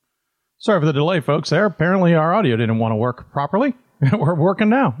Sorry for the delay, folks, there. Apparently our audio didn't want to work properly. We're working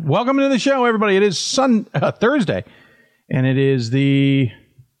now. Welcome to the show, everybody. It is Thursday, and it is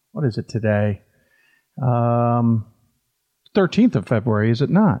what is it today? 13th of February, is it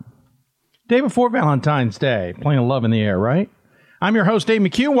not? Day before Valentine's Day. Plenty of love in the air, right? I'm your host, Dave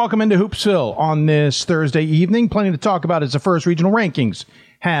McHugh. Welcome into Hoopsville on this Thursday evening. Plenty to talk about as the first regional rankings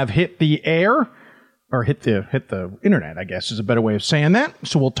have hit the air. Or hit the internet, I guess, is a better way of saying that.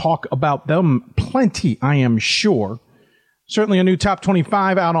 So we'll talk about them plenty, I am sure. Certainly a new top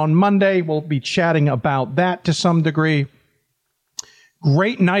 25 out on Monday. We'll be chatting about that to some degree.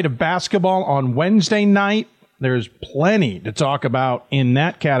 Great night of basketball on Wednesday night. There's plenty to talk about in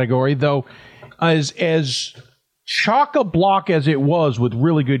that category, though as chock-a-block as it was with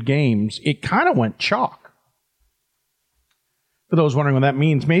really good games, it kind of went chalk. For those wondering what that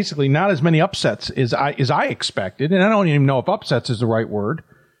means, basically not as many upsets as I expected, and I don't even know if upsets is the right word,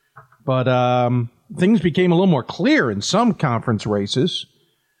 but things became a little more clear in some conference races.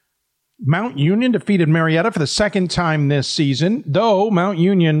 Mount Union defeated Marietta for the second time this season, though Mount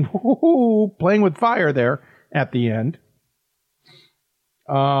Union playing with fire there at the end.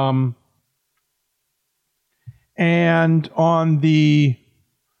 And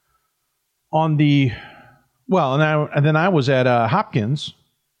and then I was at Hopkins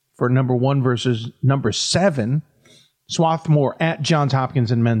for number 1 versus number 7, Swarthmore at Johns Hopkins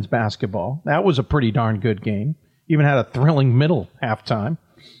in men's basketball. That was a pretty darn good game. Even had a thrilling middle halftime.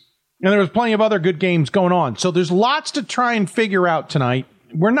 And there was plenty of other good games going on. So there's lots to try and figure out tonight.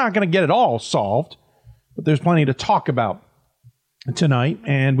 We're not going to get it all solved, but there's plenty to talk about tonight,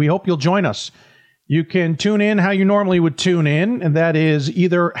 and we hope you'll join us. You can tune in how you normally would tune in, and that is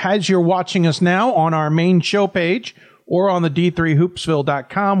either as you're watching us now on our main show page or on the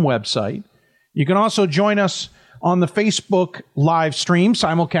d3hoopsville.com website. You can also join us on the Facebook live stream,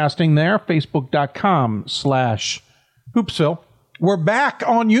 simulcasting there, facebook.com/Hoopsville. We're back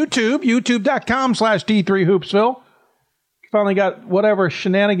on YouTube, youtube.com/d3hoopsville. Finally got whatever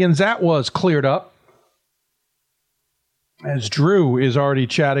shenanigans that was cleared up. As Drew is already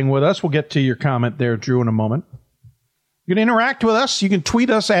chatting with us. We'll get to your comment there, Drew, in a moment. You can interact with us. You can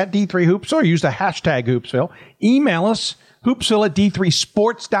tweet us at D3Hoops or use the hashtag Hoopsville. Email us,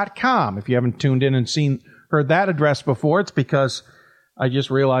 hoopsville@d3sports.com. If you haven't tuned in and heard that address before, it's because I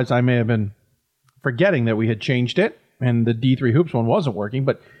just realized I may have been forgetting that we had changed it and the D3 Hoops one wasn't working.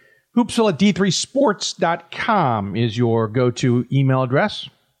 But hoopsville@d3sports.com is your go-to email address.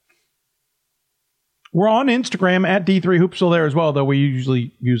 We're on Instagram at D3Hoopsville there as well, though we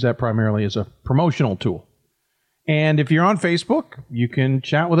usually use that primarily as a promotional tool. And if you're on Facebook, you can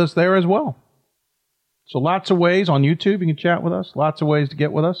chat with us there as well. So lots of ways on YouTube you can chat with us. Lots of ways to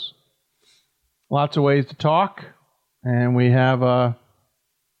get with us. Lots of ways to talk. And we have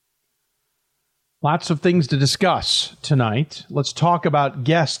lots of things to discuss tonight. Let's talk about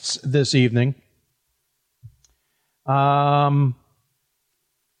guests this evening.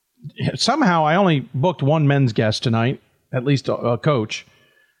 Somehow I only booked one men's guest tonight, at least a coach.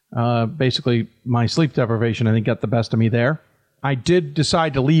 Basically, my sleep deprivation, I think, got the best of me there. I did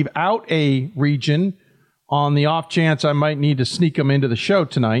decide to leave out a region on the off chance I might need to sneak them into the show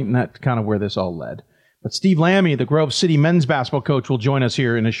tonight, and that's kind of where this all led. But Steve Lammy, the Grove City men's basketball coach, will join us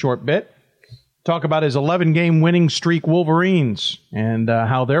here in a short bit. Talk about his 11-game winning streak Wolverines and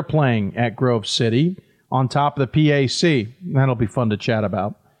how they're playing at Grove City on top of the PAC. That'll be fun to chat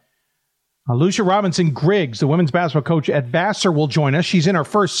about. Lucia Robinson-Griggs, the women's basketball coach at Vassar, will join us. She's in her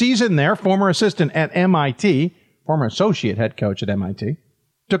first season there, former assistant at MIT, former associate head coach at MIT.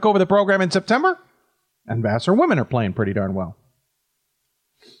 Took over the program in September, and Vassar women are playing pretty darn well.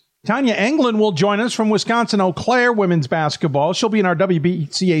 Tanya Englund will join us from Wisconsin Eau Claire women's basketball. She'll be in our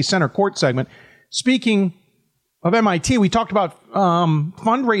WBCA Center Court segment. Speaking of MIT, we talked about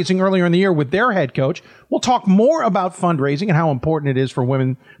fundraising earlier in the year with their head coach. We'll talk more about fundraising and how important it is for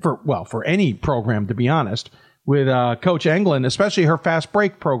women, for any program, to be honest, with Coach Englund, especially her fast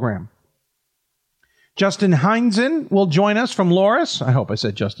break program. Justin Heinzen will join us from Loras. I hope I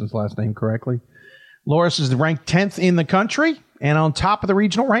said Justin's last name correctly. Loras is ranked 10th in the country and on top of the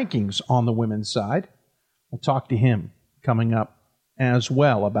regional rankings on the women's side. We'll talk to him coming up as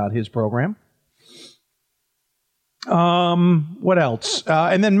well about his program. What else?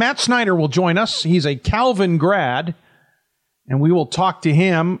 And then Matt Snyder will join us. He's a Calvin grad, and we will talk to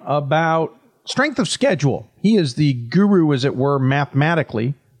him about strength of schedule. He is the guru, as it were,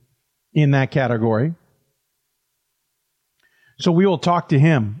 mathematically in that category. So we will talk to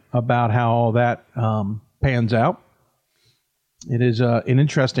him about how all that pans out. It is an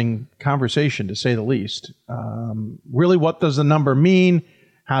interesting conversation, to say the least. Really, what does the number mean?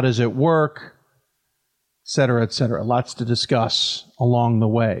 How does it work? Et cetera, et cetera. Lots to discuss along the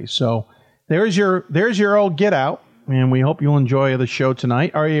way. So there's your old get out, and we hope you'll enjoy the show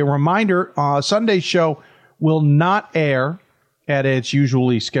tonight. A reminder, Sunday's show will not air at its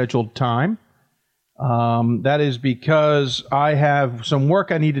usually scheduled time. That is because I have some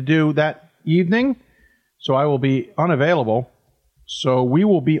work I need to do that evening, so I will be unavailable. So we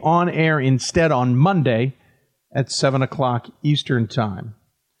will be on air instead on Monday at 7 o'clock Eastern Time.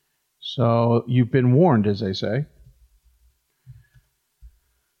 So you've been warned, as they say.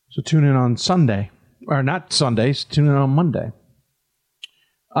 So tune in on Sunday. Or not Sundays, tune in on Monday.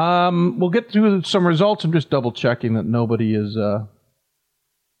 We'll get through some results. I'm just double-checking that nobody is...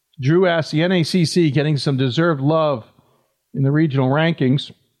 Drew asked, the NACC getting some deserved love in the regional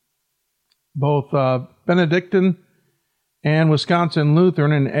rankings. Both Benedictine and Wisconsin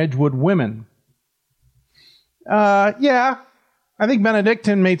Lutheran and Edgewood women. Yeah, I think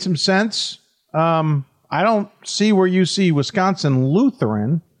Benedictine made some sense. I don't see where you see Wisconsin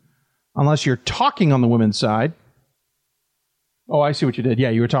Lutheran unless you're talking on the women's side. Oh, I see what you did. Yeah,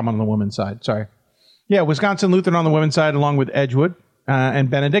 you were talking on the women's side. Sorry. Yeah, Wisconsin Lutheran on the women's side along with Edgewood and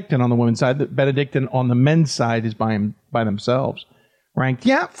Benedictine on the women's side. Benedictine on the men's side is by themselves. Ranked.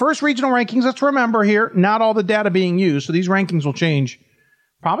 Yeah, first regional rankings, let's remember here, not all the data being used, so these rankings will change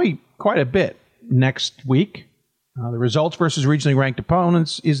probably quite a bit next week. The results versus regionally ranked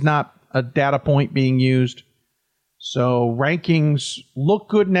opponents is not a data point being used. So rankings look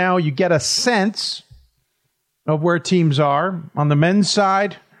good now. You get a sense of where teams are. On the men's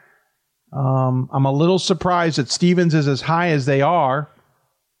side, I'm a little surprised that Stevens is as high as they are,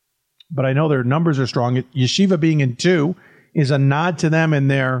 but I know their numbers are strong. Yeshiva being in 2 is a nod to them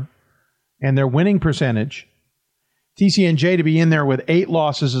and their winning percentage. TCNJ to be in there with 8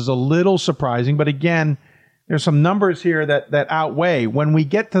 losses is a little surprising, but again, there's some numbers here that outweigh. When we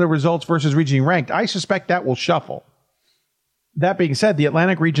get to the results versus regionally ranked, I suspect that will shuffle. That being said, the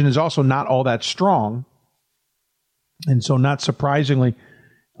Atlantic region is also not all that strong, and so not surprisingly,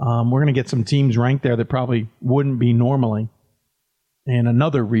 we're going to get some teams ranked there that probably wouldn't be normally in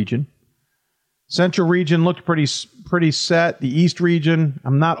another region. Central region looked pretty set. The East region,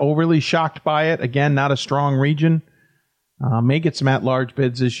 I'm not overly shocked by it. Again, not a strong region. May get some at-large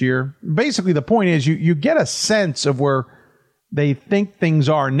bids this year. Basically, the point is you get a sense of where they think things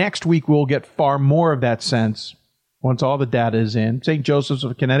are. Next week, we'll get far more of that sense once all the data is in. St. Joseph's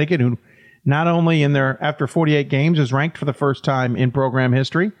of Connecticut, who not only in their after 48 games is ranked for the first time in program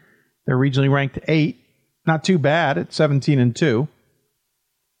history, they're regionally ranked 8. Not too bad at 17-2.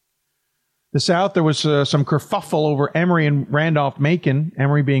 The South, there was some kerfuffle over Emory and Randolph-Macon,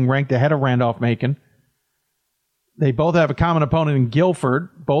 Emory being ranked ahead of Randolph-Macon. They both have a common opponent in Guilford.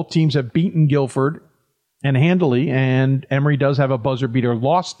 Both teams have beaten Guilford and handily, and Emory does have a buzzer-beater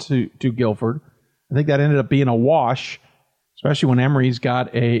loss to Guilford. I think that ended up being a wash, especially when Emory's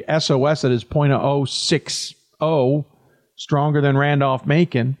got a SOS that is .060, stronger than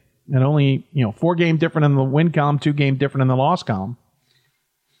Randolph-Macon, and only 4-game different in the win column, 2-game different in the loss column.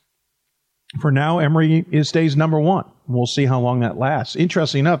 For now, Emory stays number 1. We'll see how long that lasts.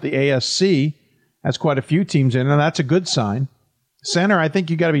 Interestingly enough, the ASC has quite a few teams in, and that's a good sign. Center, I think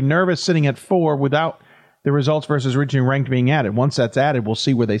you got to be nervous sitting at 4 without the results versus regionally ranked being added. Once that's added, we'll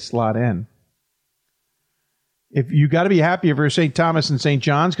see where they slot in. If you got to be happy if you're St. Thomas and St.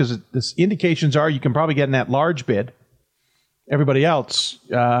 John's, because the indications are you can probably get an at-large bid. Everybody else,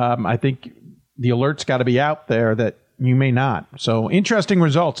 I think the alert's got to be out there that you may not. So interesting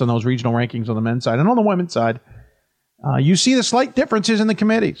results on those regional rankings on the men's side. And on the women's side, you see the slight differences in the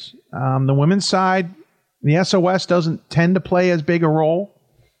committees. The women's side, the SOS doesn't tend to play as big a role.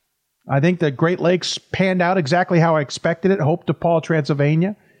 I think the Great Lakes panned out exactly how I expected it. Hope DePaul,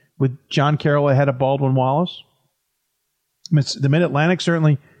 Transylvania, with John Carroll ahead of Baldwin Wallace. The Mid-Atlantic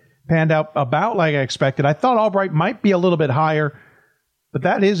certainly panned out about like I expected. I thought Albright might be a little bit higher, but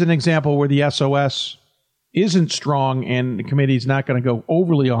that is an example where the SOS isn't strong and the committee's not going to go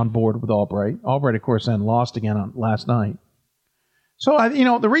overly on board with Albright. Albright, of course, then lost again on last night. So,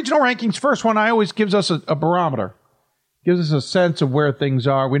 the regional rankings, first one, always gives us a barometer. Gives us a sense of where things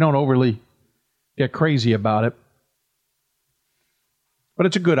are. We don't overly get crazy about it. But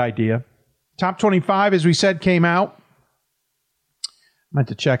it's a good idea. Top 25, as we said, came out. I meant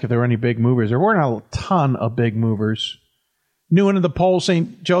to check if there were any big movers. There weren't a ton of big movers. New into the poll,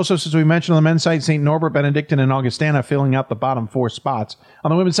 St. Joseph's, as we mentioned on the men's side, St. Norbert, Benedictine, and Augustana filling out the bottom 4 spots.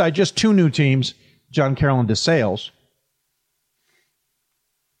 On the women's side, just 2 new teams, John Carroll and DeSales.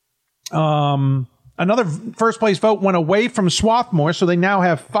 Another first-place vote went away from Swarthmore, so they now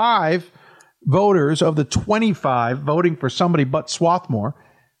have 5 voters of the 25 voting for somebody but Swarthmore.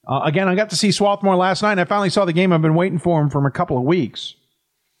 Again, I got to see Swarthmore last night, and I finally saw the game I've been waiting for him from a couple of weeks.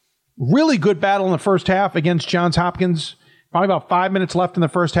 Really good battle in the first half against Johns Hopkins. Probably about 5 minutes left in the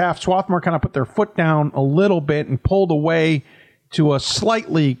first half. Swarthmore kind of put their foot down a little bit and pulled away to a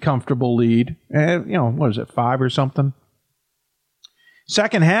slightly comfortable lead. And, what is it, 5 or something?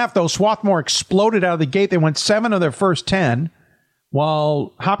 Second half, though, Swarthmore exploded out of the gate. They went 7 of their first 10,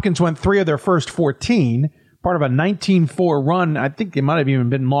 while Hopkins went 3 of their first 14, part of a 19-4 run. I think it might have even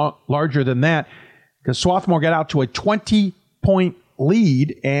been larger than that, because Swarthmore got out to a 20-point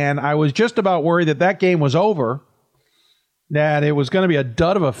lead, and I was just about worried that game was over, that it was going to be a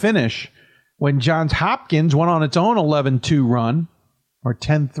dud of a finish, when Johns Hopkins went on its own 11-2 run, or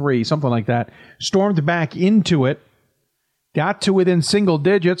 10-3, something like that, stormed back into it, got to within single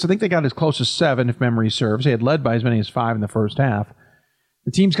digits. I think they got as close as 7, if memory serves. They had led by as many as 5 in the first half.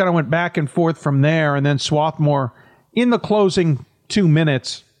 The teams kind of went back and forth from there, and then Swarthmore, in the closing 2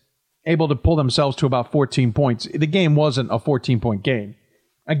 minutes, able to pull themselves to about 14 points. The game wasn't a 14-point game.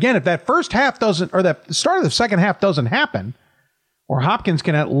 Again, if that first half doesn't, or that start of the second half doesn't happen, or Hopkins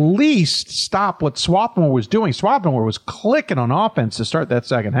can at least stop what Swarthmore was doing. Swarthmore was clicking on offense to start that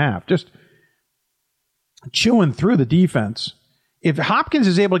second half, just chewing through the defense. If Hopkins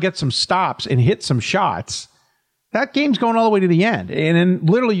is able to get some stops and hit some shots, that game's going all the way to the end. And then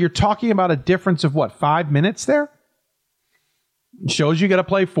literally you're talking about a difference of 5 minutes there? It shows you got to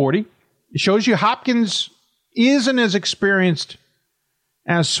play 40. It shows you Hopkins isn't as experienced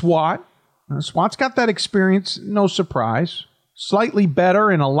as SWAT. SWAT's got that experience, no surprise. Slightly better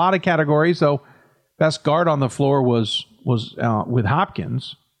in a lot of categories, though best guard on the floor was with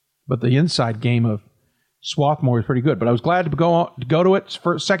Hopkins. But the inside game of Swarthmore is pretty good. But I was glad to go to it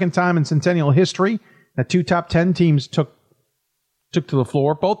for second time in Centennial history that 2 top 10 teams took to the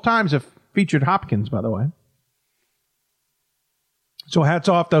floor. Both times have featured Hopkins, by the way. So hats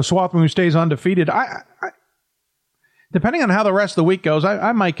off to Swarthmore, who stays undefeated. I depending on how the rest of the week goes,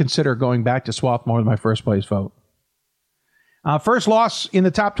 I might consider going back to Swarthmore with my first place vote. First loss in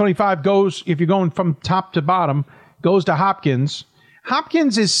the top 25 goes, if you're going from top to bottom, goes to Hopkins.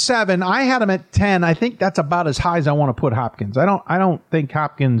 Hopkins is 7. I had him at 10. I think that's about as high as I want to put Hopkins. I don't think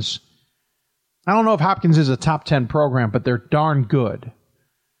Hopkins. I don't know if Hopkins is a top 10 program, but they're darn good.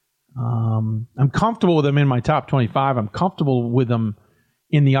 I'm comfortable with them in my top 25. I'm comfortable with them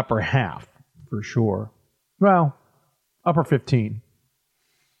in the upper half for sure. Well, upper 15.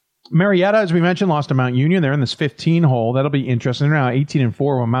 Marietta, as we mentioned, lost to Mount Union. They're in this 15 hole. That'll be interesting. They're now 18-4,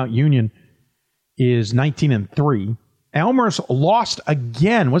 while Mount Union is 19-3. Elmer's lost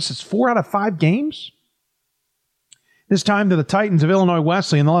again. What's this, 4 out of 5 games? This time to the Titans of Illinois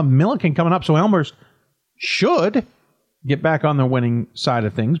Wesleyan. They'll have Millikin coming up, so Elmer's should get back on the winning side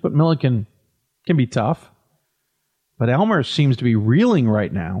of things, but Millikin can be tough. But Elmer seems to be reeling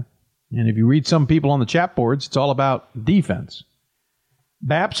right now, and if you read some people on the chat boards, it's all about defense.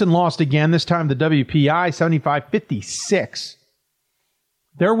 Babson lost again, this time to WPI, 75-56.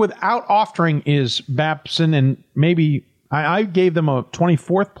 They're without Oftring is Babson, and maybe I gave them a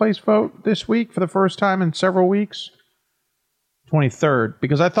 24th place vote this week for the first time in several weeks. 23rd,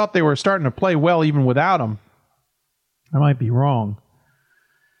 because I thought they were starting to play well even without him. I might be wrong.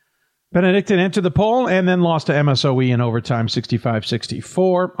 Benedictine entered the poll and then lost to MSOE in overtime,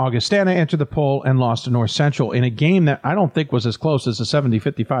 65-64. Augustana entered the poll and lost to North Central in a game that I don't think was as close as the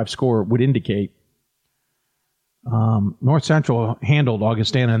 70-55 score would indicate. North Central handled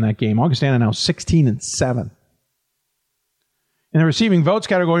Augustana in that game. Augustana now 16-7. In the receiving votes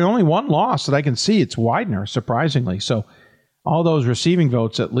category, only one loss that I can see. It's Widener, surprisingly. So all those receiving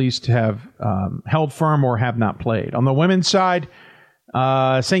votes at least have held firm or have not played. On the women's side,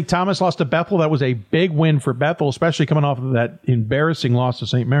 St. Thomas lost to Bethel. That was a big win for Bethel, especially coming off of that embarrassing loss to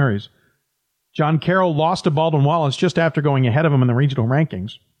St. Mary's. John Carroll lost to Baldwin Wallace just after going ahead of him in the regional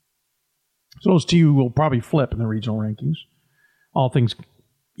rankings. So those two will probably flip in the regional rankings. All things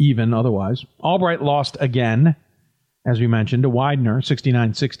even otherwise. Albright lost again, as we mentioned, to Widener,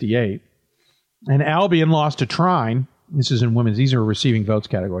 69-68. And Albion lost to Trine. This is in women's. These are receiving votes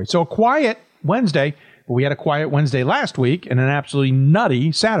category. So a quiet Wednesday, but we had a quiet Wednesday last week and an absolutely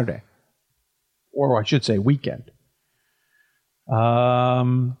nutty Saturday. Or I should say weekend.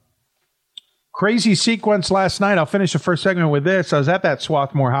 Crazy sequence last night. I'll finish the first segment with this. I was at that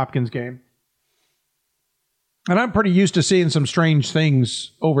Swarthmore-Hopkins game. And I'm pretty used to seeing some strange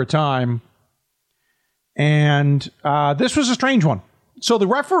things over time. And this was a strange one. So the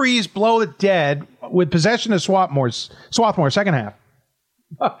referees blow it dead with possession of Swarthmore, second half.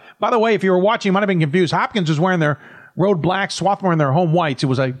 By the way, if you were watching, you might have been confused. Hopkins was wearing their road blacks, Swarthmore in their home whites. It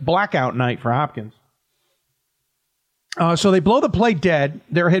was a blackout night for Hopkins. So they blow the play dead.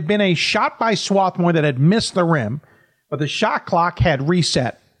 There had been a shot by Swarthmore that had missed the rim, but the shot clock had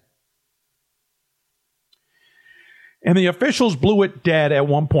reset. And the officials blew it dead at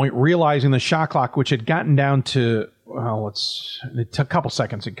one point, realizing the shot clock, which had gotten down to, it took a couple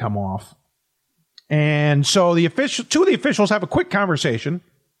seconds to come off. And so two of the officials have a quick conversation.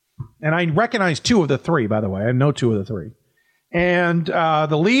 And I recognize two of the three, by the way. I know two of the three. And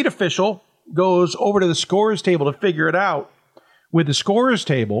the lead official goes over to the scorer's table to figure it out with the scorer's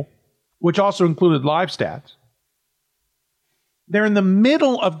table, which also included live stats. They're in the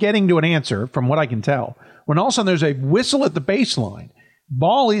middle of getting to an answer, from what I can tell, when all of a sudden there's a whistle at the baseline.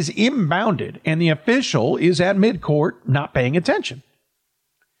 Ball is inbounded, and the official is at midcourt not paying attention.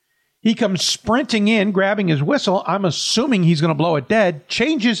 He comes sprinting in, grabbing his whistle. I'm assuming he's going to blow it dead,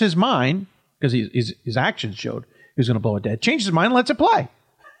 changes his mind, because his actions showed he was going to blow it dead, changes his mind and lets it play.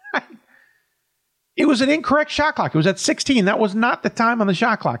 It was an incorrect shot clock. It was at 16. That was not the time on the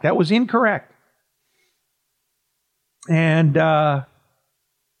shot clock. That was incorrect. And the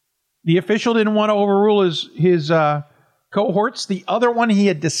official didn't want to overrule his cohorts. The other one he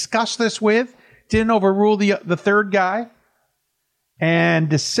had discussed this with didn't overrule the third guy. And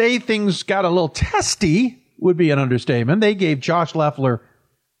to say things got a little testy would be an understatement. They gave Josh Leffler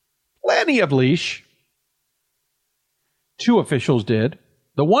plenty of leash. Two officials did.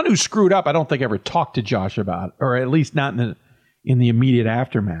 The one who screwed up, I don't think ever talked to Josh about it, or at least not in the immediate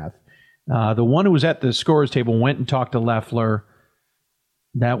aftermath. The one who was at the scorer's table went and talked to Leffler.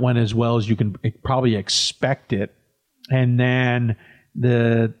 That went as well as you can probably expect it. And then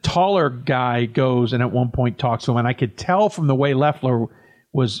the taller guy goes and at one point talks to him. And I could tell from the way Leffler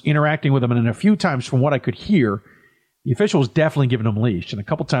was interacting with him, and a few times from what I could hear, the official was definitely giving him leash. And a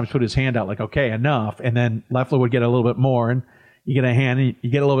couple times put his hand out like, okay, enough. And then Leffler would get a little bit more. And you get a hand, and you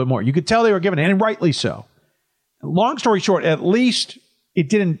get a little bit more. You could tell they were giving it, and rightly so. Long story short, at least it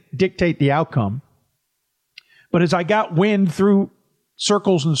didn't dictate the outcome. But as I got wind through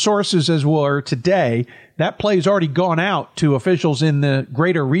circles and sources as were today, that play's already gone out to officials in the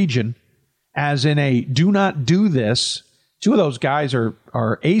greater region as in a do not do this. Two of those guys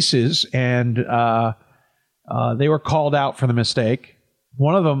are aces, and they were called out for the mistake.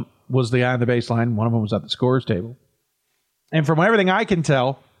 One of them was the guy on the baseline. One of them was at the scorer's table. And from everything I can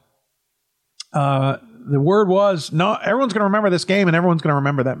tell, the word was, no, everyone's going to remember this game and everyone's going to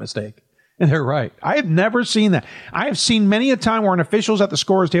remember that mistake. And they're right. I have never seen that. I have seen many a time where an official's at the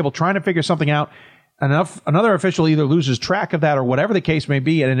scorer's table trying to figure something out. Another official either loses track of that or whatever the case may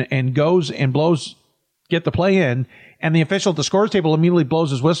be and goes and blows, get the play in, and the official at the scorer's table immediately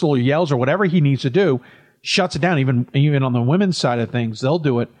blows his whistle or yells or whatever he needs to do, shuts it down. Even on the women's side of things, they'll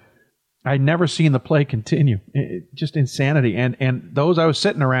do it. I'd never seen the play continue. Just insanity. And those I was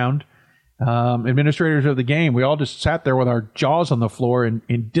sitting around, administrators of the game, we all just sat there with our jaws on the floor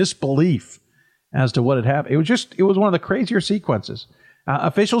in disbelief as to what had happened. It was one of the crazier sequences.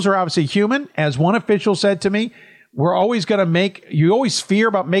 Officials are obviously human. As one official said to me, you always fear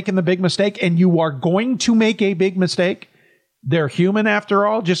about making the big mistake, and you are going to make a big mistake. They're human after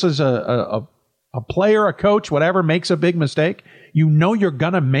all, just as a player, a coach, whatever, makes a big mistake. You know you're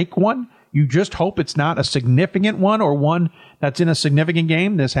going to make one. You just hope it's not a significant one or one that's in a significant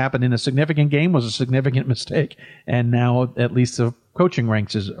game. This happened in a significant game, was a significant mistake. And now at least the coaching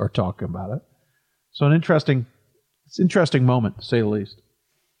ranks are talking about it. So it's an interesting moment, to say the least.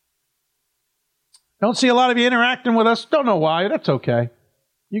 Don't see a lot of you interacting with us. Don't know why. That's okay.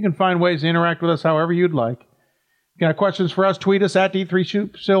 You can find ways to interact with us however you'd like. Got questions for us? Tweet us at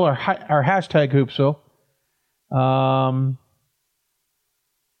D3Hoopsville or hashtag Hoopsville.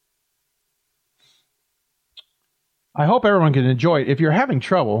 I hope everyone can enjoy it. If you're having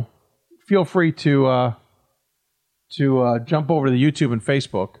trouble, feel free to jump over to the YouTube and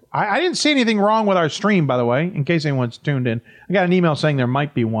Facebook. I didn't see anything wrong with our stream, by the way, in case anyone's tuned in. I got an email saying there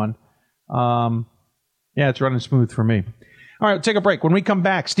might be one. Yeah, it's running smooth for me. All right, we'll take a break. When we come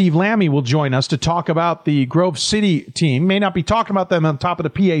back, Steve Lammy will join us to talk about the Grove City team. May not be talking about them on top of the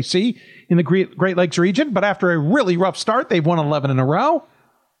PAC in the Great Lakes region, but after a really rough start, they've won 11 in a row.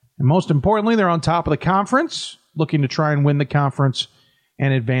 And most importantly, they're on top of the conference, looking to try and win the conference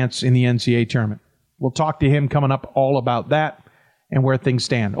and advance in the NCAA tournament. We'll talk to him coming up all about that and where things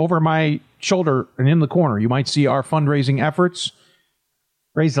stand. Over my shoulder and in the corner, you might see our fundraising efforts.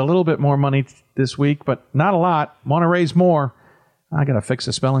 Raised a little bit more money this week, but not a lot. Want to raise more. I got to fix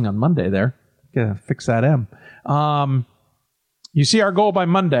the spelling on Monday there. Got to fix that M. You see our goal by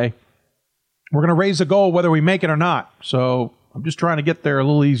Monday. We're going to raise the goal whether we make it or not. So I'm just trying to get there a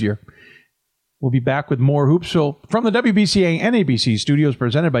little easier. We'll be back with more Hoopsville from the WBCA and ABC studios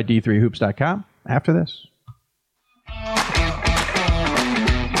presented by D3Hoops.com after this.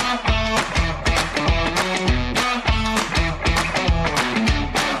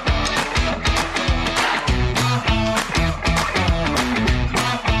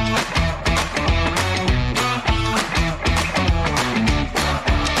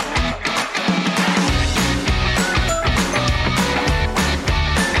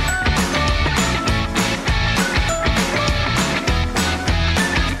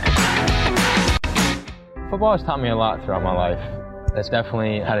 Football has taught me a lot throughout my life. It's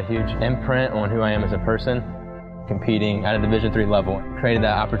definitely had a huge imprint on who I am as a person. Competing at a Division III level created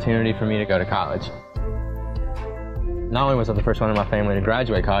that opportunity for me to go to college. Not only was I the first one in my family to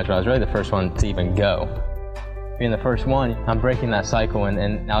graduate college, but I was really the first one to even go. Being the first one, I'm breaking that cycle,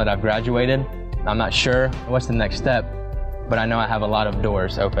 and now that I've graduated, I'm not sure what's the next step, but I know I have a lot of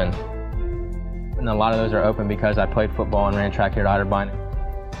doors open. And a lot of those are open because I played football and ran track here at Otterbein.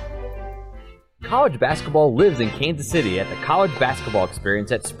 College basketball lives in Kansas City at the College Basketball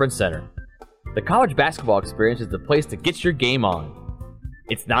Experience at Sprint Center. The College Basketball Experience is the place to get your game on.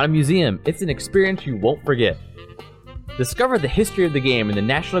 It's not a museum, it's an experience you won't forget. Discover the history of the game in the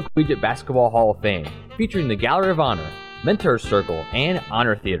National Collegiate Basketball Hall of Fame, featuring the Gallery of Honor, Mentor's Circle, and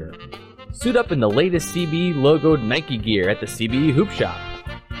Honor Theater. Suit up in the latest CBE logoed Nike gear at the CBE Hoop Shop.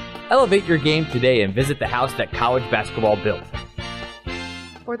 Elevate your game today and visit the house that college basketball built.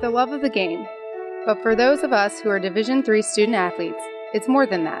 For the love of the game. But for those of us who are Division III student athletes, it's more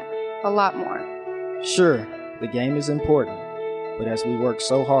than that. A lot more. Sure, the game is important, but as we work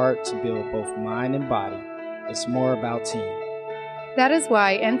so hard to build both mind and body, it's more about team. That is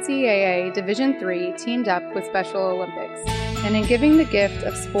why NCAA Division III teamed up with Special Olympics, and in giving the gift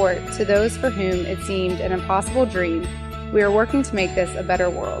of sport to those for whom it seemed an impossible dream, we are working to make this a better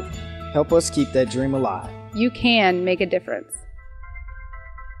world. Help us keep that dream alive. You can make a difference.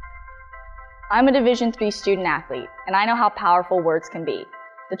 I'm a Division III student athlete, and I know how powerful words can be.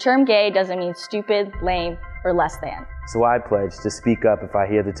 The term gay doesn't mean stupid, lame, or less than. So I pledge to speak up if I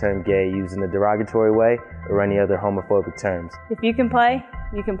hear the term gay used in a derogatory way or any other homophobic terms. If you can play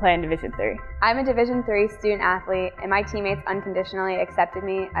in Division III. I'm a Division III student athlete, and my teammates unconditionally accepted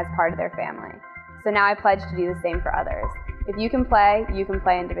me as part of their family. So now I pledge to do the same for others. If you can play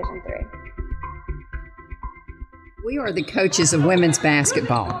in Division III. We are the coaches of women's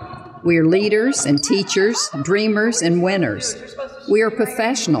basketball. We are leaders and teachers, dreamers and winners. We are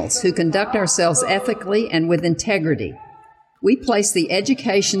professionals who conduct ourselves ethically and with integrity. We place the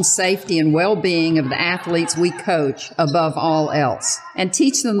education, safety, and well-being of the athletes we coach above all else and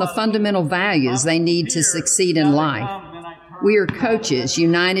teach them the fundamental values they need to succeed in life. We are coaches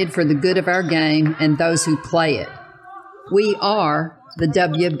united for the good of our game and those who play it. We are the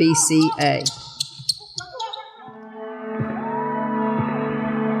WBCA.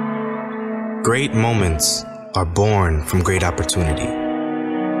 Great moments are born from great opportunity.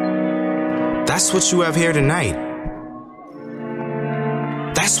 That's what you have here tonight.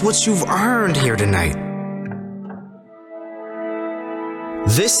 That's what you've earned here tonight.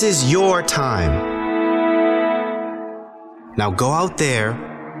 This is your time. Now go out there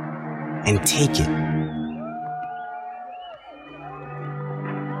and take it.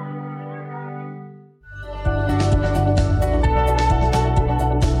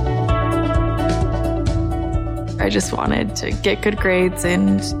 I just wanted to get good grades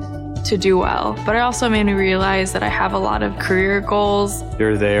and to do well. But it also made me realize that I have a lot of career goals.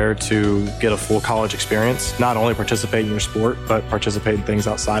 You're there to get a full college experience, not only participate in your sport, but participate in things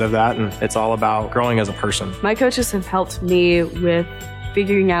outside of that. And it's all about growing as a person. My coaches have helped me with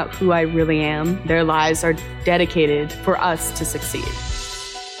figuring out who I really am. Their lives are dedicated for us to succeed.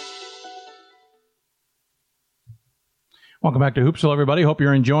 Welcome back to Hoopsville, everybody. Hope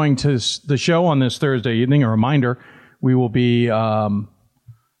you're enjoying the show on this Thursday evening. A reminder, we will be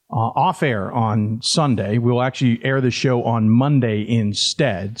off air on Sunday. We'll actually air the show on Monday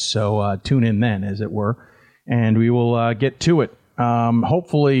instead, so tune in then, as it were, and we will get to it.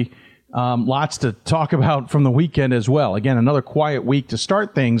 Hopefully, lots to talk about from the weekend as well. Again, another quiet week to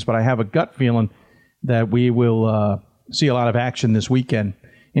start things, but I have a gut feeling that we will see a lot of action this weekend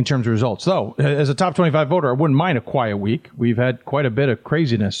in terms of results. Though, as a top 25 voter, I wouldn't mind a quiet week. We've had quite a bit of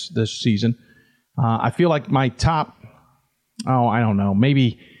craziness this season. I feel like my top, I don't know,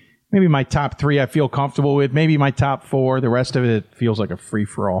 maybe my top 3 I feel comfortable with. Maybe my top 4. The rest of it feels like a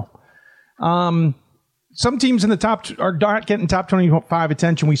free-for-all. Some teams in the top are not getting top 25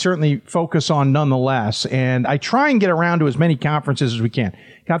 attention. We certainly focus on nonetheless. And I try and get around to as many conferences as we can.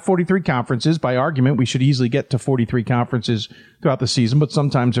 Got 43 conferences. By argument, we should easily get to 43 conferences throughout the season, but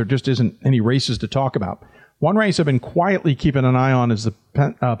sometimes there just isn't any races to talk about. One race I've been quietly keeping an eye on is the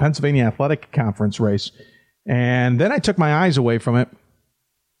Pennsylvania Athletic Conference race. And then I took my eyes away from it.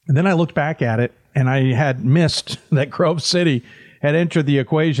 And then I looked back at it, and I had missed that Grove City had entered the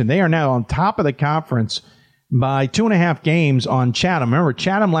equation. They are now on top of the conference by 2.5 games on Chatham. Remember,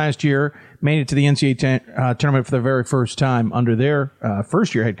 Chatham last year made it to the NCAA tournament for the very first time under their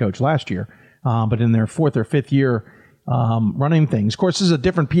first-year head coach last year, but in their 4th or 5th year running things. Of course, this is a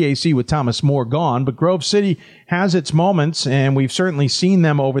different PAC with Thomas More gone, but Grove City has its moments, and we've certainly seen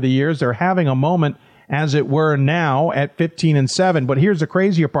them over the years. They're having a moment as it were, now at 15-7. But here's the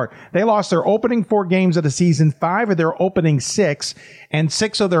crazier part. They lost their opening 4 games of the season, 5 of their opening 6, and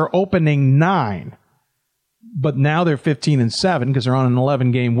 6 of their opening 9. But now they're 15-7 because they're on an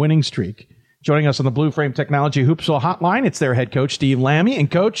 11-game winning streak. Joining us on the Blue Frame Technology Hoopsville Hotline, it's their head coach, Steve Lammy. And,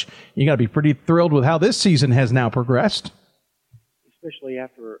 Coach, you got to be pretty thrilled with how this season has now progressed. Especially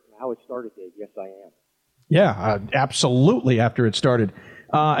after how it started, Dave. Yes, I am. Yeah, absolutely after it started.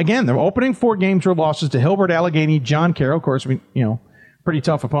 Again, the opening 4 games were losses to Hilbert, Allegheny, John Carroll. Of course, pretty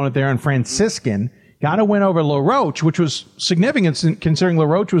tough opponent there. And Franciscan got a win over La Roche, which was significant considering La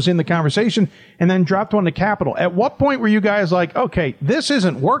Roche was in the conversation, and then dropped one to Capital. At what point were you guys like, okay, this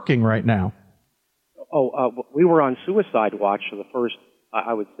isn't working right now? We were on suicide watch for the first,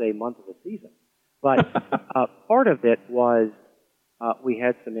 I would say, month of the season. But part of it was we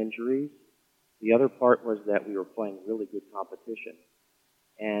had some injuries. The other part was that we were playing really good competition.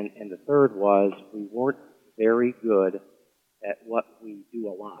 And the third was we weren't very good at what we do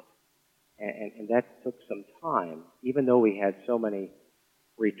a lot. And that took some time, even though we had so many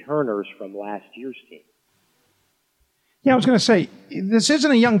returners from last year's team. Yeah, I was going to say, this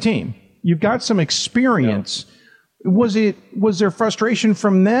isn't a young team. You've got some experience. No. Was there frustration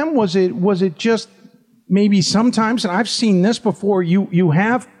from them? Was it just maybe sometimes, and I've seen this before, you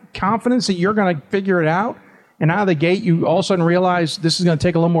have confidence that you're going to figure it out, and out of the gate you all of a sudden realize this is going to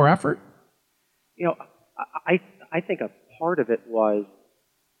take a little more effort? I think a part of it was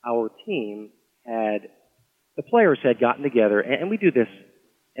our team the players had gotten together, and we do this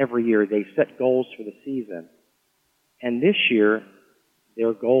every year. They set goals for the season. And this year,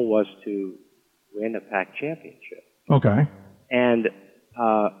 their goal was to win a PAC championship. Okay. And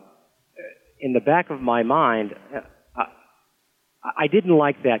in the back of my mind, I didn't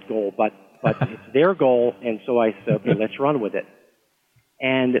like that goal, but it's their goal, and so I said, okay, let's run with it.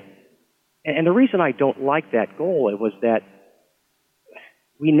 And the reason I don't like that goal, it was that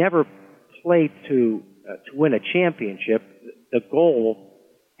we never played to win a championship. The goal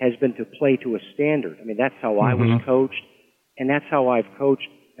has been to play to a standard. I mean, that's how I was coached, and that's how I've coached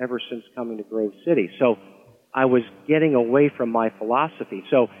ever since coming to Grove City. So I was getting away from my philosophy.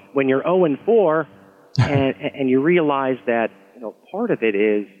 So when you're 0-4 and you realize that, part of it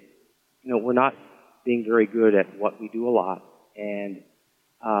is, we're not being very good at what we do a lot, and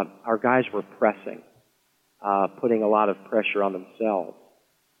our guys were pressing, putting a lot of pressure on themselves.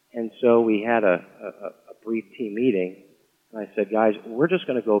 And so we had a brief team meeting, and I said, guys, we're just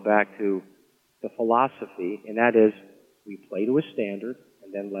going to go back to the philosophy, and that is we play to a standard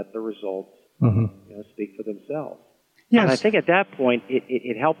and then let the results speak for themselves. Yes. And I think at that point,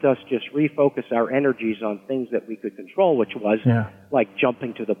 it helped us just refocus our energies on things that we could control, which was like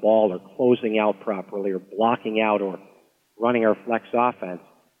jumping to the ball or closing out properly or blocking out or running our flex offense,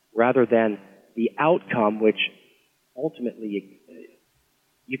 rather than the outcome, which ultimately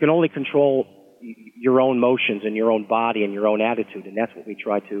you can only control your own motions and your own body and your own attitude, and that's what we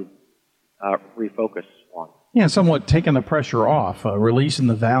try to refocus on. Yeah, somewhat taking the pressure off, releasing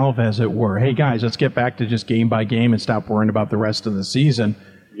the valve, as it were. Hey, guys, let's get back to just game by game and stop worrying about the rest of the season.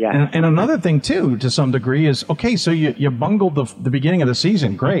 Yeah. And another thing, too, to some degree, is, okay, so you bungled the beginning of the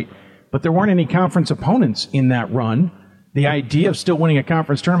season, great, but there weren't any conference opponents in that run. The idea of still winning a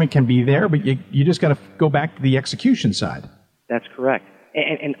conference tournament can be there, but you just got to go back to the execution side. That's correct.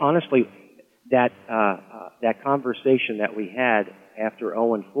 And honestly, that conversation that we had after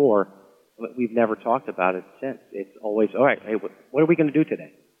 0-4, we've never talked about it since. It's always, all right, hey, what are we going to do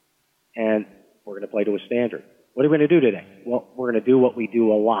today? And we're going to play to a standard. What are we going to do today? Well, we're going to do what we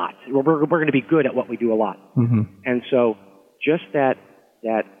do a lot. We're going to be good at what we do a lot. Mm-hmm. And so just that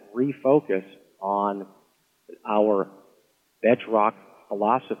refocus on our bedrock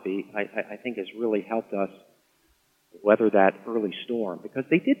philosophy, I think has really helped us weather that early storm, because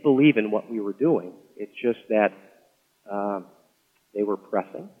they did believe in what we were doing. It's just that they were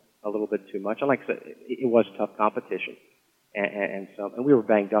pressing a little bit too much. And like I said, it was tough competition, and we were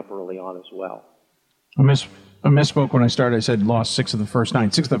banged up early on as well. I misspoke when I started. I said lost 6 of the first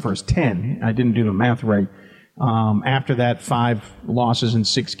 9, 6 of the first 10. I didn't do the math right. After that, 5 losses in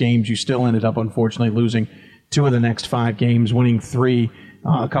 6 games, you still ended up, unfortunately, losing 2 of the next 5 games, winning 3,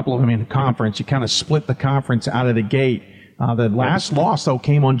 a couple of them in the conference. You kind of split the conference out of the gate. The last loss, though,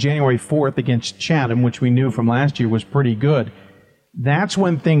 came on January 4th against Chatham, which we knew from last year was pretty good. That's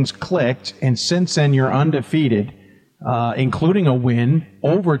when things clicked, and since then you're undefeated, including a win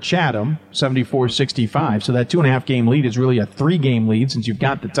over Chatham, 74-65. So that 2.5 game lead is really a 3-game lead since you've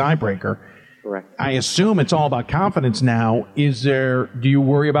got the tiebreaker. Correct. I assume it's all about confidence now. Do you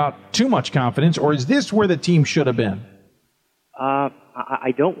worry about too much confidence, or is this where the team should have been?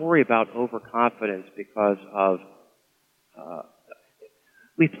 I don't worry about overconfidence because of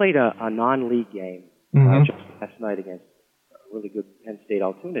we played a non-league game just last night against a really good Penn State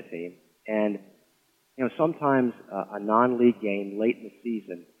Altoona team, and sometimes a non-league game late in the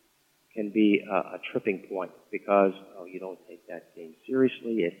season can be a tripping point because you don't take that game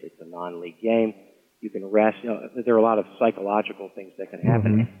seriously. It's a non-league game. You can rest. There are a lot of psychological things that can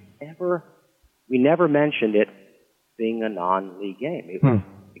happen. We never mentioned it being a non-league game. It was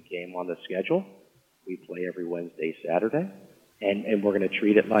a game on the schedule. We play every Wednesday, Saturday, and we're going to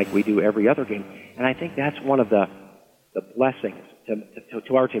treat it like we do every other game. And I think that's one of the blessings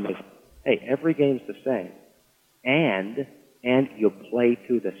to our team is, hey, every game's the same, and you play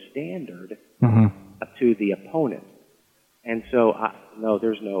to the standard to the opponent. And so, no,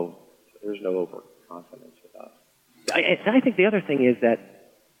 there's no overconfidence with us. I think the other thing is that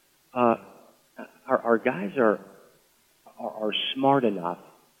our guys are smart enough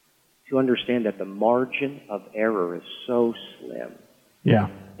to understand that the margin of error is so slim. Yeah.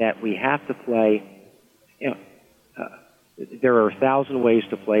 That we have to play. There are 1,000 ways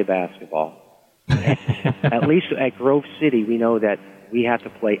to play basketball. At least at Grove City, we know that we have to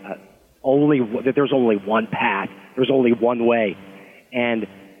play that there's only one path. There's only one way, and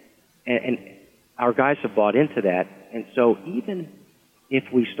our guys have bought into that. And so even if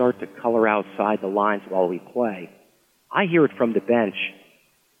we start to color outside the lines while we play, I hear it from the bench.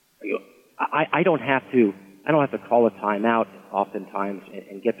 I don't have to call a timeout oftentimes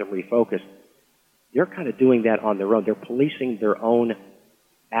and get them refocused. They're kind of doing that on their own. They're policing their own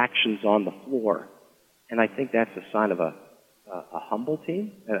actions on the floor. And I think that's a sign of a humble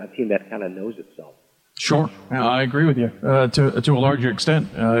team, a team that kind of knows itself. Sure. I agree with you to a larger extent.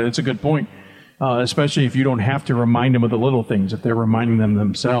 It's a good point, especially if you don't have to remind them of the little things, if they're reminding them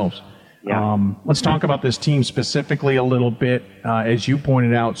themselves. Yeah. Let's talk about this team specifically a little bit. As you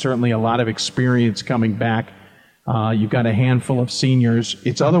pointed out, certainly a lot of experience coming back. You've got a handful of seniors.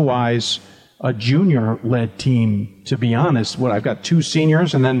 It's otherwise a junior-led team, to be honest. I've got 2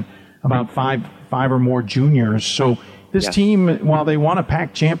 seniors and then about five or more juniors. So this team, while they won a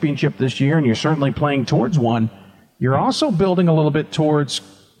PAC championship this year, and you're certainly playing towards one, you're also building a little bit towards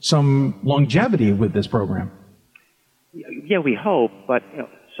some longevity with this program. Yeah, we hope, but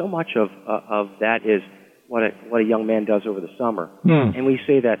so much of that is what a young man does over the summer. And we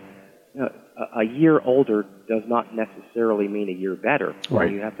say that a year older does not necessarily mean a year better.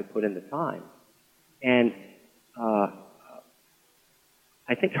 Right. You have to put in the time. And I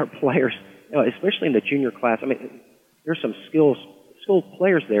think our players, especially in the junior class, I mean, there's some skilled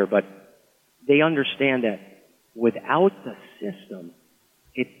players there, but they understand that without the system,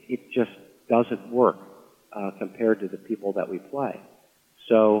 it just doesn't work compared to the people that we play.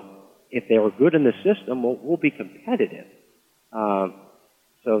 So if they were good in the system, we'll be competitive.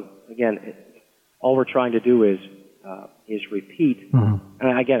 So again, all we're trying to do is repeat.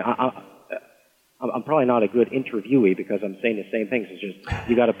 And again, I'm probably not a good interviewee because I'm saying the same things. It's just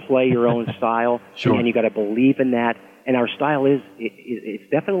you got to play your own style, and you got to believe in that. And our style it's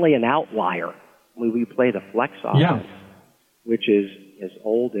definitely an outlier. We play the flex offense, which is as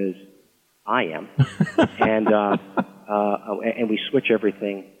old as I am, and we switch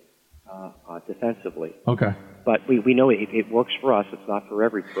everything defensively. Okay. But we know it works for us. It's not for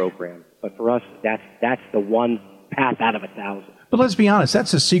every program, but for us, that's the one path out of 1,000. But let's be honest,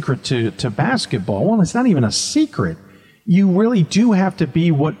 that's a secret to basketball. Well, it's not even a secret. You really do have to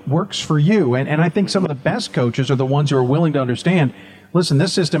be what works for you. And I think some of the best coaches are the ones who are willing to understand, listen,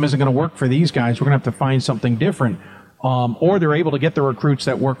 this system isn't going to work for these guys. We're going to have to find something different. Or they're able to get the recruits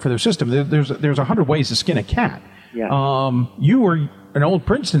that work for their system. There's 100 ways to skin a cat. Yeah. You were an old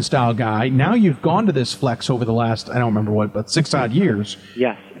Princeton-style guy. Now you've gone to this flex over the last, I don't remember what, but 6-odd years.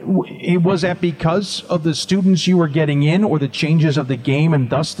 Yes. Was that because of the students you were getting in or the changes of the game and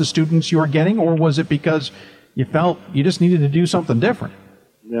thus the students you were getting? Or was it because you felt you just needed to do something different?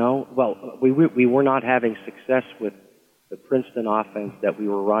 No. Well, we were not having success with the Princeton offense that we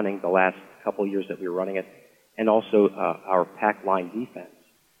were running the last couple of years that we were running it, and also our pack line defense.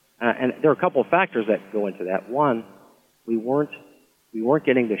 And there are a couple of factors that go into that. One, we weren't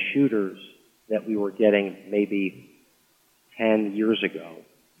getting the shooters that we were getting maybe 10 years ago.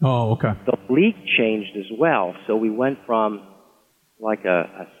 Oh, okay. The league changed as well, so we went from like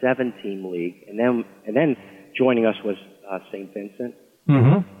a 7-team league, and then joining us was St. Vincent,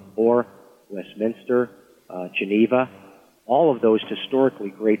 or Westminster, Geneva, all of those historically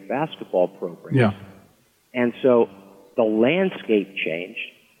great basketball programs. Yeah. And so the landscape changed.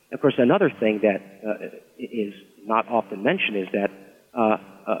 Of course, another thing that is not often mentioned is that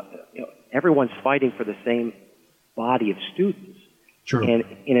everyone's fighting for the same body of students. True. And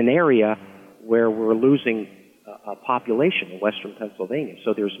in an area where we're losing a population in Western Pennsylvania,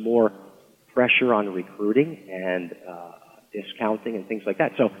 so there's more pressure on recruiting and discounting and things like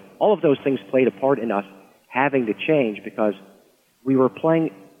that. So all of those things played a part in us having to change because we were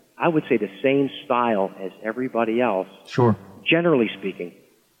playing, I would say, the same style as everybody else. Sure. Generally speaking,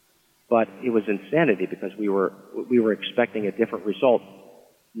 but it was insanity because we were expecting a different result,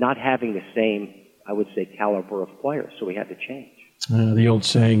 not having the same, I would say, caliber of players. So we had to change. The old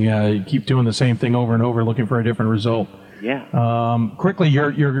saying, you keep doing the same thing over and over, looking for a different result. Yeah. Quickly,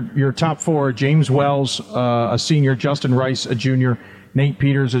 your top four: James Wells, a senior; Justin Rice, a junior; Nate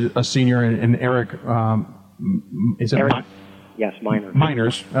Peters, a senior; and Eric. Is it Eric? Yes, Miners.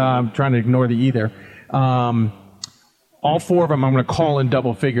 Miners. I'm trying to ignore the E there. All four of them, I'm going to call in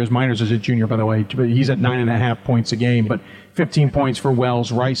double figures. Miners is a junior, by the way, but he's at 9.5 points a game. But 15 points for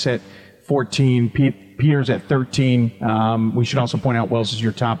Wells, Rice at 14, Peters at 13. We should also point out Wells is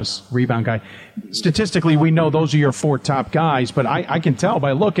your top rebound guy. Statistically, we know those are your four top guys, but I can tell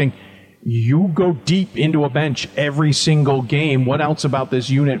by looking, you go deep into a bench every single game. What else about this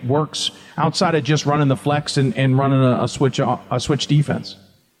unit works outside of just running the flex and running a switch defense?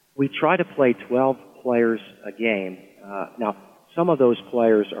 We try to play 12 players a game. Now, some of those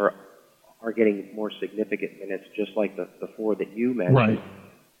players are getting more significant minutes, just like the four that you mentioned. Right.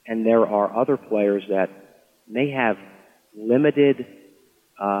 And there are other players that may have limited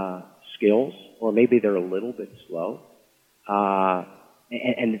skills, or maybe they're a little bit slow,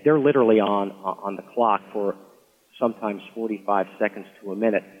 and they're literally on the clock for sometimes 45 seconds to a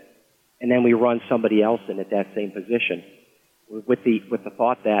minute, and then we run somebody else in at that same position, with the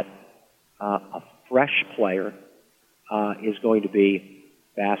thought that a fresh player is going to be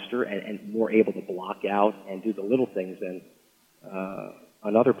faster and more able to block out and do the little things than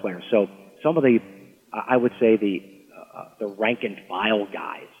another player. So some of the, I would say the rank and file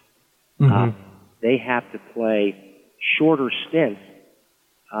guys, they have to play shorter stints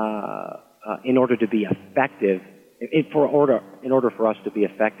in order to be effective. In order for us to be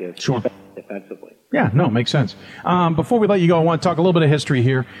effective defensively. Yeah, no, makes sense. Before we let you go, I want to talk a little bit of history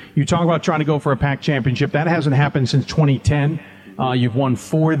here. You talk about trying to go for a PAC championship. That hasn't happened since 2010. You've won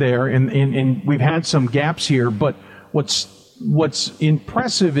 4 there, and we've had some gaps here. But what's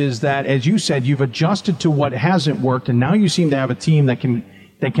impressive is that, as you said, you've adjusted to what hasn't worked, and now you seem to have a team that can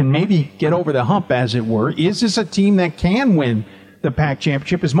maybe get over the hump, as it were. Is this a team that can win the PAC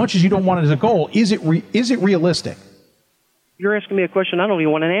championship? As much as you don't want it as a goal, is it realistic? You're asking me a question I don't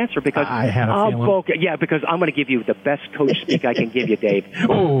even want an answer because I had a feeling. Because I'm going to give you the best coach speak I can give you, Dave.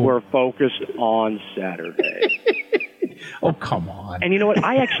 Oh. We're focused on Saturday. Oh, come on. And you know what?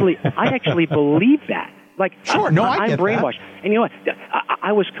 I actually believe that. Like, sure, no, I I'm get brainwashed. that. And you know what?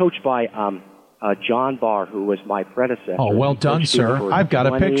 I was coached by John Barr, who was my predecessor. Oh, well done, sir. I've got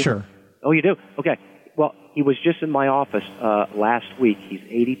a picture. Oh, you do? Okay. Well, he was just in my office last week. He's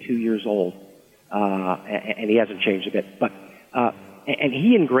 82 years old, and he hasn't changed a bit. But and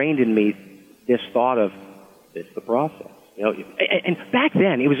he ingrained in me this thought of it's the process. You know, and back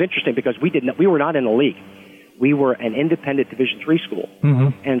then it was interesting because we were not in a league. We were an independent Division III school,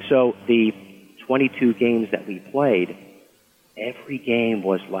 and so the 22 games that we played, every game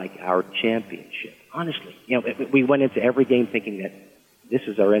was like our championship. Honestly, you know, we went into every game thinking that this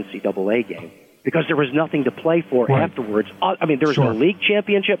is our NCAA game because there was nothing to play for afterwards. I mean, there was no league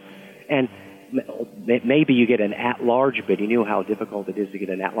championship, and maybe you get an at-large bid. You knew how difficult it is to get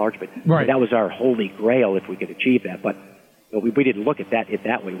an at-large bid. Right. That was our holy grail if we could achieve that. But we didn't look at it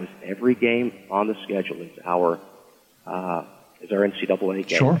that way. It was every game on the schedule is our NCAA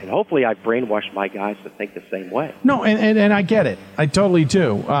game. Sure. And hopefully I've brainwashed my guys to think the same way. No, and I get it. I totally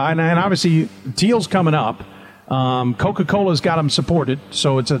do. And obviously, Teal's coming up. Coca-Cola's got them supported,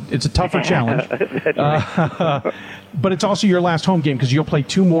 so it's a tougher challenge. That's right. But it's also your last home game because you'll play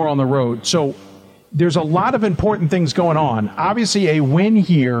 2 more on the road. So there's a lot of important things going on. Obviously, a win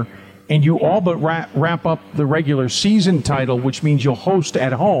here, and you all but wrap up the regular season title, which means you'll host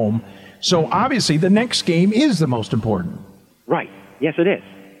at home. So obviously, the next game is the most important. Right. Yes, it is.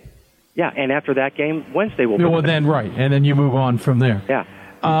 Yeah, and after that game, Wednesday will be. Well, then, right, and then you move on from there. Yeah.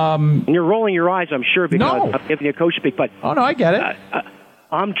 And you're rolling your eyes, I'm sure, because I'm giving you a coach speak. But oh no, I get it.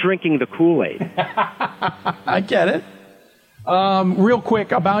 I'm drinking the Kool-Aid. I get it. Real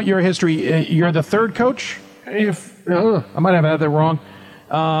quick about your history, you're the 3rd coach. I might have had that wrong.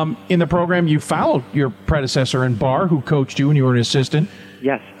 In the program, you followed your predecessor in Barr, who coached you, and you were an assistant.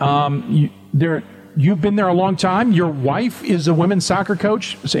 Yes. You've been there a long time. Your wife is a women's soccer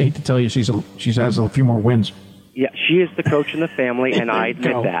coach. I hate to tell you, she has a few more wins Yeah, she is the coach in the family, and I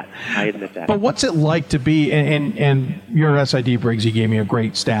admit that. But what's it like to be, and your SID, Briggsy, gave me a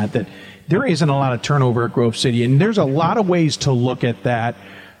great stat that there isn't a lot of turnover at Grove City, and there's a lot of ways to look at that.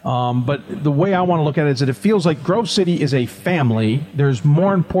 But the way I want to look at it is that it feels like Grove City is a family. There's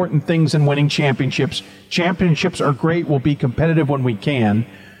more important things than winning championships. Championships are great. We'll be competitive when we can.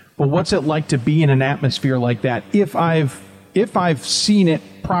 But what's it like to be in an atmosphere like that if I've seen it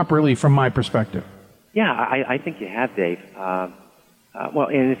properly from my perspective? Yeah, I think you have, Dave. Well,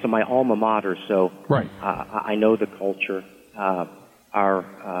 and it's my alma mater, so right. I know the culture. Our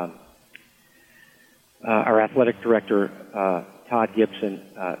athletic director, Todd Gibson,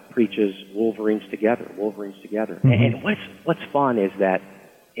 preaches Wolverines together. Mm-hmm. And what's fun is that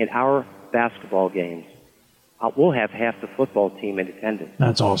in our basketball games, we'll have half the football team in attendance.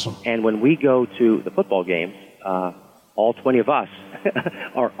 That's awesome. And when we go to the football games, all 20 of us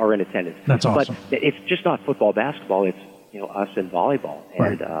are in attendance. That's awesome. But it's just not football, basketball. It's us in volleyball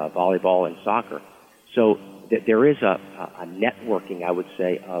and volleyball and soccer. So there is a networking, I would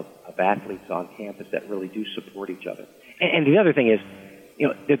say, of athletes on campus that really do support each other. And the other thing is,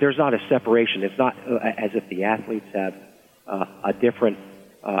 there's not a separation. It's not as if the athletes have a different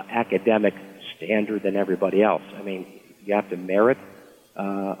academic standard than everybody else. I mean, you have to merit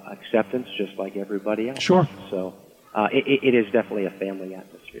acceptance just like everybody else. Sure. So it is definitely a family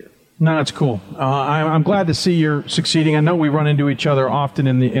atmosphere. No, that's cool. I'm glad to see you're succeeding. I know we run into each other often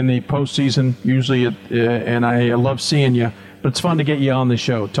in the postseason, usually, and I love seeing you. But it's fun to get you on the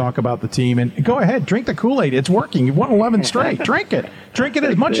show, talk about the team, and go ahead, drink the Kool-Aid. It's working. You've won 11 straight. Drink it. Drink it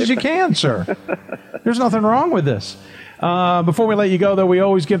as much as you can, sir. There's nothing wrong with this. Before we let you go, though, we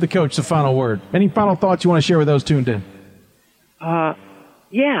always give the coach the final word. Any final thoughts you want to share with those tuned in? Yeah,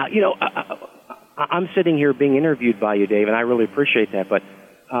 I'm sitting here being interviewed by you, Dave, and I really appreciate that. But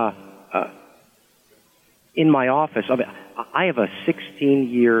in my office, I have a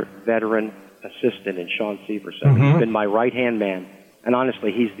 16-year veteran assistant in Sean Severson. Mm-hmm. He's been my right-hand man, and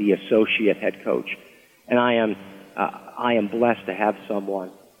honestly, he's the associate head coach. And I am blessed to have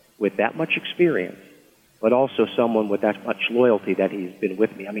someone with that much experience, but also someone with that much loyalty that he's been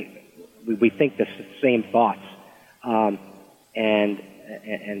with me. I mean, we think the same thoughts, and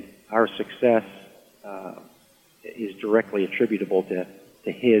our success is directly attributable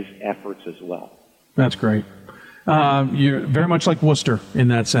to his efforts as well. That's great. You're very much like Worcester in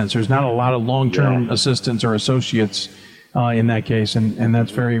that sense. There's not a lot of long-term assistants or associates in that case, and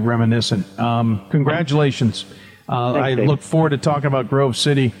that's very reminiscent. Congratulations. Thanks, I Dave. look forward to talking about Grove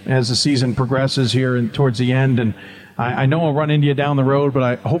City as the season progresses here and towards the end, and I know I'll run into you down the road,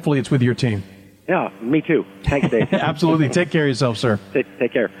 but hopefully it's with your team. Yeah, me too. Thanks, Dave. Absolutely. Take care of yourself, sir.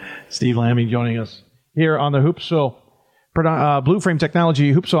 Take care. Steve Lammy joining us here on the Hoopsville Blue Frame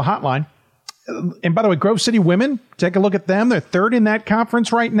Technology Hoopsville Hotline. And by the way, Grove City women, take a look at them. They're third in that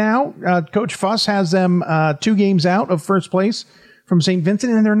conference right now. Coach Fuss has them 2 games out of first place from St.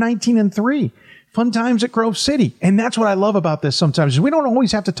 Vincent, and they're 19-3. Fun times at Grove City. And that's what I love about this sometimes, is we don't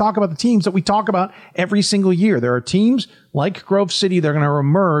always have to talk about the teams that we talk about every single year. There are teams like Grove City, they're going to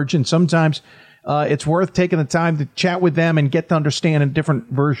emerge, and sometimes it's worth taking the time to chat with them and get to understand a different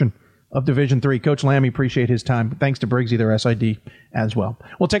version of Division III. Coach Lammy, appreciate his time. Thanks to Briggsy, their SID, as well.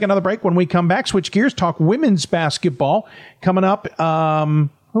 We'll take another break. When we come back, switch gears, talk women's basketball. Coming up,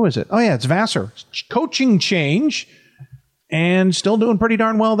 who is it? Oh, yeah, it's Vassar. Coaching change, and still doing pretty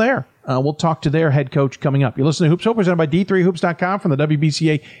darn well there. We'll talk to their head coach coming up. You're listening to Hoopsville, presented by D3Hoops.com from the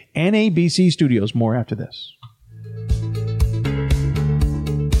WBCA NABC studios. More after this.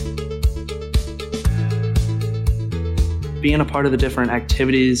 Being a part of the different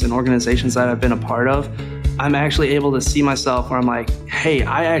activities and organizations that I've been a part of, I'm actually able to see myself where I'm like, hey,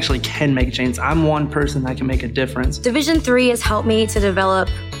 I actually can make a change. I'm one person that can make a difference. Division III has helped me to develop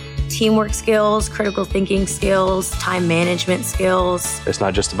teamwork skills, critical thinking skills, time management skills. It's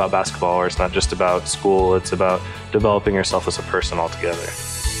not just about basketball, or it's not just about school. It's about developing yourself as a person altogether.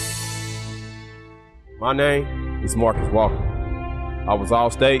 My name is Marcus Walker. I was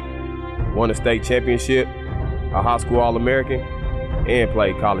All-State, won a state championship, a high school All-American, and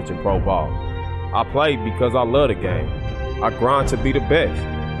played college and pro ball. I played because I love the game. I grind to be the best.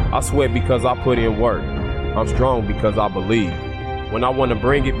 I sweat because I put in work. I'm strong because I believe. When I want to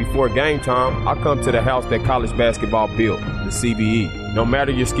bring it before game time, I come to the house that college basketball built, the CBE. No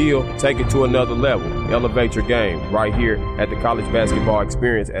matter your skill, take it to another level. Elevate your game right here at the College Basketball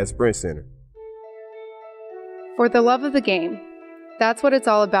Experience at Sprint Center. For the love of the game. That's what it's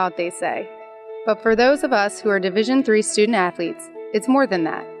all about, they say. But for those of us who are Division III student athletes, it's more than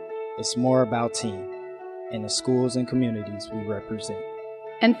that. It's more about team and the schools and communities we represent.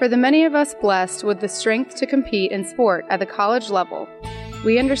 And for the many of us blessed with the strength to compete in sport at the college level,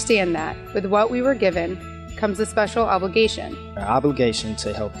 we understand that with what we were given comes a special obligation. Our obligation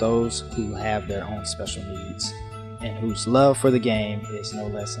to help those who have their own special needs and whose love for the game is no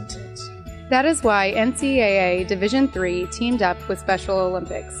less intense. That is why NCAA Division III teamed up with Special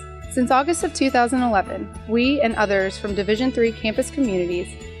Olympics. Since August of 2011, we and others from Division III campus communities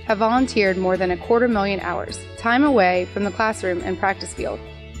have volunteered more than 250,000 hours, time away from the classroom and practice field,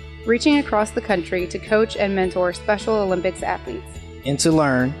 reaching across the country to coach and mentor Special Olympics athletes. And to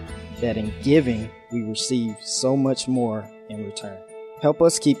learn that in giving, we receive so much more in return. Help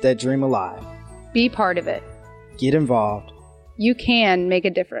us keep that dream alive. Be part of it. Get involved. You can make a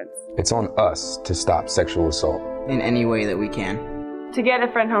difference. It's on us to stop sexual assault in any way that we can. To get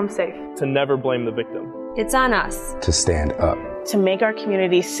a friend home safe. To never blame the victim. It's on us. To stand up. To make our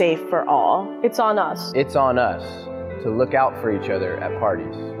community safe for all. It's on us. It's on us to look out for each other at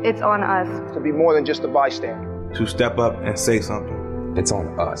parties. It's on us. To be more than just a bystander. To step up and say something. It's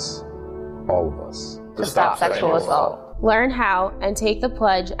on us. All of us. To stop sexual assault. Learn how and take the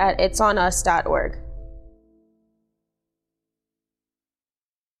pledge at itsonus.org.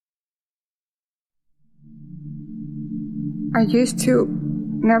 I used to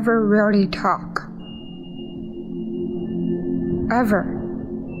never really talk. Ever.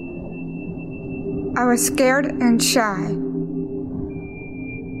 I was scared and shy.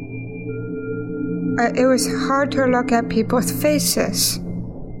 It was hard to look at people's faces.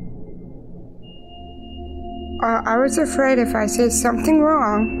 I was afraid if I said something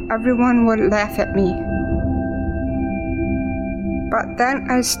wrong, everyone would laugh at me. But then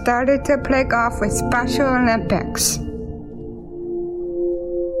I started to play golf with Special Olympics.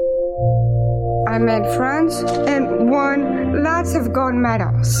 I made friends and won lots of gold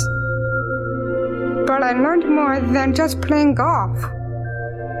medals. But I learned more than just playing golf.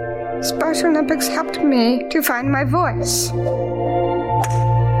 Special Olympics helped me to find my voice.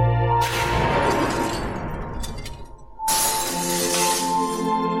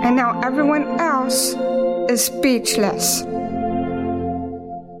 And now everyone else is speechless.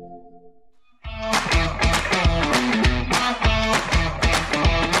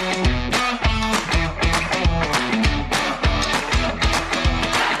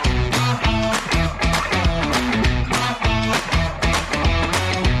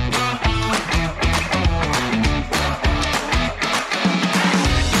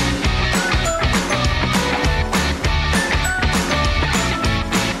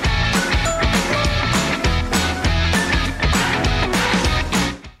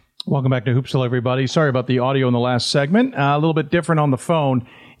 Welcome back to Hoopsville, everybody. Sorry about the audio in the last segment. A little bit different on the phone.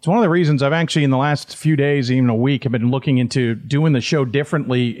 It's one of the reasons I've actually, in the last few days, even a week, have been looking into doing the show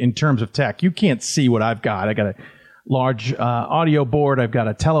differently in terms of tech. You can't see what I've got. I got a large audio board. I've got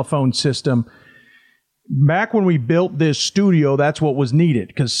a telephone system. Back when we built this studio, that's what was needed,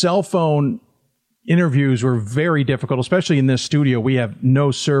 because cell phone interviews were very difficult, especially in this studio. We have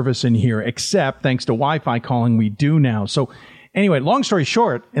no service in here, except thanks to Wi-Fi calling, we do now. So anyway, long story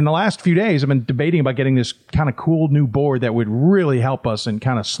short, in the last few days, I've been debating about getting this kind of cool new board that would really help us and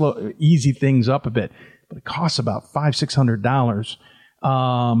kind of easy things up a bit. But it costs about $500-600.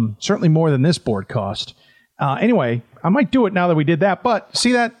 Certainly more than this board cost. Anyway, I might do it now that we did that. But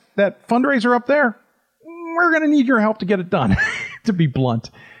see that fundraiser up there? We're going to need your help to get it done, to be blunt.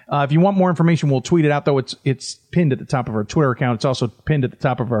 If you want more information, we'll tweet it out, though. It's pinned at the top of our Twitter account. It's also pinned at the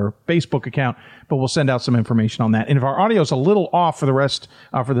top of our Facebook account, but we'll send out some information on that. And if our audio is a little off for the rest,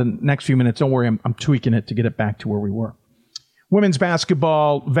 for the next few minutes, don't worry, I'm tweaking it to get it back to where we were. Women's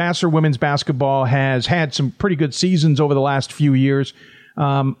basketball, Vassar women's basketball has had some pretty good seasons over the last few years.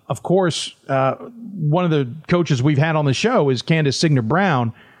 Of course, one of the coaches we've had on the show is Candace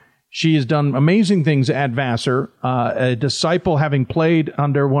Signer-Brown. She has done amazing things at Vassar, a disciple having played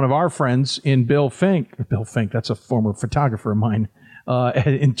under one of our friends in Bill Fink. Bill Fink, that's a former photographer of mine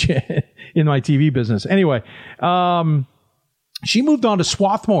in my TV business. Anyway, she moved on to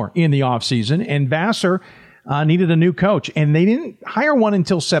Swarthmore in the offseason, and Vassar needed a new coach. And they didn't hire one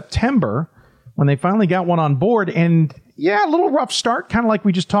until September when they finally got one on board. And, yeah, a little rough start, kind of like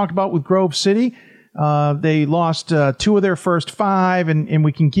we just talked about with Grove City. They lost 2 of their first 5, and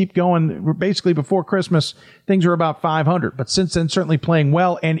we can keep going. Basically, before Christmas, things were about 500. But since then, certainly playing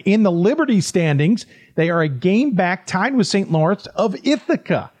well. And in the Liberty standings, they are a game back, tied with St. Lawrence of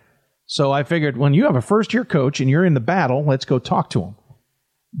Ithaca. So I figured, when you have a first-year coach and you're in the battle, let's go talk to him.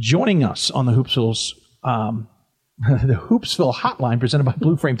 Joining us on the Hoopsville's the Hoopsville hotline presented by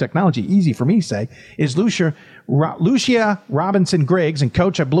Blue Frame Technology, easy for me to say, is Lucia Robinson Griggs. And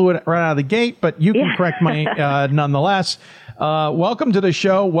Coach, I blew it right out of the gate, but you can correct me nonetheless. Welcome to the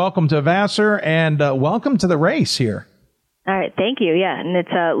show. Welcome to Vassar, and welcome to the race here. All right. Thank you. Yeah. And it's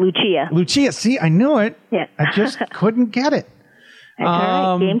Lucia. Lucia. See, I knew it. Yeah. I just couldn't get it. That's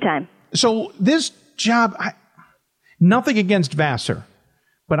all right. Game time. So this job, nothing against Vassar,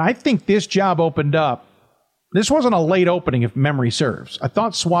 but I think this job opened up. This wasn't a late opening, if memory serves. I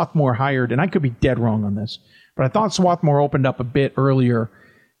thought Swarthmore hired, and I could be dead wrong on this, but I thought Swarthmore opened up a bit earlier.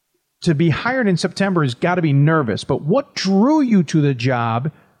 To be hired in September has got to be nervous. But what drew you to the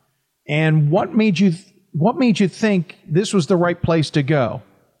job, and what made you think this was the right place to go?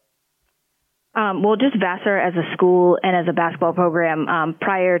 Well, just Vassar as a school and as a basketball program.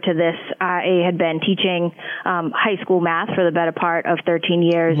 Prior to this, I had been teaching high school math for the better part of 13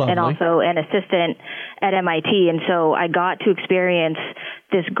 years. Lovely. And also an assistant at MIT. And so I got to experience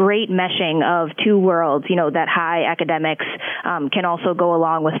this great meshing of two worlds, that high academics can also go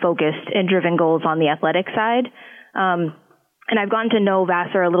along with focused and driven goals on the athletic side. And I've gotten to know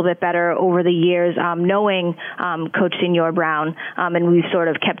Vassar a little bit better over the years, knowing Coach Senior Brown, and we've sort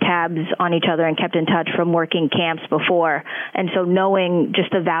of kept tabs on each other and kept in touch from working camps before. And so knowing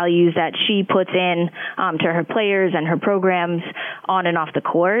just the values that she puts in to her players and her programs on and off the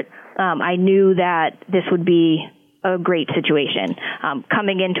court, I knew that this would be a great situation.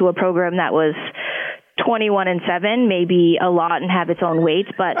 Coming into a program that was 21-7 may be a lot and have its own weights,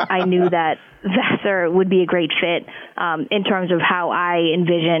 but I knew that Vassar would be a great fit in terms of how I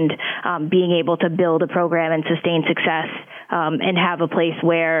envisioned being able to build a program and sustain success and have a place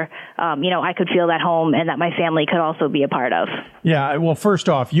where, I could feel at home and that my family could also be a part of. Yeah, well, first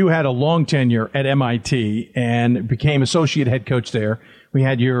off, you had a long tenure at MIT and became associate head coach there. We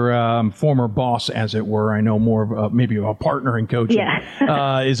had your former boss, as it were. I know more of maybe a partner in coaching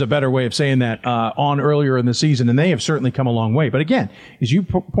is a better way of saying that, on earlier in the season, and they have certainly come a long way. But again, as you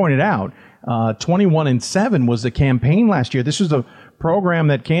pointed out, 21-7 was the campaign last year. This was a program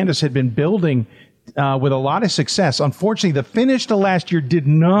that Candace had been building with a lot of success. Unfortunately, the finish to last year did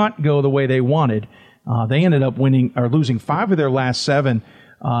not go the way they wanted. They ended up losing 5 of their last 7,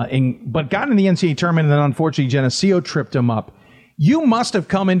 but got in the NCAA tournament, and then unfortunately Geneseo tripped them up. You must have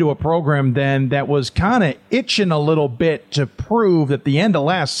come into a program then that was kind of itching a little bit to prove that the end of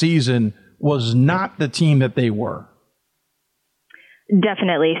last season was not the team that they were.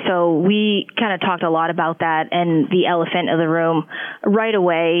 Definitely. So we kind of talked a lot about that and the elephant in the room right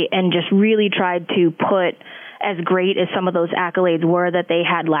away, and just really tried to put, as great as some of those accolades were that they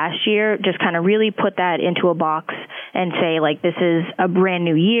had last year, just kind of really put that into a box and say, this is a brand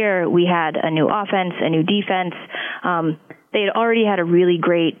new year. We had a new offense, a new defense. They had already had a really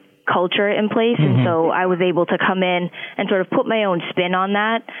great culture in place, and so I was able to come in and sort of put my own spin on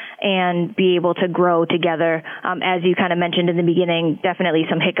that and be able to grow together. As you kind of mentioned in the beginning, definitely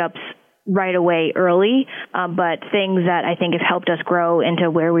some hiccups right away early, but things that I think have helped us grow into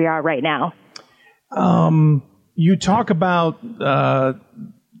where we are right now. You talk about, I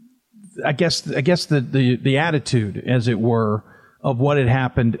guess the attitude, as it were, of what had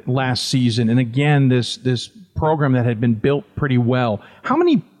happened last season, and again this program that had been built pretty well. How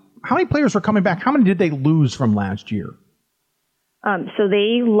many players were coming back? How many did they lose from last year? So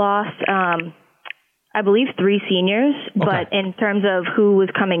they lost, I believe, 3 seniors, but in terms of who was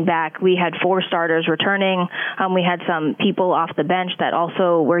coming back, we had 4 starters returning. We had some people off the bench that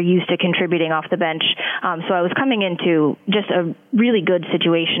also were used to contributing off the bench. So I was coming into just a really good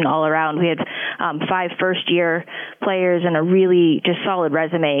situation all around. We had 5 first-year players and a really just solid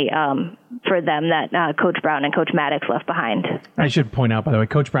resume for them that Coach Brown and Coach Maddox left behind. I should point out, by the way,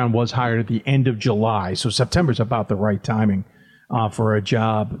 Coach Brown was hired at the end of July, so September's about the right timing for a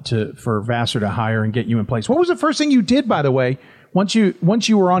job for Vassar to hire and get you in place. What was the first thing you did, by the way, once you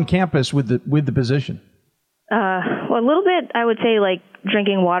were on campus with the position? Well, a little bit, I would say,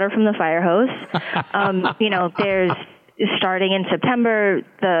 drinking water from the fire hose. There's starting in September,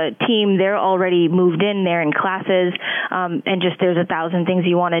 the team, they're already moved in, they're in classes, and just there's 1,000 things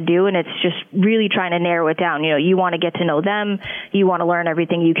you want to do, and it's just really trying to narrow it down. You want to get to know them, you want to learn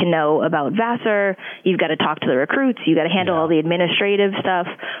everything you can know about Vassar, you've got to talk to the recruits, you've got to handle all the administrative stuff,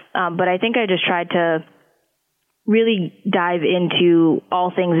 but I think I just tried to really dive into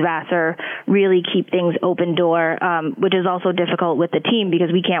all things Vassar, really keep things open door, which is also difficult with the team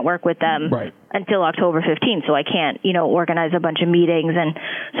because we can't work with them until October 15th. So I can't, organize a bunch of meetings. And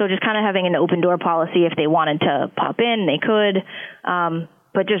so just kind of having an open door policy, if they wanted to pop in, they could.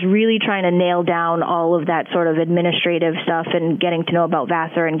 But just really trying to nail down all of that sort of administrative stuff and getting to know about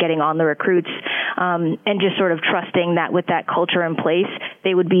Vassar and getting on the recruits and just sort of trusting that with that culture in place,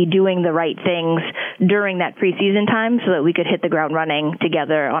 they would be doing the right things during that preseason time so that we could hit the ground running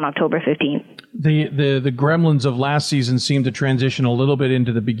together on October 15th. The gremlins of last season seemed to transition a little bit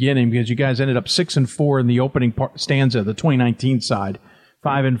into the beginning because you guys ended up 6-4 in the opening stanza, the 2019 side,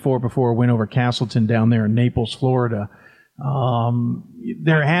 5-4 before a win over Castleton down there in Naples, Florida.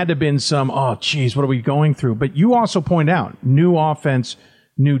 There had to have been some, what are we going through? But you also point out, new offense,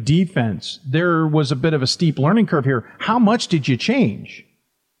 new defense. There was a bit of a steep learning curve here. How much did you change?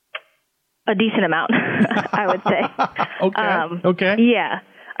 A decent amount, I would say. Okay. Yeah.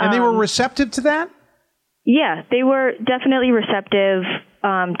 And they were receptive to that? Yeah, they were definitely receptive,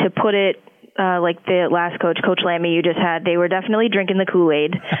 to put it like the last coach, Coach Lammy, you just had. They were definitely drinking the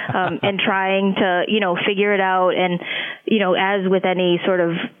Kool-Aid and trying to, figure it out. And, as with any sort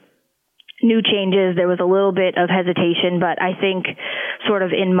of new changes, there was a little bit of hesitation, but I think sort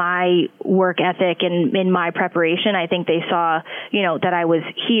of in my work ethic and in my preparation, I think they saw, that I was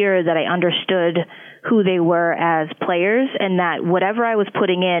here, that I understood who they were as players, and that whatever I was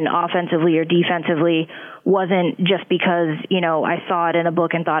putting in offensively or defensively wasn't just because, I saw it in a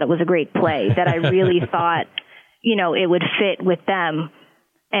book and thought it was a great play, that I really thought, it would fit with them.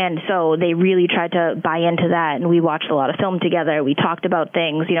 And so they really tried to buy into that, and we watched a lot of film together. We talked about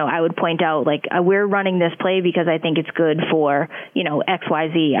things. I would point out, we're running this play because I think it's good for, X, Y,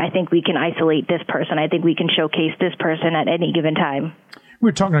 Z. I think we can isolate this person. I think we can showcase this person at any given time. We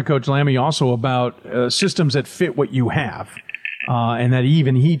were talking to Coach Lammy also about systems that fit what you have, and that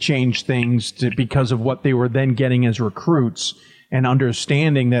even he changed things because of what they were then getting as recruits, and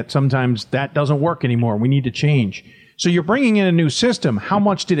understanding that sometimes that doesn't work anymore. We need to change. So you're bringing in a new system. How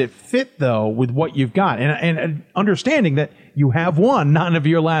much did it fit, though, with what you've got? And understanding that you have won 9 of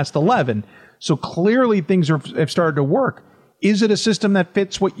your last 11. So clearly things have started to work. Is it a system that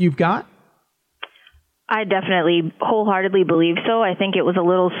fits what you've got? I definitely wholeheartedly believe so. I think it was a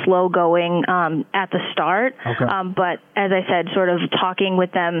little slow going at the start. Okay. But as I said, sort of talking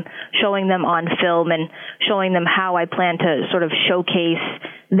with them, showing them on film and showing them how I plan to sort of showcase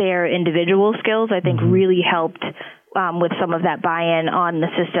their individual skills, I think really helped with some of that buy-in on the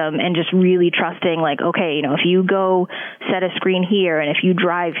system, and just really trusting, okay, if you go set a screen here and if you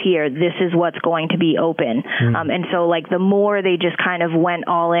drive here, this is what's going to be open. And so the more they just kind of went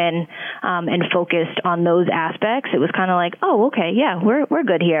all in and focused on those aspects, it was kind of okay, yeah, we're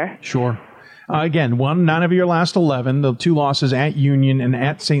good here. Sure. Again, won 9 of your last 11, the 2 losses at Union and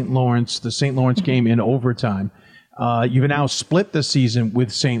at St. Lawrence, the St. Lawrence game in overtime. You've now split the season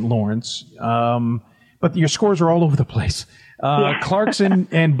with St. Lawrence. But your scores are all over the place. Clarkson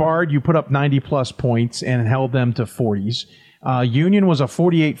and Bard, you put up 90-plus points and held them to 40s. Union was a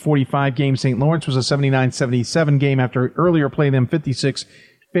 48-45 game. St. Lawrence was a 79-77 game after earlier playing them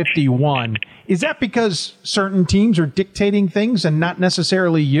 56-51. Is that because certain teams are dictating things and not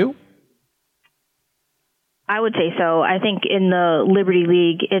necessarily you? I would say so. I think in the Liberty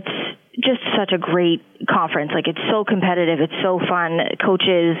League, it's just such a great conference. It's so competitive. It's so fun.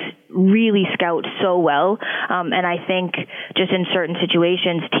 Coaches really scout so well. And I think just in certain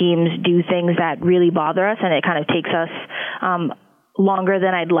situations, teams do things that really bother us, and it kind of takes us longer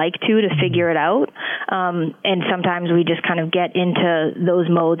than I'd like to figure it out. And sometimes we just kind of get into those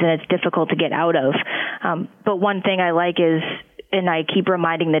modes, and it's difficult to get out of. But one thing I like is, and I keep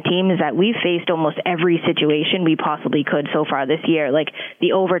reminding the team, is that we've faced almost every situation we possibly could so far this year.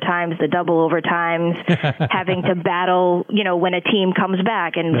 The overtimes, the double overtimes, having to battle, when a team comes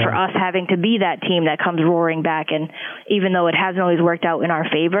back, and for us having to be that team that comes roaring back. And even though it hasn't always worked out in our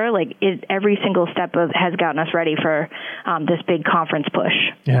favor, every single step has gotten us ready for this big conference push.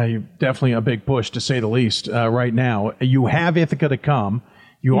 Yeah, you definitely a big push, to say the least, right now. You have Ithaca to come.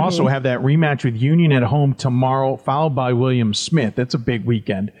 You also have that rematch with Union at home tomorrow, followed by William Smith. That's a big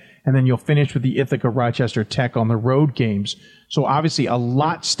weekend. And then you'll finish with the Ithaca Rochester Tech on the road games. So obviously a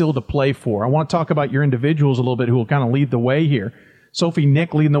lot still to play for. I want to talk about your individuals a little bit who will kind of lead the way here. Sophie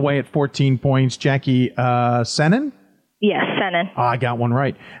Nick leading the way at 14 points. Jackie Sennen? Yes, Sennen. Oh, I got one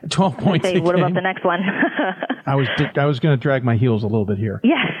right. 12 points a game. What about the next one? I was going to drag my heels a little bit here.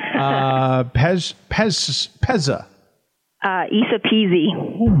 Yes. Pezza. Issa Peasy.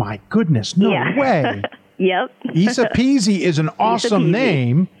 Oh, my goodness. No way. Yep. Issa Peasy is an awesome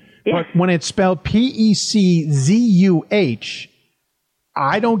name, but when it's spelled Peczuh,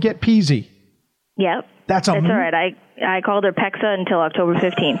 I don't get Peasy. Yep. That's all right. I called her Pexa until October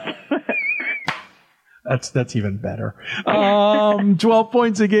 15th. That's even better. 12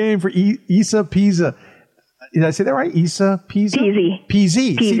 points a game for Issa Peasy. Did I say that right? Isa Pizzi?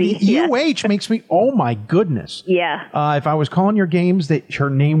 Peasy. See, the UH makes me, oh my goodness. Yeah. If I was calling your games, her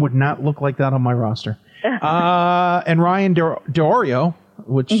name would not look like that on my roster. And Ryan Diorio,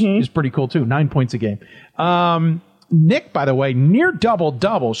 which is pretty cool too, 9 points a game. Nick, by the way, near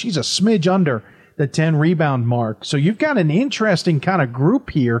double-double. She's a smidge under the 10 rebound mark. So you've got an interesting kind of group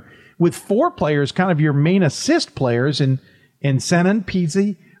here with 4 players, kind of your main assist players in Senan,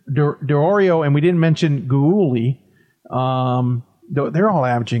 Pizzi, Diorio, and we didn't mention Guuli. They're all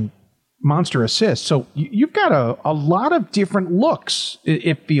averaging monster assists. So you've got a lot of different looks,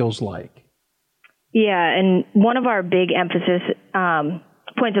 it feels like. Yeah, and one of our big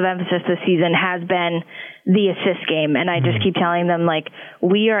points of emphasis this season has been the assist game. And I just keep telling them, like,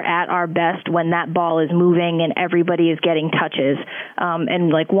 we are at our best when that ball is moving and everybody is getting touches. And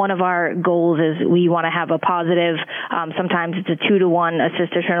like one of our goals is we want to have a positive, sometimes it's a 2-to-1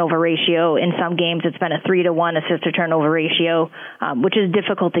 assist to turnover ratio. In some games it's been a 3-to-1 assist to turnover ratio, which is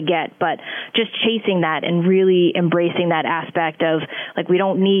difficult to get, but just chasing that and really embracing that aspect of, like, we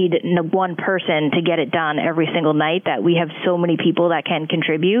don't need one person to get it done every single night, that we have so many people that can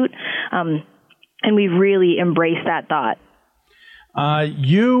contribute. And we've really embraced that thought.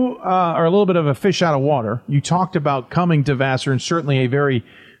 You are a little bit of a fish out of water. You talked about coming to Vassar, and certainly a very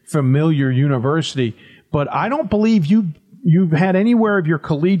familiar university, but I don't believe you've had anywhere of your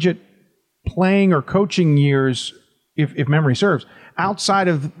collegiate playing or coaching years, if memory serves, outside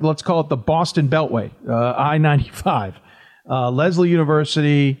of, let's call it the Boston Beltway, I-95. Lesley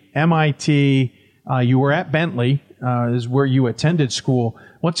University, MIT, you were at Bentley, is where you attended school.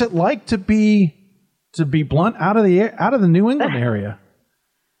 What's it like to be blunt, out of the New England area?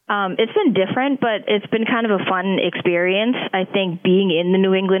 It's been different, but it's been kind of a fun experience. I think being in the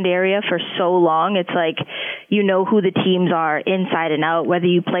New England area for so long, it's like, you know who the teams are inside and out, whether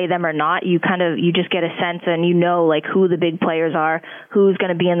you play them or not. You just get a sense, and you know, like, who the big players are, who's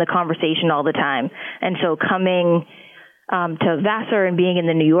going to be in the conversation all the time. And so coming to Vassar and being in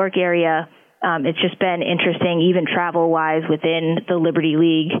the New York area, it's just been interesting, even travel-wise within the Liberty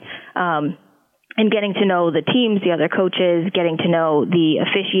League, and getting to know the teams, the other coaches, getting to know the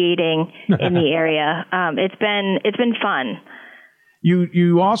officiating in the area. It's been fun.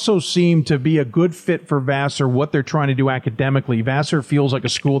 You also seem to be a good fit for Vassar, what they're trying to do academically. Vassar feels like a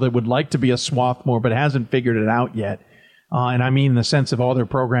school that would like to be a Swarthmore, but hasn't figured it out yet. And I mean in the sense of all their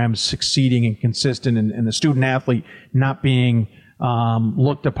programs succeeding and consistent, and the student-athlete not being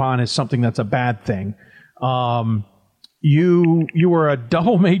looked upon as something that's a bad thing. You were a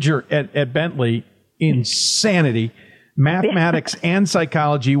double major at Bentley, insanity, mathematics and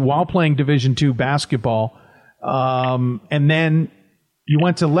psychology while playing Division II basketball. And then you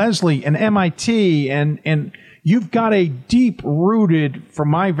went to Lesley and MIT, and you've got a deep-rooted, from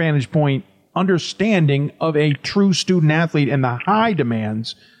my vantage point, understanding of a true student-athlete and the high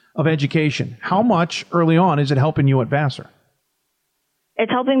demands of education. How much early on is it helping you at Vassar?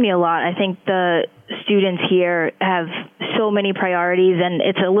 It's helping me a lot. I think the students here have so many priorities, and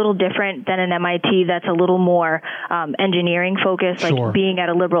it's a little different than an MIT that's a little more engineering focused. Like being at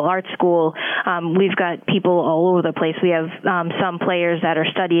a liberal arts school, we've got people all over the place. We have some players that are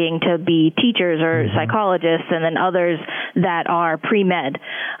studying to be teachers or psychologists, and then others that are pre-med.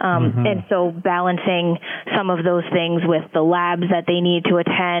 And so balancing some of those things with the labs that they need to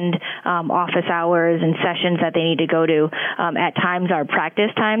attend, office hours and sessions that they need to go to. At times our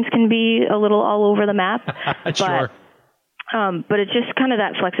practice times can be a little all over the map. But it's just kind of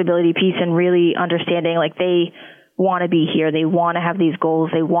that flexibility piece, and really understanding, like, they want to be here. They want to have these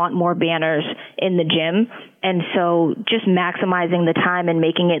goals. They want more banners in the gym. And so just maximizing the time and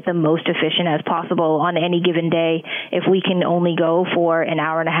making it the most efficient as possible on any given day. If we can only go for an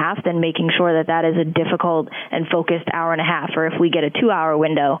hour and a half, then making sure that that is a difficult and focused hour and a half. Or if we get a 2-hour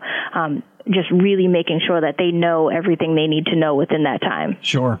window, just really making sure that they know everything they need to know within that time.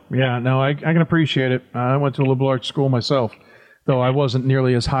 Sure. Yeah, no, I can appreciate it. I went to a liberal arts school myself, though I wasn't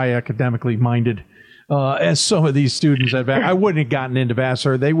nearly as high academically minded as some of these students at Vassar. I wouldn't have gotten into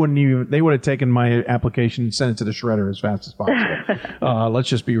Vassar. They would have taken my application and sent it to the shredder as fast as possible. Let's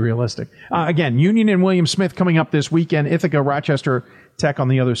just be realistic. Again, Union and William Smith coming up this weekend. Ithaca, Rochester Tech on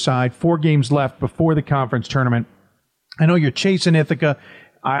the other side. 4 games left before the conference tournament. I know you're chasing Ithaca.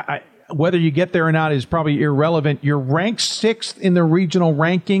 Whether you get there or not is probably irrelevant. You're ranked 6th in the regional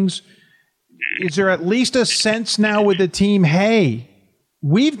rankings. Is there at least a sense now with the team, hey,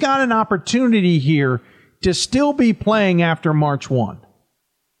 we've got an opportunity here to still be playing after March 1?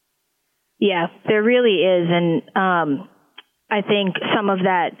 Yeah, there really is. And I think some of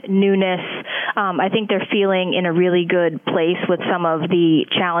that newness I think they're feeling in a really good place with some of the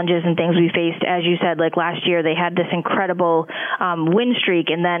challenges and things we faced. As you said, like last year, they had this incredible win streak,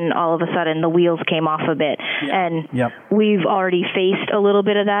 and then all of a sudden the wheels came off a bit. And we've already faced a little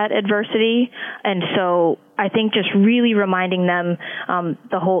bit of that adversity. And so I think just really reminding them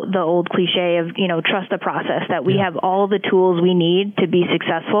the old cliche of, trust the process, that we have all the tools we need to be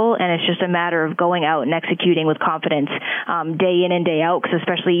successful, and it's just a matter of going out and executing with confidence day in and day out, because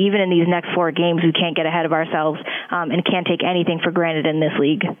especially even in these next 4 games, we can't get ahead of ourselves and can't take anything for granted in this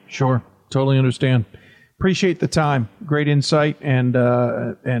league. Sure. Totally understand. Appreciate the time. Great insight and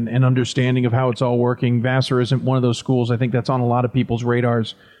understanding of how it's all working. Vassar isn't one of those schools. I think that's on a lot of people's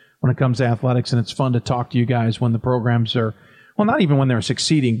radars when it comes to athletics, and it's fun to talk to you guys when the programs are, well, not even when they're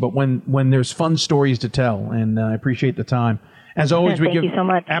succeeding, but when there's fun stories to tell, and I appreciate the time. As always, Thank you so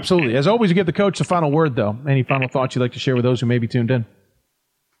much. Absolutely. As always, we give the coach the final word, though. Any final thoughts you'd like to share with those who may be tuned in?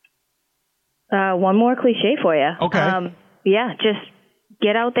 One more cliche for you. Okay. Just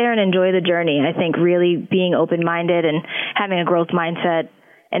get out there and enjoy the journey. I think really being open-minded and having a growth mindset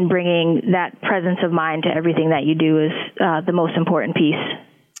and bringing that presence of mind to everything that you do is the most important piece.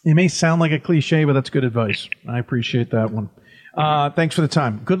 It may sound like a cliche, but that's good advice. I appreciate that one. Thanks for the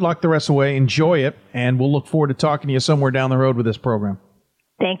time. Good luck the rest of the way. Enjoy it, and we'll look forward to talking to you somewhere down the road with this program.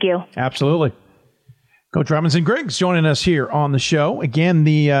 Thank you. Absolutely. Coach Robinson Griggs joining us here on the show. Again,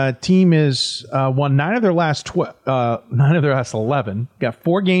 the team is won 9 of their last 11. Got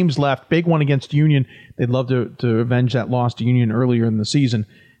 4 games left. Big one against Union. They'd love to avenge that loss to Union earlier in the season.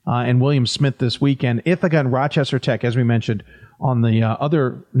 And William Smith this weekend. Ithaca and Rochester Tech, as we mentioned, on the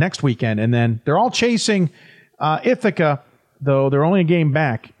other next weekend. And then they're all chasing Ithaca, though they're only a game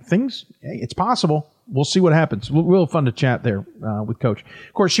back. It's possible. We'll see what happens. Real fun to chat there with Coach.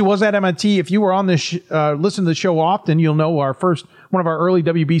 Of course, she was at MIT. If you were on this, listen to the show often, you'll know one of our early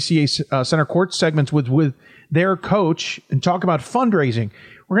WBCA Center Court segments with their coach and talk about fundraising.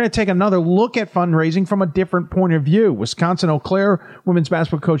 We're going to take another look at fundraising from a different point of view. Wisconsin Eau Claire women's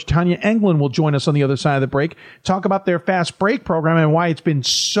basketball coach Tanya Englund will join us on the other side of the break, talk about their fast break program and why it's been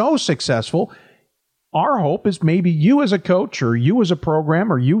so successful. Our hope is maybe you as a coach or you as a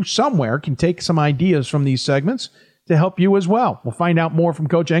program or you somewhere can take some ideas from these segments to help you as well. We'll find out more from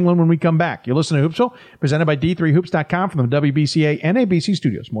Coach Englund when we come back. You listen to Hoopsville, presented by D3Hoops.com from the WBCA and ABC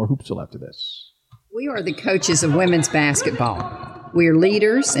studios. More Hoopsville after this. We are the coaches of women's basketball. We are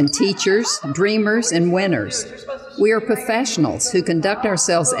leaders and teachers, dreamers and winners. We are professionals who conduct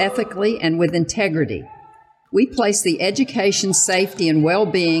ourselves ethically and with integrity. We place the education, safety, and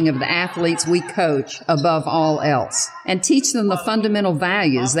well-being of the athletes we coach above all else and teach them the fundamental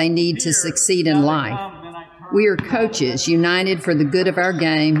values they need to succeed in life. We are coaches united for the good of our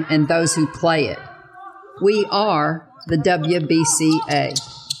game and those who play it. We are the WBCA.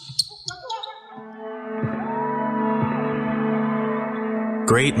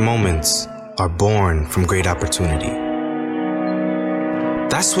 Great moments are born from great opportunity.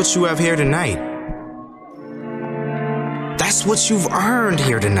 That's what you have here tonight. That's what you've earned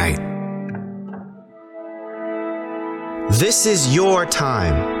here tonight. This is your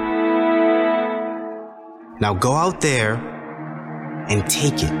time. Now go out there and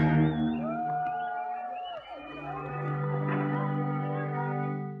take it.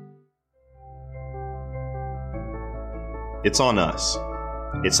 It's on us.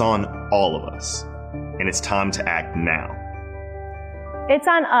 It's on all of us. And it's time to act now. It's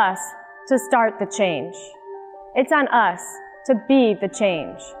on us to start the change. It's on us to be the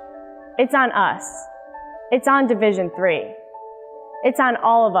change. It's on us. It's on Division 3. It's on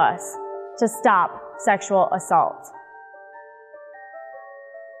all of us to stop sexual assault.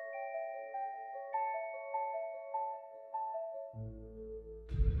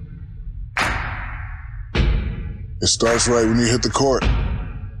 It starts right when you hit the court.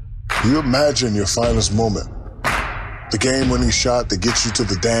 You imagine your finest moment. The game-winning shot that gets you to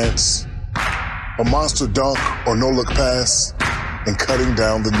the dance. A monster dunk or no-look pass. And cutting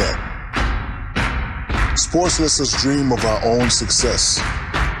down the net. Sports lets us dream of our own success.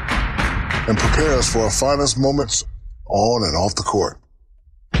 And prepare us for our finest moments on and off the court.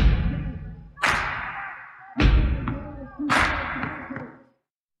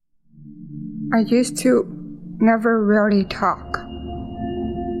 I used to never really talk.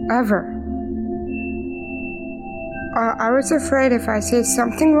 Ever. I was afraid if I said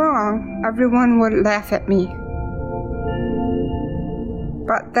something wrong, everyone would laugh at me.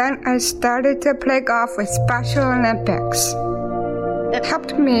 But then I started to play golf with Special Olympics. It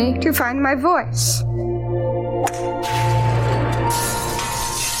helped me to find my voice.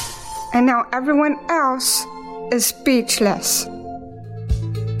 And now everyone else is speechless.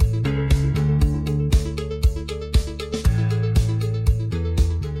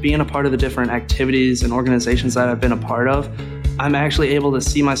 being a part of the different activities and organizations that I've been a part of, I'm actually able to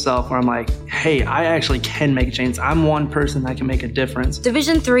see myself where I'm like, hey, I actually can make a change. I'm one person that can make a difference.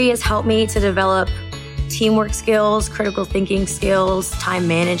 Division III has helped me to develop teamwork skills, critical thinking skills, time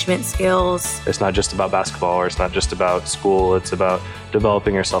management skills. It's not just about basketball, or it's not just about school. It's about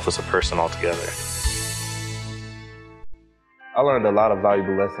developing yourself as a person altogether. I learned a lot of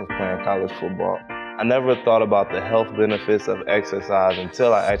valuable lessons playing college football. I never thought about the health benefits of exercise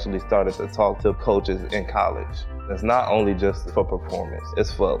until I actually started to talk to coaches in college. It's not only just for performance,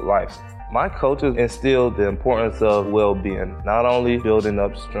 it's for life. My coaches instilled the importance of well-being, not only building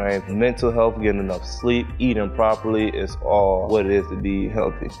up strength, mental health, getting enough sleep, eating properly is all what it is to be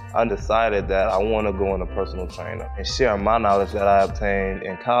healthy. I decided that I want to go on a personal trainer and share my knowledge that I obtained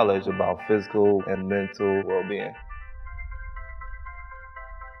in college about physical and mental well-being.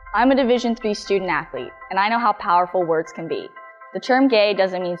 I'm a Division III student athlete, and I know how powerful words can be. The term gay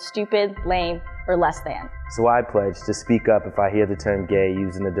doesn't mean stupid, lame, or less than. So I pledge to speak up if I hear the term gay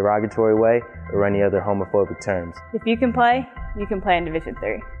used in a derogatory way or any other homophobic terms. If you can play in Division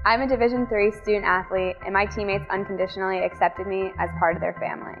III. I'm a Division III student athlete, and my teammates unconditionally accepted me as part of their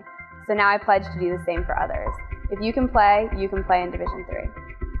family. So now I pledge to do the same for others. If you can play in Division III.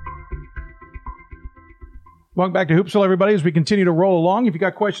 Welcome back to Hoopsville, everybody. As we continue to roll along, if you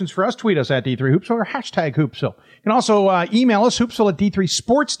got questions for us, tweet us at D3Hoopsville or hashtag Hoopsville. You can also email us, hoopsville at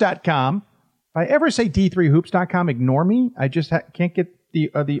D3sports.com. If I ever say D3hoops.com, ignore me. I just can't get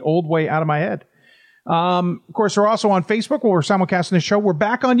the old way out of my head. Of course, we're also on Facebook where we're simulcasting the show. We're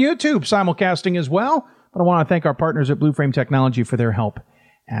back on YouTube simulcasting as well. But I want to thank our partners at Blue Frame Technology for their help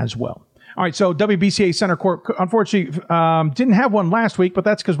as well. All right, so WBCA Center Court, unfortunately, didn't have one last week, but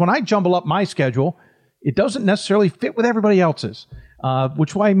that's because when I jumble up my schedule, it doesn't necessarily fit with everybody else's, which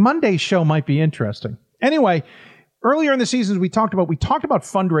is why Monday's show might be interesting. Anyway, earlier in the season, we talked about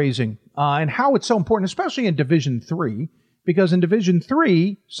fundraising and how it's so important, especially in Division III, because in Division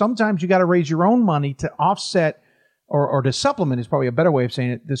III, sometimes you got to raise your own money to offset or to supplement is probably a better way of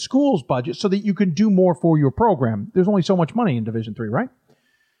saying it, the school's budget so that you can do more for your program. There's only so much money in Division III, right?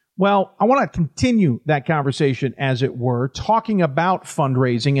 Well, I want to continue that conversation, as it were, talking about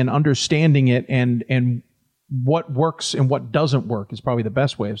fundraising and understanding it and what works and what doesn't work is probably the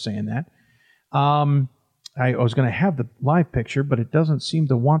best way of saying that. I was going to have the live picture, but it doesn't seem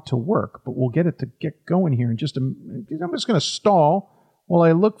to want to work. But we'll get it to get going here in just a minute. I'm just going to stall while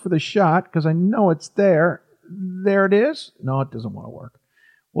I look for the shot because I know it's there. There it is. No, it doesn't want to work.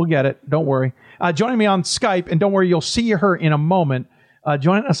 We'll get it. Don't worry. Joining me on Skype, and don't worry, you'll see her in a moment.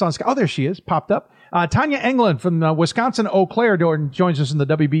 Joining us on Skype. Oh, there she is. Popped up. Tanya Englund from Wisconsin Eau Claire joins us in the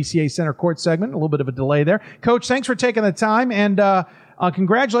WBCA Center Court segment. A little bit of a delay there. Coach, thanks for taking the time. And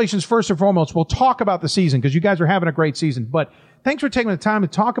congratulations, first and foremost. We'll talk about the season because you guys are having a great season. But thanks for taking the time to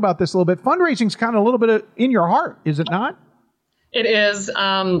talk about this a little bit. Fundraising's kind of a little bit in your heart, is it not? It is.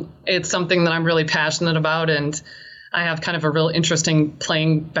 It's something that I'm really passionate about. And I have kind of a real interesting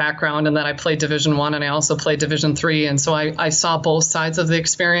playing background in that I played Division I and I also played Division III. And so I saw both sides of the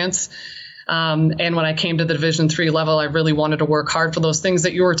experience. And when I came to the Division III level, I really wanted to work hard for those things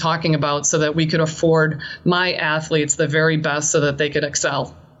that you were talking about so that we could afford my athletes the very best so that they could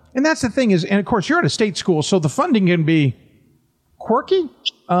excel. And that's the thing is, and of course, you're at a state school, so the funding can be quirky.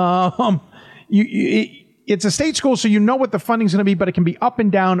 It's a state school, so you know what the funding's going to be, but it can be up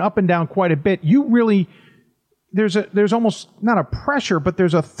and down quite a bit. You really... There's almost not a pressure, but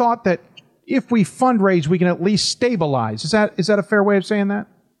there's a thought that if we fundraise, we can at least stabilize. Is that a fair way of saying that?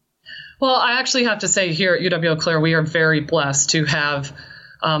 Well, I actually have to say here at UW Eau Claire, we are very blessed to have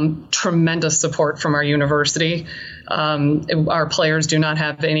tremendous support from our university. Our players do not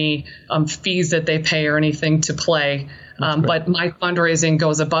have any fees that they pay or anything to play. But my fundraising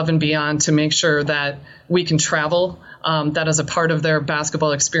goes above and beyond to make sure that we can travel. That is a part of their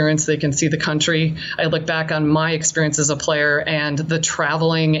basketball experience. They can see the country. I look back on my experience as a player and the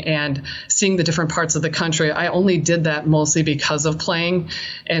traveling and seeing the different parts of the country. I only did that mostly because of playing.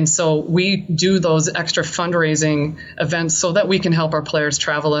 And so we do those extra fundraising events so that we can help our players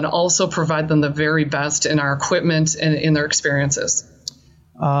travel and also provide them the very best in our equipment and in their experiences.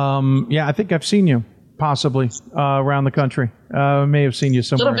 Yeah, I think I've seen you possibly around the country. May have seen you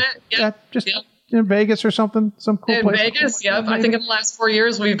somewhere. A little bit, yeah. Just in Vegas or something, some cool place. In Vegas, yeah. I think in the last 4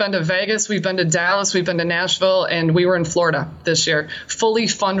 years, we've been to Vegas, we've been to Dallas, we've been to Nashville, and we were in Florida this year. Fully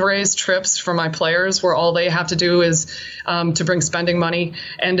fundraised trips for my players where all they have to do is to bring spending money.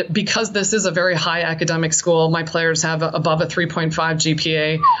 And because this is a very high academic school, my players have above a 3.5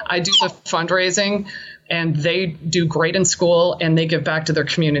 GPA. I do the fundraising. and they do great in school and they give back to their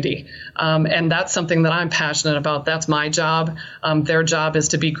community. And that's something that I'm passionate about. That's my job. Their job is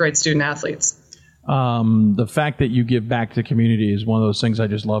to be great student athletes. The fact that you give back to the community is one of those things I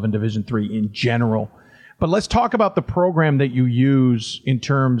just love in Division III in general. But let's talk about the program that you use in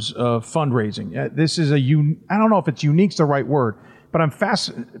terms of fundraising. This is I don't know if it's unique's the right word, but I'm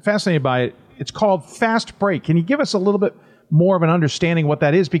fascinated by it. It's called Fast Break. Can you give us a little bit more of an understanding what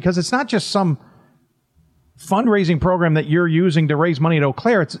that is? Because it's not just some fundraising program that you're using to raise money at Eau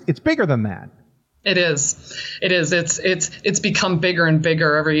Claire. It's bigger than that. It is. It's become bigger and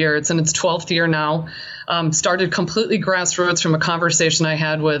bigger every year. It's in its 12th year now. Started completely grassroots from a conversation I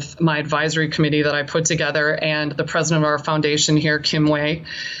had with my advisory committee that I put together and the president of our foundation here, Kim Way.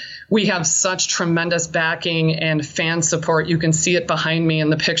 We have such tremendous backing and fan support. You can see it behind me in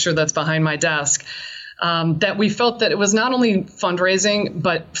the picture that's behind my desk. That we felt that it was not only fundraising,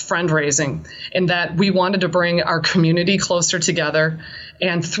 but friend-raising, and that we wanted to bring our community closer together,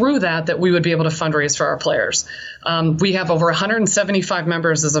 and through that we would be able to fundraise for our players. We have over 175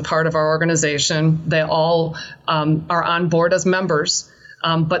 members as a part of our organization. They all are on board as members.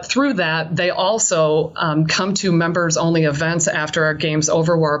 But through that, they also come to members-only events after our game's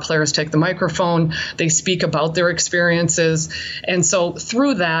over where our players take the microphone. They speak about their experiences. And so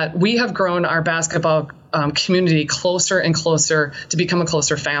through that, we have grown our basketball community closer and closer to become a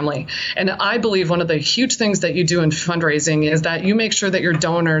closer family. And I believe one of the huge things that you do in fundraising is that you make sure that your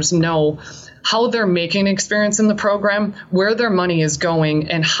donors know how they're making an experience in the program, where their money is going,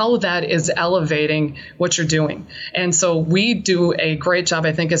 and how that is elevating what you're doing. And so we do a great job,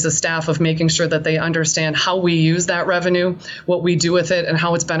 I think, as a staff of making sure that they understand how we use that revenue, what we do with it, and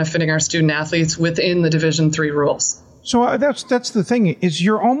how it's benefiting our student athletes within the Division III rules. So that's the thing, is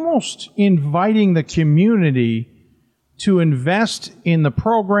you're almost inviting the community to invest in the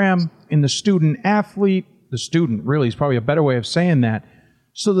program, in the student athlete. The student really is probably a better way of saying that,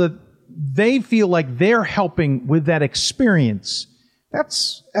 so that they feel like they're helping with that experience. That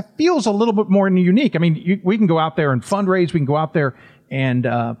feels a little bit more unique. I mean, we can go out there and fundraise. We can go out there and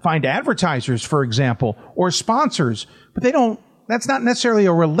find advertisers, for example, or sponsors, but that's not necessarily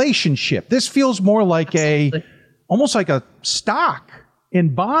a relationship. This feels more like almost like a stock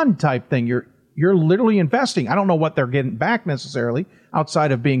and bond type thing. You're literally investing. I don't know what they're getting back necessarily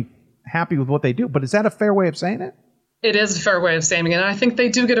outside of being happy with what they do, but is that a fair way of saying it? It is a fair way of saying it, and I think they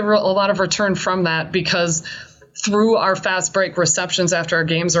do get a lot of return from that, because through our fast break receptions after our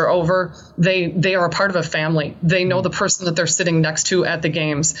games are over, they are a part of a family. They know the person that they're sitting next to at the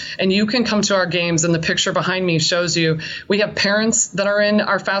games. And you can come to our games, and the picture behind me shows you we have parents that are in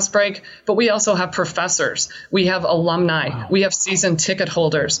our fast break, but we also have professors. We have alumni. Wow. We have season ticket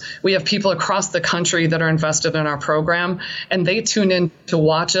holders. We have people across the country that are invested in our program, and they tune in to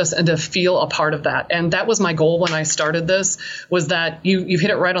watch us and to feel a part of that. And that was my goal when I started this, was that you hit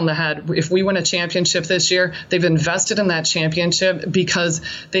it right on the head. If we win a championship this year, they've invested in that championship because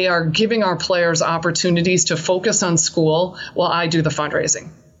they are giving our players opportunities to focus on school while I do the fundraising.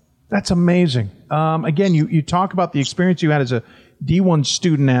 That's amazing. Again, you talk about the experience you had as a D1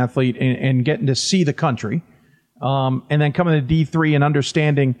 student athlete and getting to see the country, and then coming to D3 and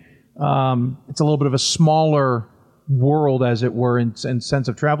understanding it's a little bit of a smaller world, as it were, in sense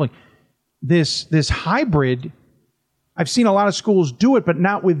of traveling. This hybrid, I've seen a lot of schools do it, but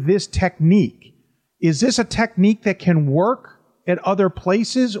not with this technique. Is this a technique that can work at other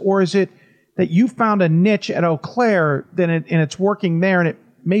places, or is it that you found a niche at Eau Claire and it's working there and it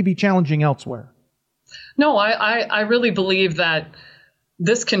may be challenging elsewhere? No, I really believe that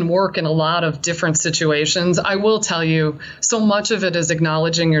this can work in a lot of different situations. I will tell you, so much of it is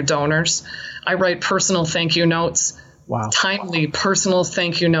acknowledging your donors. I write personal thank you notes. Wow. Timely personal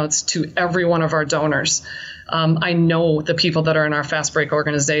thank you notes to every one of our donors. I know the people that are in our Fast Break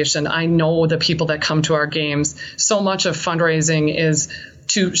organization. I know the people that come to our games. So much of fundraising is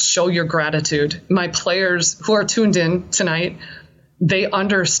to show your gratitude. My players who are tuned in tonight, they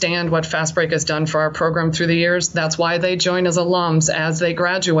understand what Fast Break has done for our program through the years. That's why they join as alums as they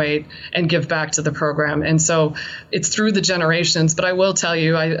graduate and give back to the program. And so it's through the generations. But I will tell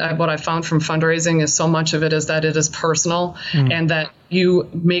you, what I found from fundraising is so much of it is that it is personal, and that you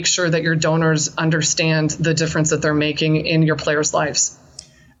make sure that your donors understand the difference that they're making in your players' lives.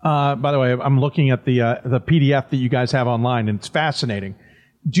 By the way, I'm looking at the PDF that you guys have online, and it's fascinating.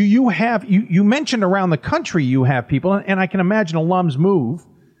 Do you have, you mentioned around the country you have people, and I can imagine alums move,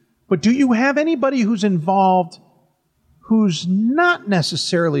 but do you have anybody who's involved who's not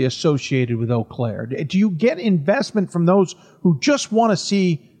necessarily associated with Eau Claire? Do you get investment from those who just want to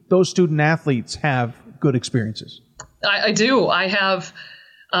see those student athletes have good experiences? I do. I have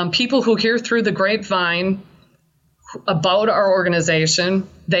people who hear through the grapevine about our organization.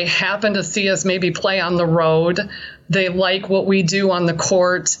 They happen to see us maybe play on the road. They like what we do on the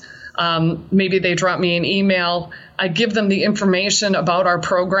court. Maybe they drop me an email. I give them the information about our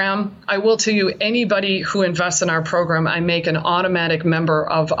program. I will tell you, anybody who invests in our program, I make an automatic member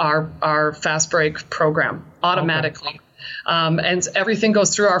of our Fast Break program automatically. Okay. And everything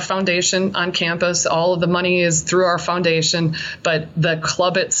goes through our foundation on campus. All of the money is through our foundation. But the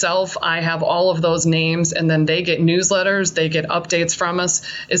club itself, I have all of those names, and then they get newsletters. They get updates from us.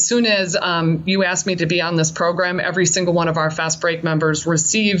 As soon as you asked me to be on this program, every single one of our Fast Break members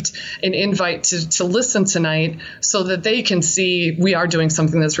received an invite to listen tonight so that they can see we are doing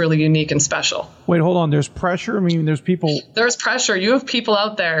something that's really unique and special. Wait, hold on. There's pressure? I mean, there's people. There's pressure. You have people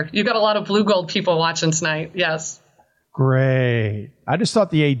out there. You've got a lot of blue gold people watching tonight. Yes. Great. I just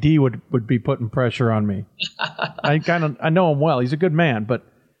thought the AD would be putting pressure on me. I know him well. He's a good man, but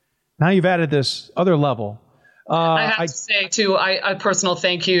now you've added this other level. I have to say, too, a personal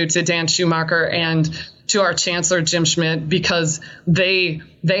thank you to Dan Schumacher and to our Chancellor, Jim Schmidt, because they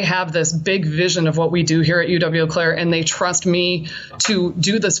have this big vision of what we do here at UW-Eau Claire, and they trust me to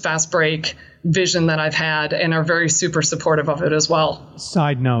do this Fast Break vision that I've had and are very super supportive of it as well.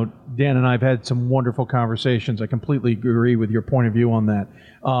 Side note, Dan and I have had some wonderful conversations. I completely agree with your point of view on that.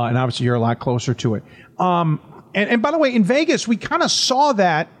 And obviously you're a lot closer to it. And by the way, in Vegas, we kind of saw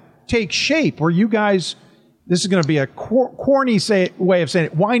that take shape where you guys, this is going to be a corny way of saying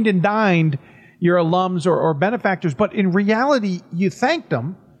it, wined and dined your alums or benefactors. But in reality, you thanked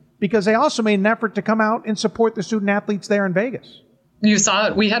them because they also made an effort to come out and support the student athletes there in Vegas. You saw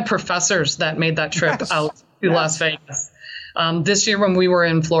it. We had professors that made that trip out to Las Vegas. This year when we were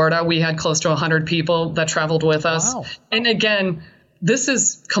in Florida, we had close to 100 people that traveled with us. Wow. And again, this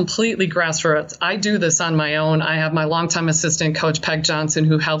is completely grassroots. I do this on my own. I have my longtime assistant, Coach Peg Johnson,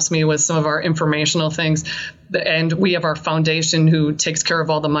 who helps me with some of our informational things. And we have our foundation who takes care of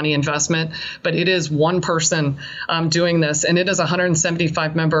all the money investment. But it is one person doing this. And it is a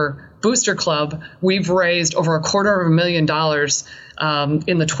 175-member booster club. We've raised over $250,000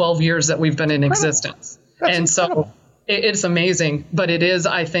 in the 12 years that we've been in existence. That's incredible. So it's amazing, but it is,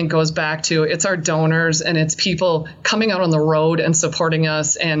 I think, goes back to it's our donors and it's people coming out on the road and supporting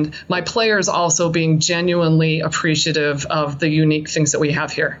us, and my players also being genuinely appreciative of the unique things that we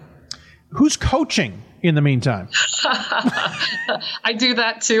have here. Who's coaching in the meantime? I do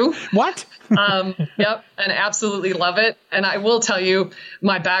that too. What? Yep, and absolutely love it. And I will tell you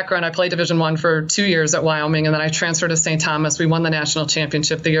my background. I played Division I for 2 years at Wyoming, and then I transferred to St. Thomas. We won the national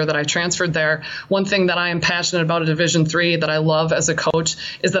championship the year that I transferred there. One thing that I am passionate about at Division III that I love as a coach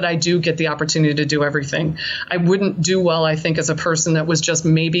is that I do get the opportunity to do everything. I wouldn't do well, I think, as a person that was just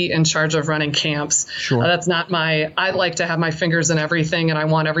maybe in charge of running camps. Sure. That's not I like to have my fingers in everything, and I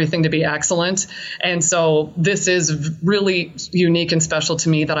want everything to be excellent. And so this is really unique and special to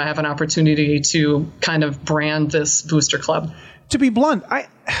me that I have an opportunity to kind of brand this booster club. To be blunt,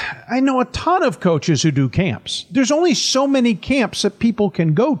 I know a ton of coaches who do camps. There's only so many camps that people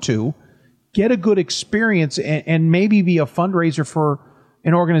can go to, get a good experience, and maybe be a fundraiser for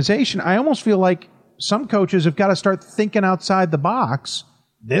an organization. I almost feel like some coaches have got to start thinking outside the box.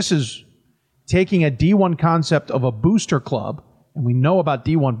 This is taking a D1 concept of a booster club, and we know about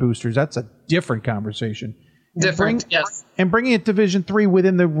D1 boosters. That's a different conversation. Yes. And bringing it Division III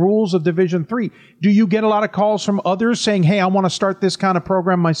within the rules of Division III. Do you get a lot of calls from others saying, hey, I want to start this kind of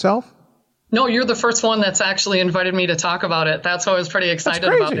program myself? No, you're the first one that's actually invited me to talk about it. That's why I was pretty excited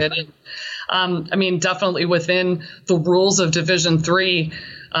about it. And, I mean, definitely within the rules of Division III,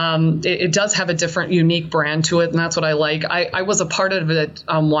 it does have a different, unique brand to it, and that's what I like. I was a part of it.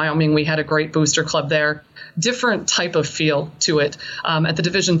 Wyoming, we had a great booster club there. Different type of feel to it. At the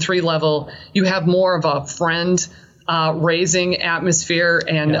Division III level, you have more of a friend raising atmosphere,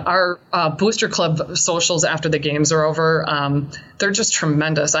 and our booster club socials after the games are over, they're just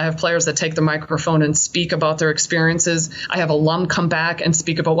tremendous. I have players that take the microphone and speak about their experiences. I have alum come back and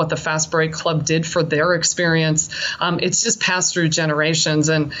speak about what the Fast Break Club did for their experience. It's just passed through generations,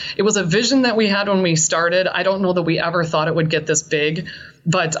 and it was a vision that we had when we started. I don't know that we ever thought it would get this big,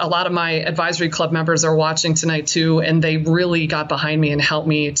 but a lot of my advisory club members are watching tonight too, and they really got behind me and helped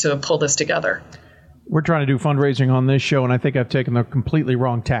me to pull this together. We're trying to do fundraising on this show, and I think I've taken the completely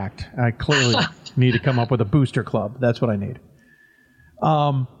wrong tact. I clearly need to come up with a booster club. That's what I need.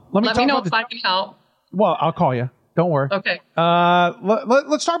 Let me know if I can help. Well, I'll call you. Don't worry. Okay.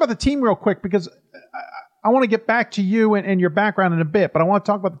 Let's talk about the team real quick, because I want to get back to you and your background in a bit, but I want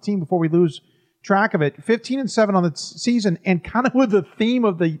to talk about the team before we lose track of it. 15-7 on the season, and kind of with the theme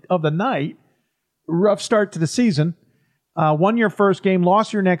of the night, rough start to the season. Won your first game,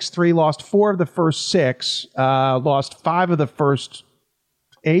 lost your next 3, lost 4 of the first 6, lost 5 of the first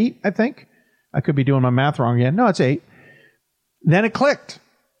 8, I think. I could be doing my math wrong again. No, it's 8. Then it clicked.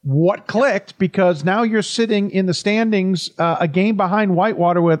 What clicked? Because now you're sitting in the standings, a game behind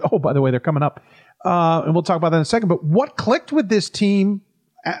Whitewater with, oh, by the way, they're coming up. And we'll talk about that in a second. But what clicked with this team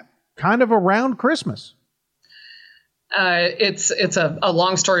kind of around Christmas? It's a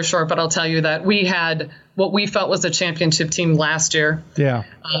long story short, but I'll tell you that we had what we felt was a championship team last year. Yeah.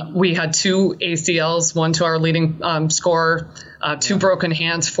 We had 2 ACLs, one to our leading scorer, 2 broken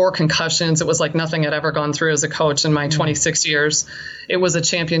hands, 4 concussions. It was like nothing I'd ever gone through as a coach in my 26 years. It was a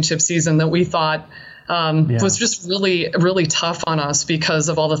championship season that we thought was just really, really tough on us because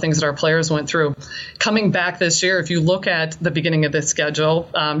of all the things that our players went through. Coming back this year, if you look at the beginning of this schedule,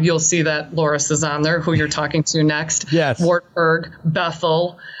 you'll see that Loras is on there, who you're talking to next. Yes. Wartburg,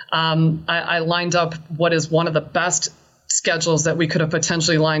 Bethel. I lined up what is one of the best schedules that we could have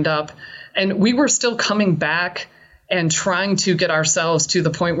potentially lined up. And we were still coming back and trying to get ourselves to the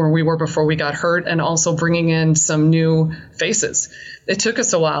point where we were before we got hurt, and also bringing in some new faces. It took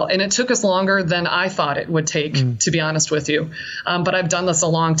us a while, and it took us longer than I thought it would take, to be honest with you. But I've done this a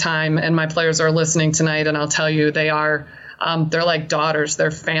long time, and my players are listening tonight, and I'll tell you, they're like daughters,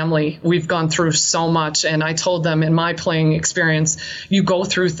 they're family. We've gone through so much, and I told them in my playing experience, you go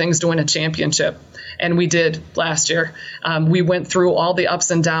through things to win a championship. And we did last year. We went through all the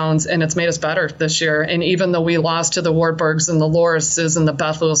ups and downs, and it's made us better this year. And even though we lost to the Wartburgs and the Lorases and the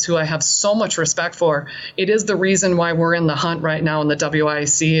Bethels, who I have so much respect for, it is the reason why we're in the hunt right now in the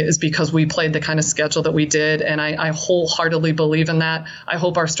WIAC, is because we played the kind of schedule that we did. And I wholeheartedly believe in that. I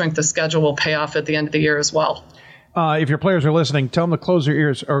hope our strength of schedule will pay off at the end of the year as well. If your players are listening, tell them to close their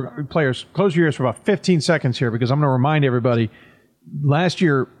ears, or players, close your ears for about 15 seconds here, because I'm going to remind everybody, last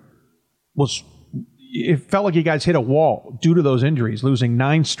year it felt like you guys hit a wall due to those injuries, losing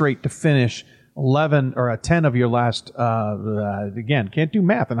 9 straight to finish 11 or 10 of your last, again, can't do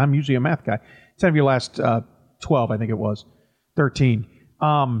math, and I'm usually a math guy, 10 of your last 12, I think it was, 13.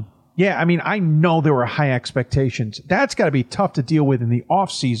 Yeah, I mean, I know there were high expectations. That's got to be tough to deal with in the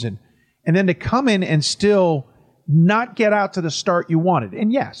off season. And then to come in and still not get out to the start you wanted.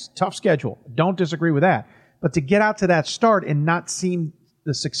 And yes, tough schedule. Don't disagree with that. But to get out to that start and not see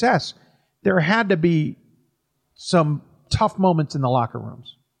the success, there had to be some tough moments in the locker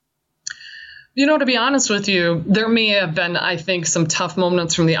rooms. You know, to be honest with you, there may have been, I think, some tough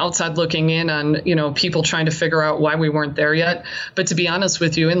moments from the outside looking in on, people trying to figure out why we weren't there yet. But to be honest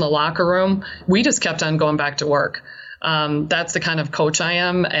with you, in the locker room, we just kept on going back to work. That's the kind of coach I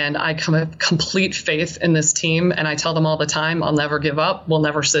am, and I have complete faith in this team, and I tell them all the time, I'll never give up, we'll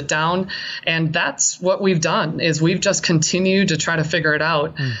never sit down, and that's what we've done, is we've just continued to try to figure it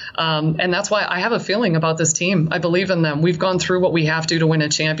out, and that's why I have a feeling about this team. I believe in them. We've gone through what we have to win a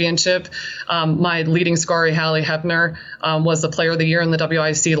championship. My leading scorer, Hallie Hepner, was the player of the year in the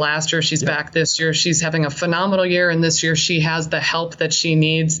WIC last year. She's back this year. She's having a phenomenal year, and this year she has the help that she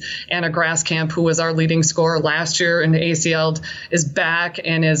needs. Anna Grasskamp, who was our leading scorer last year and ACL, is back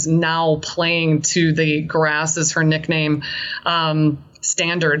and is now playing to the grass, is her nickname,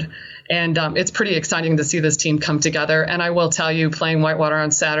 standard. And it's pretty exciting to see this team come together. And I will tell you, playing Whitewater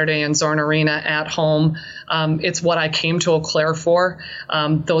on Saturday in Zorn Arena at home, it's what I came to Eau Claire for.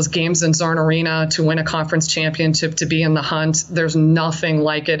 Those games in Zorn Arena to win a conference championship, to be in the hunt, there's nothing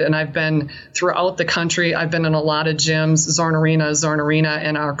like it. And I've been throughout the country. I've been in a lot of gyms. Zorn Arena,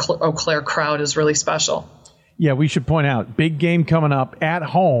 and our Eau Claire crowd is really special. Yeah, we should point out, big game coming up at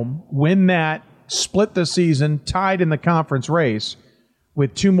home. Win that, split the season, tied in the conference race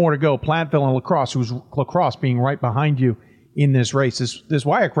with 2 more to go. Platteville and La Crosse, who's La Crosse being right behind you in this race. This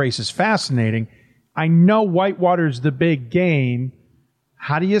WIAC race is fascinating. I know Whitewater's the big game.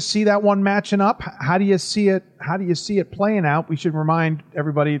 How do you see that one matching up? How do you see it playing out? We should remind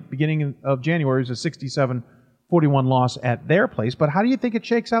everybody at the beginning of January, it was a 67-41 loss at their place. But how do you think it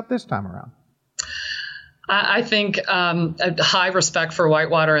shakes out this time around? I think a high respect for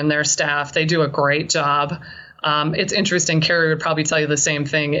Whitewater and their staff. They do a great job. It's interesting. Carrie would probably tell you the same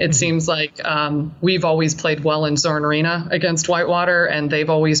thing. It seems like we've always played well in Zorn Arena against Whitewater, and they've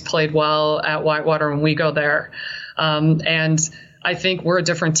always played well at Whitewater when we go there. And I think we're a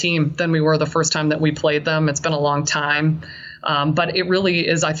different team than we were the first time that we played them. It's been a long time. But it really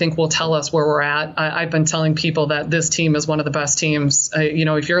is, I think, will tell us where we're at. I've been telling people that this team is one of the best teams.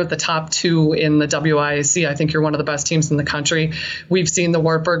 If you're at the top 2 in the WIAC, I think you're one of the best teams in the country. We've seen the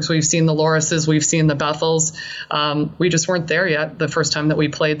Wartburgs, we've seen the Lorases, we've seen the Bethels. We just weren't there yet the first time that we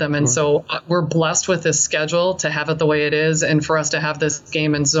played them. And so we're blessed with this schedule to have it the way it is, and for us to have this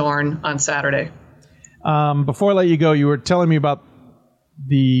game in Zorn on Saturday. Before I let you go, you were telling me about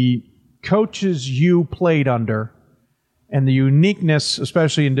the coaches you played under and the uniqueness,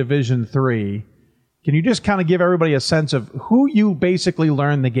 especially in Division III. Can you just kind of give everybody a sense of who you basically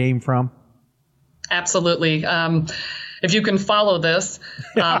learned the game from? Absolutely. If you can follow this,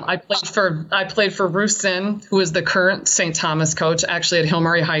 I played for Ruth Sin, who is the current St. Thomas coach, actually at Hill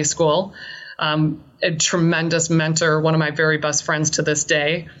Murray High School. A tremendous mentor, one of my very best friends to this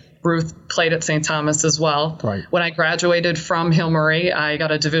day. Ruth played at St. Thomas as well. Right. When I graduated from Hill Murray, I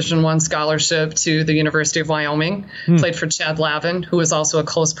got a Division I scholarship to the University of Wyoming. Played for Chad Lavin, who is also a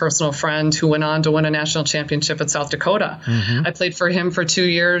close personal friend who went on to win a national championship at South Dakota. I played for him for 2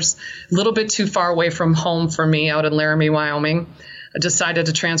 years, a little bit too far away from home for me out in Laramie, Wyoming. I decided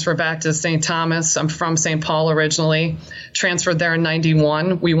to transfer back to St. Thomas. I'm from St. Paul originally. Transferred there in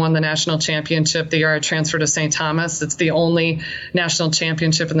 91. We won the national championship the year I transferred to St. Thomas. It's the only national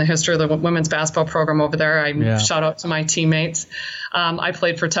championship in the history of the women's basketball program over there. Shout out to my teammates. I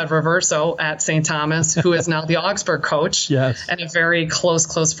played for Ted Reverso at St. Thomas, who is now the Augsburg coach. Yes. And a very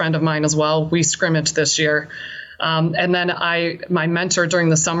close friend of mine as well. We scrimmaged this year. And then my mentor during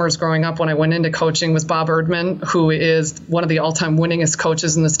the summers growing up when I went into coaching was Bob Erdman, who is one of the all-time winningest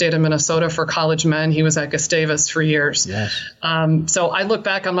coaches in the state of Minnesota for college men. He was at Gustavus for years. Yes. So I look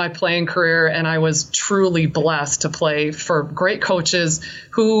back on my playing career and I was truly blessed to play for great coaches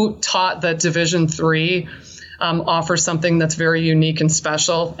who taught that Division III offers something that's very unique and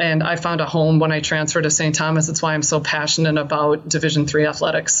special. And I found a home when I transferred to St. Thomas. That's why I'm so passionate about Division III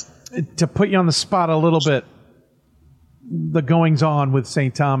athletics. To put you on the spot a little bit, the goings on with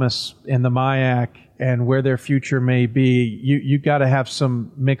St. Thomas and the MIAC and where their future may be, you got to have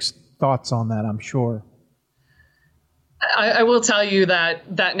some mixed thoughts on that, I'm sure. I will tell you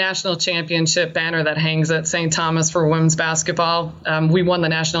that national championship banner that hangs at St. Thomas for women's basketball, we won the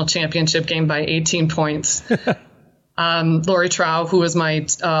national championship game by 18 points. Lori Trow, who was my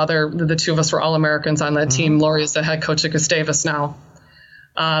the two of us were All-Americans on that team. Lori is the head coach at Gustavus now.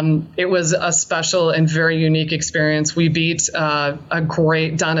 It was a special and very unique experience. We beat a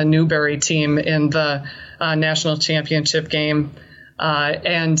great Donna Newberry team in the national championship game.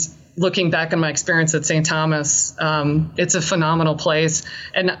 And looking back on my experience at St. Thomas, it's a phenomenal place.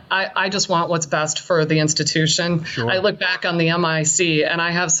 And I just want what's best for the institution. Sure. I look back on the MIC, and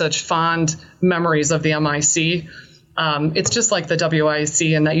I have such fond memories of the MIC. It's just like the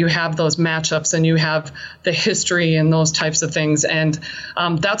WIC in that you have those matchups and you have the history and those types of things. And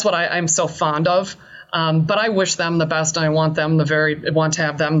that's what I'm so fond of. But I wish them the best, and I want to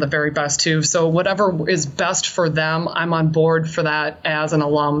have them the very best too. So whatever is best for them, I'm on board for that as an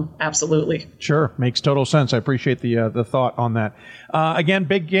alum. Absolutely. Sure. Makes total sense. I appreciate the thought on that. Again,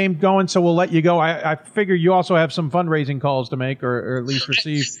 big game going, so we'll let you go. I figure you also have some fundraising calls to make or at least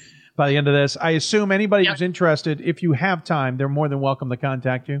receive by the end of this. I assume anybody who's interested, if you have time, they're more than welcome to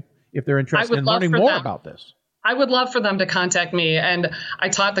contact you if they're interested in learning more about this. I would love for them to contact me. And I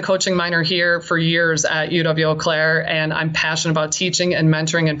taught the coaching minor here for years at UW-Eau Claire, and I'm passionate about teaching and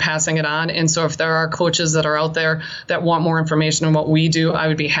mentoring and passing it on. And so if there are coaches that are out there that want more information on what we do, I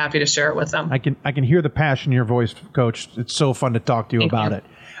would be happy to share it with them. I can hear the passion in your voice, Coach. It's so fun to talk to you about it.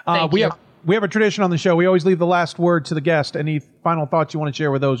 We have a tradition on the show. We always leave the last word to the guest. Any final thoughts you want to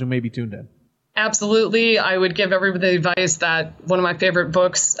share with those who may be tuned in? Absolutely. I would give everybody the advice that one of my favorite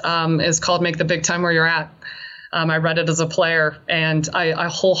books is called Make the Big Time Where You're At. I read it as a player, and I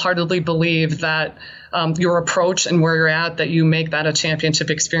wholeheartedly believe that your approach and where you're at, that you make that a championship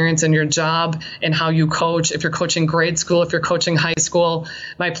experience in your job and how you coach. If you're coaching grade school, if you're coaching high school,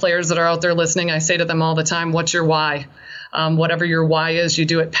 my players that are out there listening, I say to them all the time, what's your why? Whatever your why is, you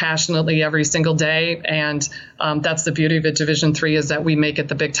do it passionately every single day. And that's the beauty of a Division III, is that we make it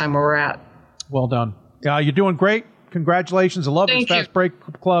the big time where we're at. Well done. You're doing great. Congratulations. I love this Fast Break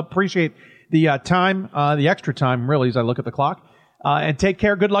Club. Appreciate the time, the extra time, really, as I look at the clock. And take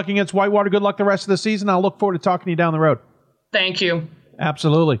care. Good luck against Whitewater. Good luck the rest of the season. I'll look forward to talking to you down the road. Thank you.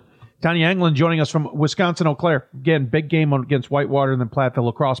 Absolutely. Tanya Englund joining us from Wisconsin-Eau Claire. Again, big game against Whitewater and then Platteville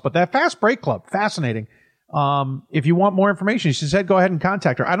Lacrosse. But that Fast Break Club, fascinating. If you want more information, she said go ahead and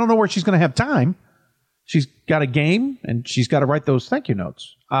contact her. I don't know where she's going to have time. She's got a game, and she's got to write those thank you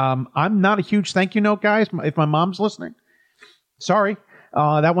notes. I'm not a huge thank you note guy. If my mom's listening, sorry.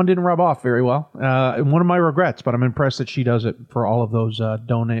 That one didn't rub off very well. One of my regrets, but I'm impressed that she does it for all of those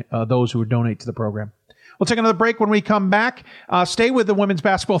those who donate to the program. We'll take another break. When we come back, stay with the women's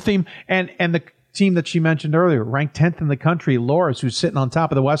basketball theme and the team that she mentioned earlier, ranked 10th in the country, Loras, who's sitting on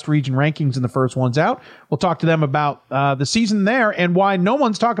top of the West Region rankings in the first ones out. We'll talk to them about the season there and why no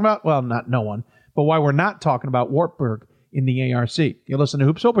one's talking about, well, not no one, but why we're not talking about Wartburg in the ARC. You listen to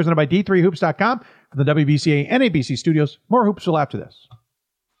Hoopsville, presented by D3Hoops.com from the WBCA and ABC studios. More Hoopsville after this.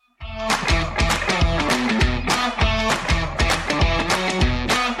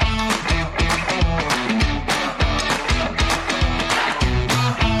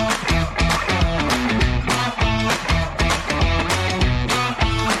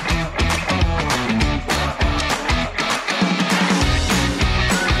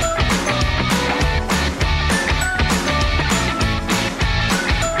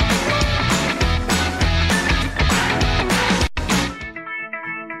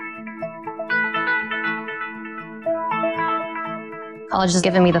 College has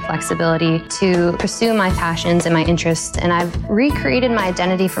given me the flexibility to pursue my passions and my interests, and I've recreated my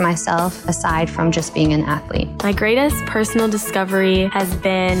identity for myself aside from just being an athlete. My greatest personal discovery has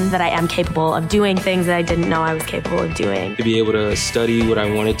been that I am capable of doing things that I didn't know I was capable of doing. To be able to study what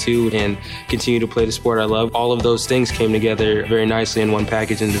I wanted to and continue to play the sport I love, all of those things came together very nicely in one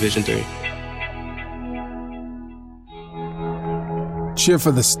package in Division III. Cheer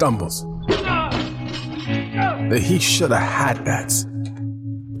for the stumbles. The he shoulda had that's.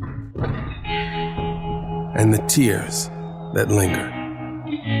 And the tears that linger.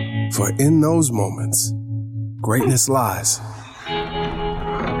 For in those moments, greatness lies.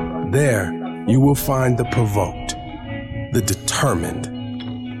 There, you will find the provoked, the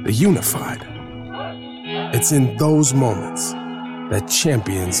determined, the unified. It's in those moments that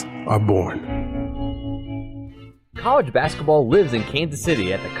champions are born. College basketball lives in Kansas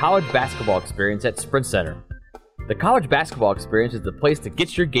City at the College Basketball Experience at Sprint Center. The College Basketball Experience is the place to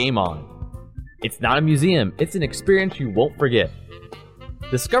get your game on. It's not a museum, it's an experience you won't forget.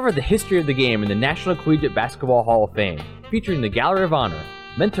 Discover the history of the game in the National Collegiate Basketball Hall of Fame, featuring the Gallery of Honor,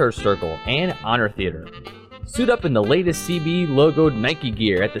 Mentor Circle, and Honor Theater. Suit up in the latest CBE logoed Nike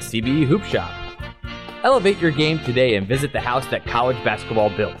gear at the CBE Hoop Shop. Elevate your game today and visit the house that college basketball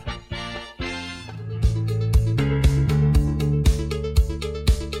built.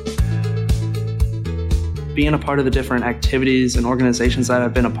 Being a part of the different activities and organizations that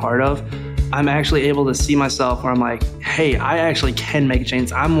I've been a part of, I'm actually able to see myself where I'm like, hey, I actually can make a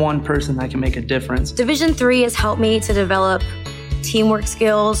change. I'm one person that can make a difference. Division III has helped me to develop teamwork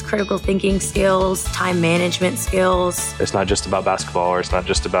skills, critical thinking skills, time management skills. It's not just about basketball, or it's not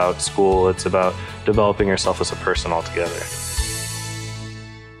just about school. It's about developing yourself as a person altogether.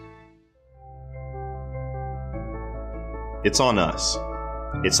 It's on us.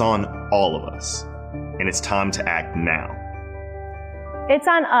 It's on all of us. And it's time to act now. It's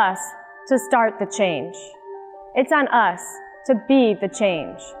on us to start the change. It's on us to be the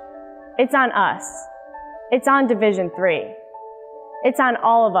change. It's on us. It's on Division III. It's on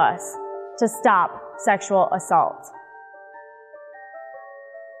all of us to stop sexual assault.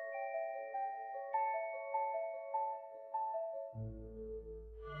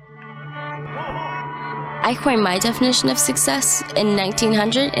 I coined my definition of success in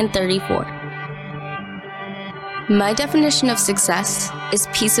 1934. My definition of success is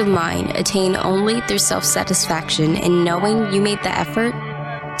peace of mind attained only through self-satisfaction in knowing you made the effort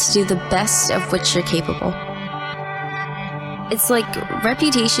to do the best of which you're capable. It's like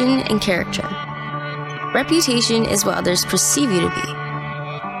reputation and character. Reputation is what others perceive you to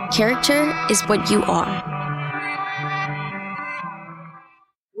be. Character is what you are.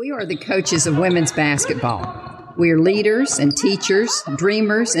 We are the coaches of women's basketball. We are leaders and teachers,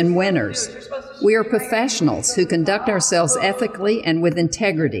 dreamers and winners. We are professionals who conduct ourselves ethically and with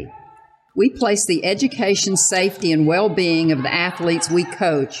integrity. We place the education, safety, and well-being of the athletes we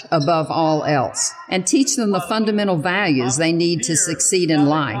coach above all else and teach them the fundamental values they need to succeed in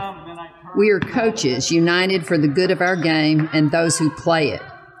life. We are coaches united for the good of our game and those who play it.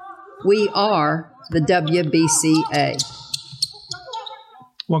 We are the WBCA.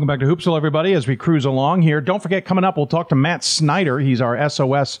 Welcome back to Hoopsville, everybody, as we cruise along here. Don't forget, coming up, we'll talk to Matt Snyder. He's our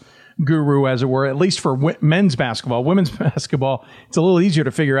SOS guru, as it were, at least for men's basketball. Women's basketball, it's a little easier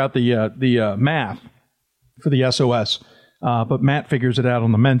to figure out the math for the SOS, but Matt figures it out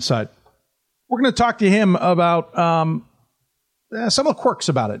on the men's side. We're going to talk to him about some of the quirks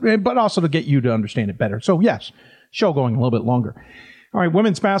about it, but also to get you to understand it better. So, yes, show going a little bit longer. All right,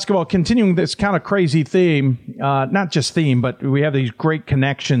 women's basketball, continuing this kind of crazy theme, not just theme, but we have these great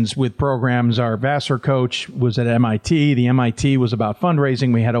connections with programs. Our Vassar coach was at MIT. The MIT was about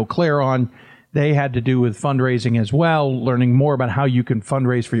fundraising. We had Eau Claire on. They had to do with fundraising as well, learning more about how you can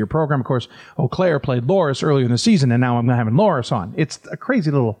fundraise for your program. Of course, Eau Claire played Loras earlier in the season, and now I'm having Loras on. It's a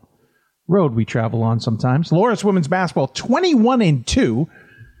crazy little road we travel on sometimes. Loras women's basketball, 21-2.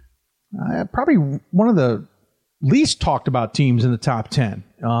 Probably one of the least talked about teams in the top 10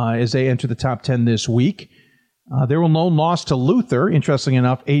 as they enter the top 10 this week. Their lone loss to Luther, interestingly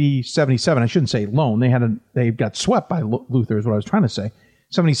enough, 80-77. I shouldn't say lone. They got swept by Luther is what I was trying to say.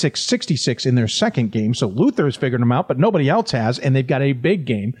 76-66 in their second game. So Luther has figured them out, but nobody else has, and they've got a big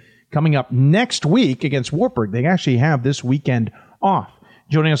game coming up next week against Wartburg. They actually have this weekend off.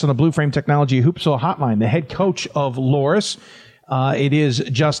 Joining us on the Blue Frame Technology Hoopsville Hotline, the head coach of Loras. It is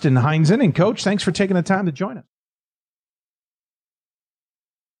Justin Heinzen. And, Coach, thanks for taking the time to join us.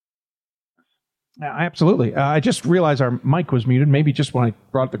 Absolutely. I just realized our mic was muted, maybe just when I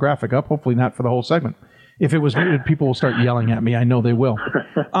brought the graphic up, hopefully not for the whole segment. If it was muted, people will start yelling at me. I know they will.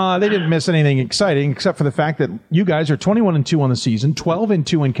 They didn't miss anything exciting except for the fact that you guys are 21-2 on the season,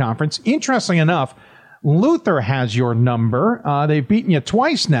 12-2 in conference. Interesting enough, Luther has your number. They've beaten you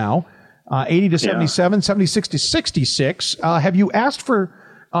twice now, 80-77, 76-66. Have you asked for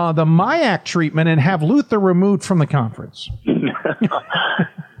the MIAC treatment and have Luther removed from the conference?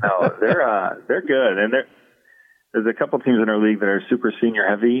 No, they're good, and there's a couple teams in our league that are super senior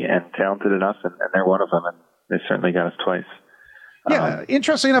heavy and talented enough, and they're one of them, and they certainly got us twice. Yeah,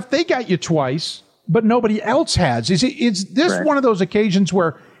 interesting enough, they got you twice, but nobody else has. Is this one of those occasions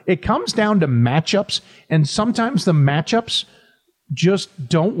where it comes down to matchups, and sometimes the matchups just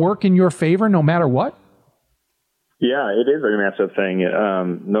don't work in your favor no matter what? Yeah, it is a matchup thing,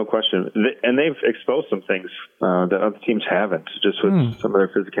 no question. And they've exposed some things that other teams haven't, just with some of their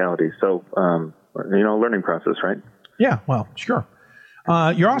physicality. So, learning process, right? Yeah, well, sure.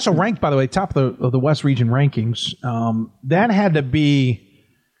 You're also ranked, by the way, top of the West Region rankings. That had to be,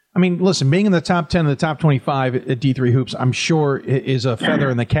 I mean, listen, being in the top 10 and the top 25 at D3 Hoops, I'm sure is a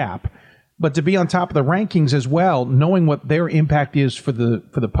feather in the cap. But to be on top of the rankings as well, knowing what their impact is for the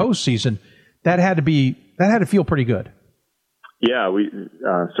postseason, that had to feel pretty good. Yeah, we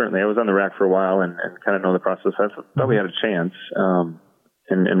certainly. I was on the rack for a while and kind of know the process. I thought we had a chance.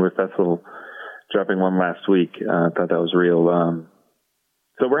 And with Bethel dropping one last week, I thought that was real.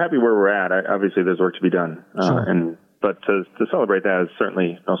 So we're happy where we're at. Obviously, there's work to be done. Sure. But to celebrate that is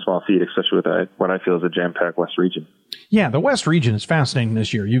certainly no small feat, especially with what I feel is a jam-packed West Region. Yeah, the West Region is fascinating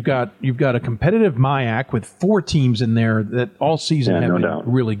this year. You've got a competitive MIAC with 4 teams in there that all season have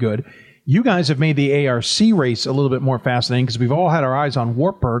been really good. You guys have made the ARC race a little bit more fascinating because we've all had our eyes on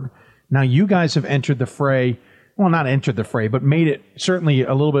Wartburg. Now you guys have entered the fray. Well, not entered the fray, but made it certainly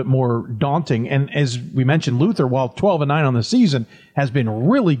a little bit more daunting. And as we mentioned, Luther, while 12-9 on the season, has been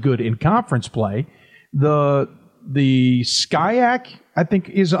really good in conference play. The SCIAC, I think,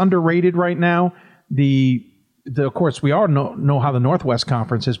 is underrated right now. Of course, we all know how the Northwest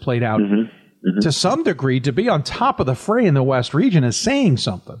Conference has played out. To some degree, to be on top of the fray in the West Region is saying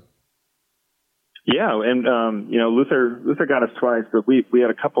something. Yeah, and Luther got us twice, but we had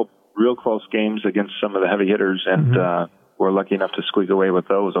a couple real close games against some of the heavy hitters, and we're lucky enough to squeak away with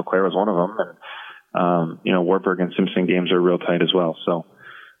those. Eau Claire was one of them, and Wartburg and Simpson games are real tight as well. So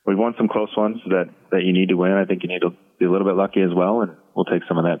we won some close ones that you need to win. I think you need to be a little bit lucky as well, and we'll take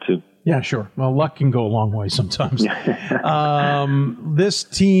some of that too. Yeah, sure. Well, luck can go a long way sometimes. This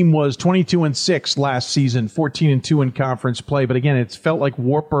team was 22-6 last season, 14-2 in conference play, but again, it felt like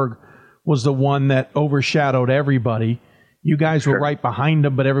Wartburg was the one that overshadowed everybody. You guys were right behind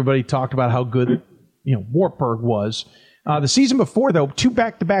them, but everybody talked about how good, Wartburg was. The season before, though, 2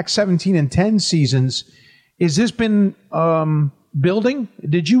 back-to-back 17-10 seasons. Has this been building?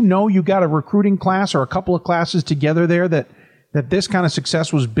 Did you know you got a recruiting class or a couple of classes together there that this kind of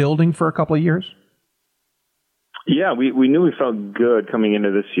success was building for a couple of years? Yeah, we knew we felt good coming into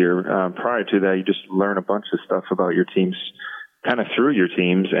this year. Prior to that, you just learn a bunch of stuff about your teams kind of through your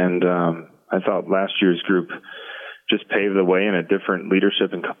teams, and I thought last year's group just paved the way in a different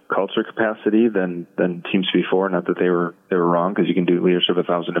leadership and culture capacity than teams before. Not that they were wrong, because you can do leadership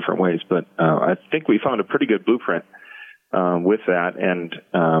 1,000 different ways, but I think we found a pretty good blueprint with that, and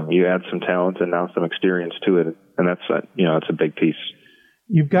you add some talent and now some experience to it, and that's it's a big piece.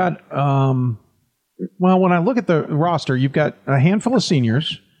 You've got when I look at the roster, you've got a handful of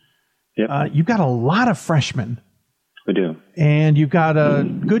seniors. Yep. You've got a lot of freshmen. We do. And you've got a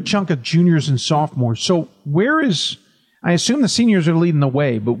good chunk of juniors and sophomores. So I assume the seniors are leading the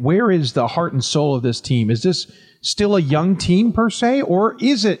way, but where is the heart and soul of this team? Is this still a young team per se, or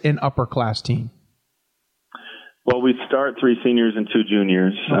is it an upper class team? Well, we start 3 seniors and 2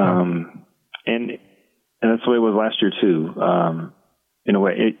 juniors. And that's the way it was last year too. In a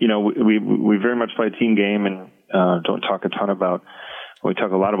way, we very much play a team game and don't talk a ton about. We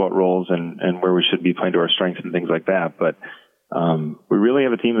talk a lot about roles and where we should be playing to our strengths and things like that. But we really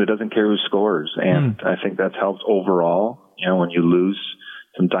have a team that doesn't care who scores. And I think that's helped overall. When you lose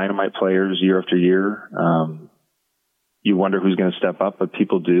some dynamite players year after year, you wonder who's going to step up, but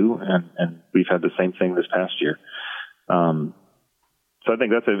people do, and we've had the same thing this past year. So I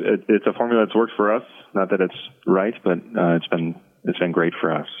think it's a formula that's worked for us. Not that it's right, but it's been great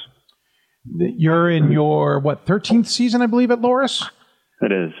for us. You're in your 13th season, I believe, at Loras?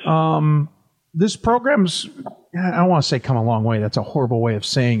 It is. This program's, I don't want to say come a long way. That's a horrible way of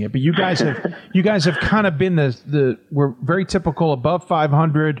saying it. But you guys have kind of been we're very typical above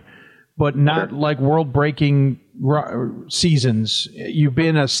 500, but not like world breaking seasons. You've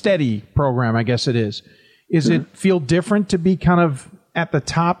been a steady program, I guess it is. Is it feel different to be kind of at the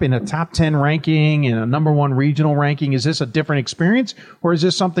top in a top 10 ranking, in a number 1 regional ranking? Is this a different experience, or is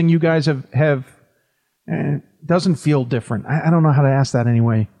this something you guys have doesn't feel different? I don't know how to ask that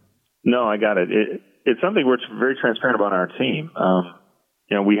anyway. No, I got it. It's something we're very transparent about on our team.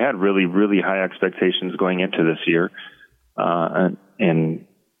 We had really, really high expectations going into this year, and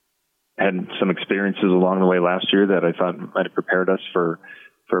had some experiences along the way last year that I thought might have prepared us for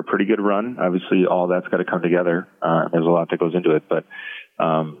a pretty good run. Obviously, all that's got to come together. There's a lot that goes into it, but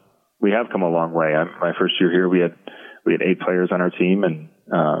we have come a long way. My first year here, we had 8 players on our team, and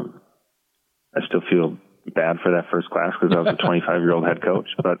I still feel bad for that first class because I was a 25-year-old head coach.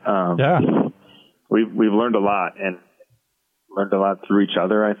 But we've learned a lot, and learned a lot through each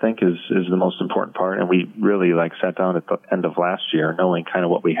other, I think, is the most important part. And we really sat down at the end of last year knowing kind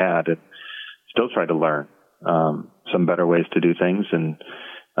of what we had, and still tried to learn some better ways to do things, and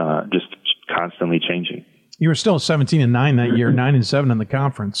just constantly changing. You were still 17-9 that year, 9-7 in the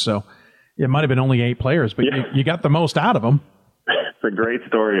conference. So it might have been only 8 players, but you got the most out of them. It's a great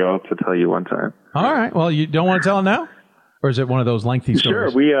story. I'll have to tell you one time. All right. Well, you don't want to tell it now? Or is it one of those lengthy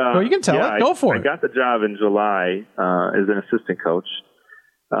stories? Sure. You can tell it. Go for it. I got the job in July as an assistant coach.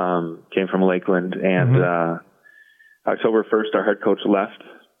 Came from Lakeland. And October 1st, our head coach left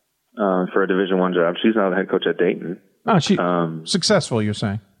for a Division I job. She's now the head coach at Dayton. Oh, she's successful, you're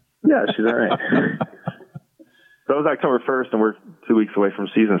saying? Yeah, she's all right. So it was October 1st, and we're 2 weeks away from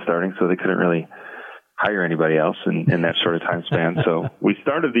season starting, so they couldn't really hire anybody else in that short of time span. So we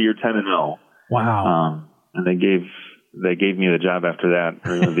started the year 10-0. Wow. And they gave me the job after that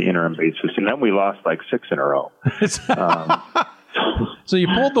on the interim basis, and then we lost 6 in a row. So you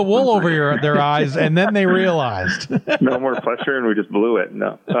pulled the wool over their eyes, and then they realized. No more pressure, and we just blew it.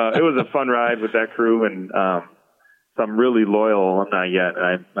 No, it was a fun ride with that crew, and some really loyal alumni yet.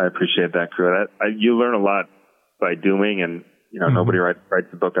 I appreciate that crew. You learn a lot by doing, and nobody writes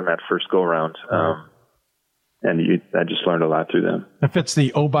the book on that first go around. And I just learned a lot through them. That fits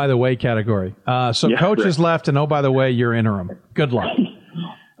the oh by the way category. Coach has left, and oh by the way, you're interim. Good luck.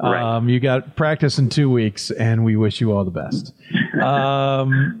 Right. You got practice in 2 weeks, and we wish you all the best.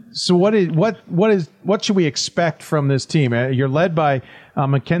 So what should we expect from this team? You're led by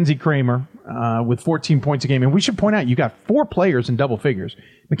Mackenzie Kramer with 14 points a game, and we should point out you got 4 players in double figures.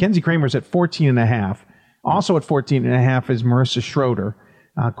 Mackenzie Kramer's at 14.5. Also at 14.5 is Marissa Schroeder.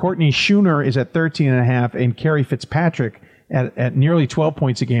 Courtney Schooner is at 13.5, and Carrie Fitzpatrick at nearly 12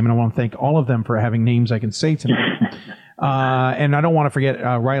 points a game. And I want to thank all of them for having names I can say tonight. And I don't want to forget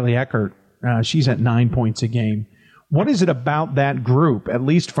Riley Eckert. She's at 9 points a game. What is it about that group, at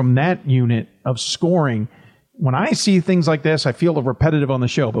least from that unit of scoring? When I see things like this, I feel repetitive on the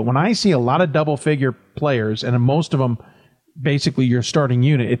show, but when I see a lot of double-figure players, and most of them basically your starting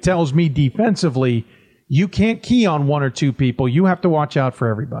unit, it tells me defensively you can't key on 1 or 2 people. You have to watch out for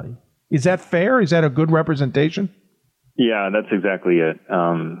everybody. Is that fair? Is that a good representation? Yeah, that's exactly it.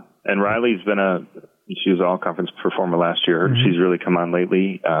 And Riley's she was all-conference performer last year. Mm-hmm. She's really come on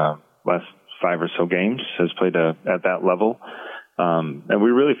lately. Last 5 or so games has played at that level. And we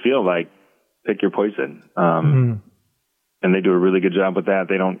really feel like pick your poison. And they do a really good job with that.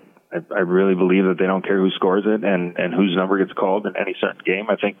 I really believe that they don't care who scores it and whose number gets called in any certain game.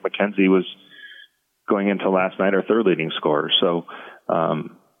 I think Mackenzie was going into last night our 3rd leading scorer. So,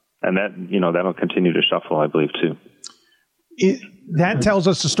 and that'll continue to shuffle, I believe, too. That tells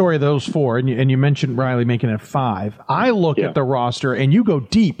us the story of those 4, and you mentioned Riley making it 5. I look at the roster, and you go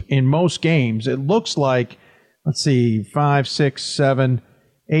deep in most games. It looks like, 5, 6, 7,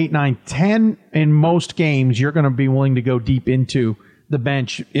 8, 9, 10 in most games you're going to be willing to go deep into the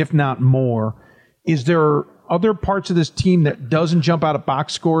bench, if not more. Is there other parts of this team that doesn't jump out of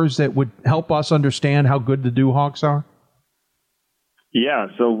box scores that would help us understand how good the Duhawks are? Yeah,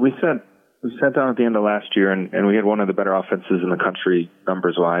 so we sat down at the end of last year, and we had one of the better offenses in the country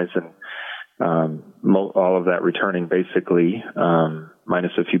numbers-wise, and all of that returning basically,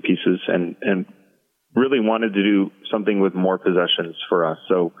 minus a few pieces, and really wanted to do something with more possessions for us.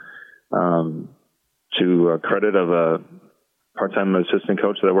 So to credit of part-time assistant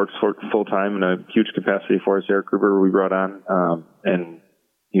coach that works full-time in a huge capacity for us, Eric Gruber, we brought on, and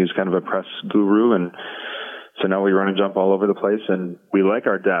he was kind of a press guru, and so now we run and jump all over the place, and we like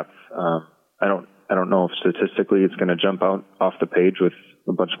our depth. I don't know if statistically it's going to jump out off the page with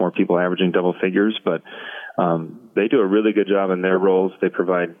a bunch more people averaging double figures, but they do a really good job in their roles. They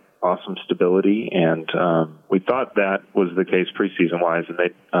provide awesome stability, and we thought that was the case preseason-wise, and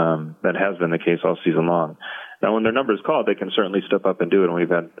that has been the case all season long. Now, when their number is called, they can certainly step up and do it, and we've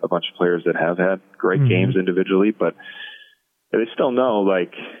had a bunch of players that have had great games individually, but they still know,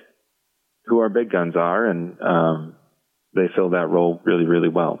 like, who our big guns are, and they fill that role really, really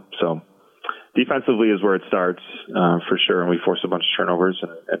well. So defensively is where it starts, for sure, and we force a bunch of turnovers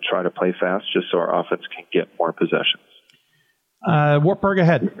and try to play fast just so our offense can get more possessions. Wartburg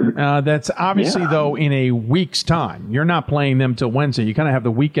ahead. That's obviously, though, in a week's time. You're not playing them till Wednesday. You kind of have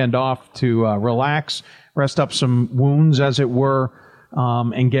the weekend off to relax, rest up some wounds, as it were,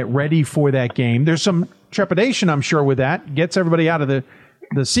 and get ready for that game. There's some trepidation, I'm sure, with that. Gets everybody out of the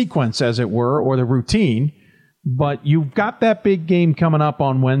sequence, as it were, or the routine. But you've got that big game coming up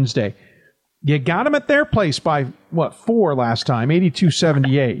on Wednesday. You got them at their place by, 4 last time,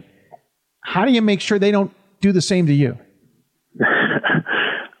 82-78. How do you make sure they don't do the same to you?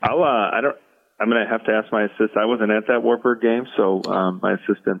 I'm going to have to ask my assistant. I wasn't at that Wartburg game, so my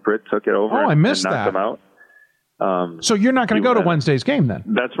assistant Britt took it over. I missed and knocked them out. So you're not going to go to Wednesd's game then?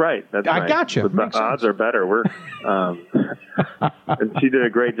 That's right. I got you. The odds are better. And she did a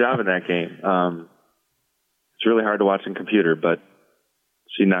great job in that game. It's really hard to watch on computer, but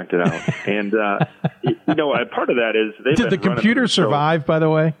she knocked it out. And part of that is did the computer survive? By the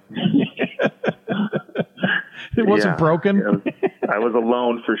way, it wasn't broken. I was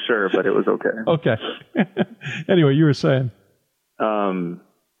alone for sure, but it was okay. Okay. Anyway, you were saying.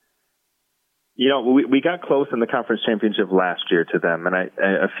 We got close in the conference championship last year to them, and I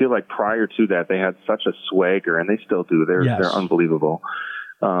feel like prior to that they had such a swagger, and they still do. They're unbelievable.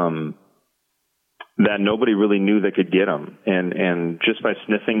 That nobody really knew they could get them, and just by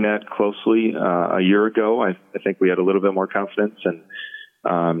sniffing that closely a year ago, I think we had a little bit more confidence, and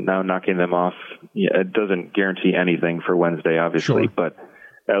now knocking them off, it doesn't guarantee anything for Wednesday, obviously, but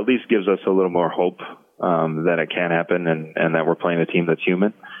at least gives us a little more hope that it can happen, and that we're playing a team that's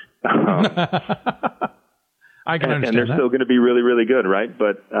human. I can understand and they're that. still going to be really, really good, right?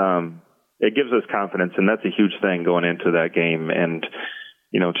 But it gives us confidence, and that's a huge thing going into that game. And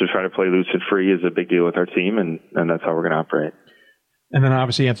to try to play loose and free is a big deal with our team, and that's how we're going to operate. And then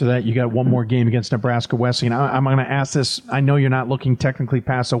obviously after that, you got one more game against Nebraska Wesleyan. I'm going to ask this. I know you're not looking technically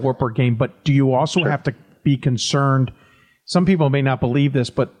past a Wartburg game, but do you also have to be concerned? Some people may not believe this,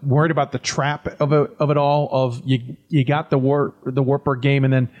 but worried about the trap of it all. Of you got the Wartburg game,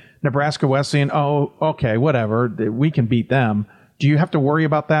 and then Nebraska Wesleyan. Oh, okay, whatever. We can beat them. Do you have to worry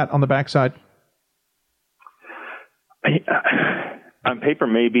about that on the backside? On paper,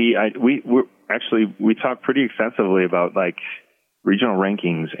 maybe. We talked pretty extensively about regional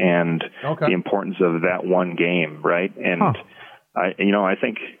rankings and the importance of that one game, right? And I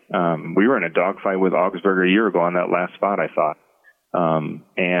think we were in a dogfight with Augsburg a year ago on that last spot, I thought.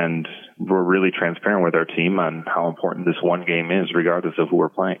 And we're really transparent with our team on how important this one game is, regardless of who we're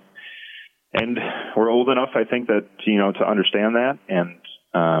playing. And we're old enough, I think, that to understand that. And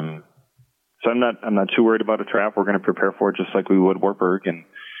so I'm not too worried about a trap. We're going to prepare for it just like we would Wartburg, and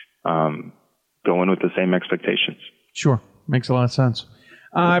go in with the same expectations. Sure. Makes a lot of sense.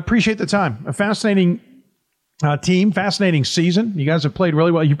 I appreciate the time. A fascinating team, fascinating season. You guys have played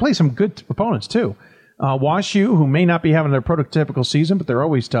really well. You play some good opponents, too. WashU, who may not be having their prototypical season, but they're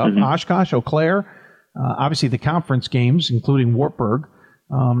always tough. Oshkosh, Eau Claire, obviously the conference games, including Wartburg.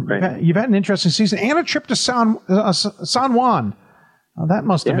 You've had an interesting season, and a trip to San Juan. That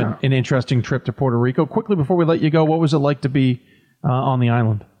must have been an interesting trip to Puerto Rico. Quickly, before we let you go, what was it like to be on the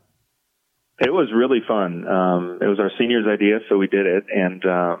island? It was really fun. It was our seniors' idea, so we did it, and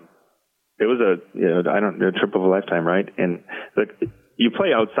it was a trip of a lifetime, right? And you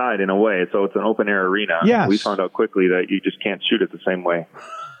play outside in a way, so it's an open air arena. Yes. We found out quickly that you just can't shoot it the same way.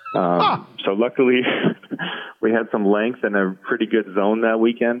 So luckily, we had some length and a pretty good zone that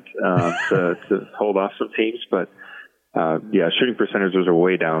weekend to hold off some teams, but. Shooting percentages are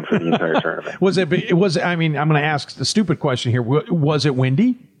way down for the entire tournament. I'm going to ask the stupid question here. Was it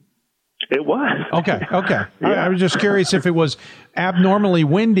windy? It was. Okay. I was just curious if it was abnormally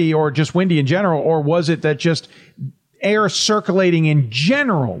windy or just windy in general, or was it that just air circulating in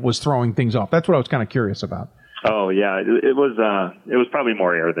general was throwing things off? That's what I was kind of curious about. Oh, yeah. It was probably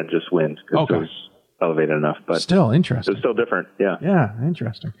more air than just wind. Okay. It was elevated enough. But still interesting. It's still different. Yeah. Yeah,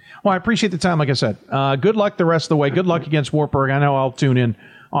 interesting. Well, I appreciate the time. Like I said, good luck the rest of the way. Good luck against Wartburg. I know I'll tune in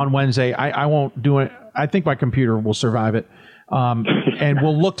on Wednesday. I won't do it. I think my computer will survive it. And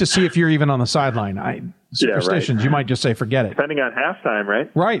we'll look to see if you're even on the sideline. Superstitions, right. You might just say, forget it. Depending on halftime,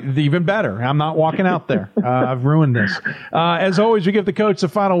 right? Right, even better. I'm not walking out there. I've ruined this. As always, we give the coach the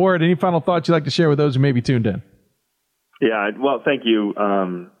final word. Any final thoughts you'd like to share with those who may be tuned in? Yeah, well, thank you.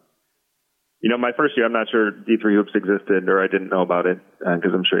 My first year, I'm not sure D3 Hoops existed, or I didn't know about it,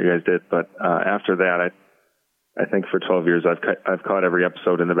 because I'm sure you guys did. But after that, I think for 12 years, I've caught every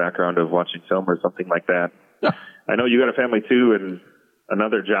episode in the background of watching film or something like that. I know you got a family too, and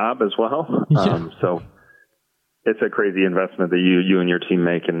another job as well. So it's a crazy investment that you and your team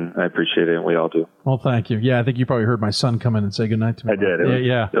make, and I appreciate it, and we all do. Well, thank you. Yeah, I think you probably heard my son come in and say goodnight to me. I did.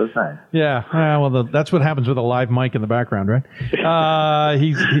 It was nice. Yeah. Well, that's what happens with a live mic in the background, right?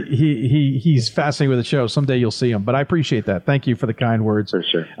 He's fascinated with the show. Someday you'll see him, but I appreciate that. Thank you for the kind words. For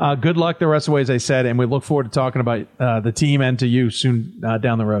sure. Good luck the rest of the way, as I said, and we look forward to talking about the team and to you soon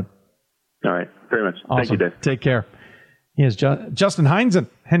down the road. All right. Very much. Awesome. Thank you, Dave. Take care. Here's Justin Heinzen,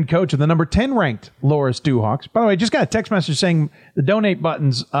 head coach of the number 10 ranked Loras Dewhawks. By the way, I just got a text message saying the donate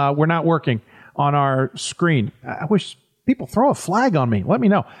buttons were not working on our screen. I wish people throw a flag on me. Let me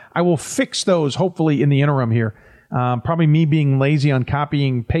know. I will fix those hopefully in the interim here. Probably me being lazy on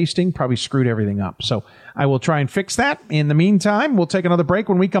copying, pasting, probably screwed everything up. So I will try and fix that. In the meantime, we'll take another break.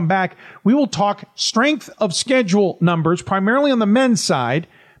 When we come back, we will talk strength of schedule numbers, primarily on the men's side.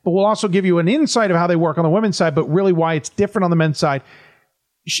 But we'll also give you an insight of how they work on the women's side, but really why it's different on the men's side.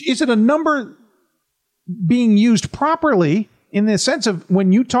 Is it a number being used properly in the sense of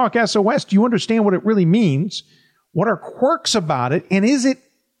when you talk SOS, do you understand what it really means? What are quirks about it? And is it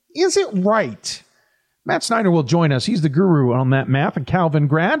right? Matt Snyder will join us. He's the guru on that math, and Calvin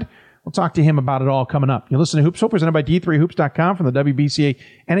grad. We'll talk to him about it all coming up. You listen to Hoops Hope, presented by D3Hoops.com from the WBCA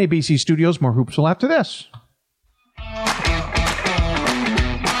and ABC studios. More Hoops will after this.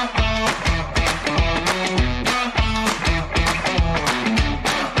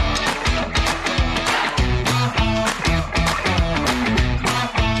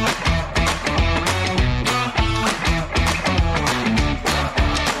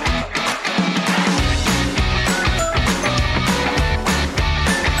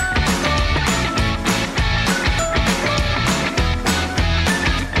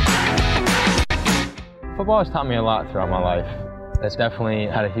 Football has taught me a lot throughout my life. It's definitely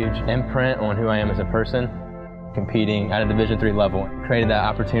had a huge imprint on who I am as a person. Competing at a Division III level created that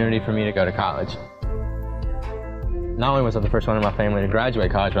opportunity for me to go to college. Not only was I the first one in my family to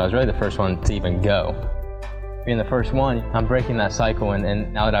graduate college, but I was really the first one to even go. Being the first one, I'm breaking that cycle,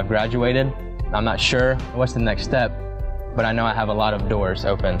 and now that I've graduated, I'm not sure what's the next step, but I know I have a lot of doors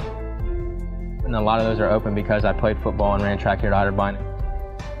open. And a lot of those are open because I played football and ran track here at Otterbein.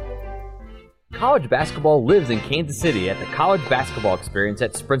 College basketball lives in Kansas City at the College Basketball Experience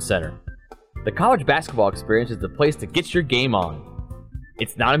at Sprint Center. The College Basketball Experience is the place to get your game on.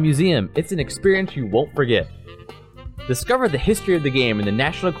 It's not a museum, it's an experience you won't forget. Discover the history of the game in the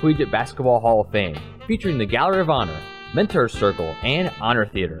National Collegiate Basketball Hall of Fame, featuring the Gallery of Honor, Mentor Circle, and Honor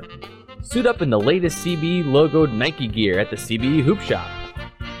Theater. Suit up in the latest CBE logoed Nike gear at the CBE Hoop Shop.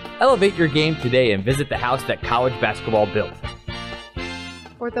 Elevate your game today and visit the house that college basketball built.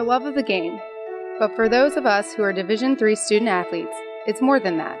 For the love of the game. But for those of us who are Division III student athletes, it's more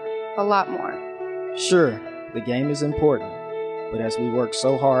than that, a lot more. Sure, the game is important, but as we work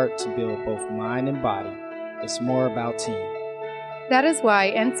so hard to build both mind and body, it's more about team. That is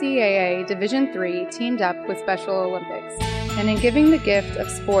why NCAA Division III teamed up with Special Olympics, and in giving the gift of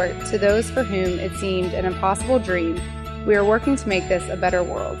sport to those for whom it seemed an impossible dream, we are working to make this a better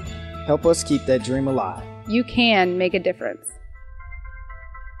world. Help us keep that dream alive. You can make a difference.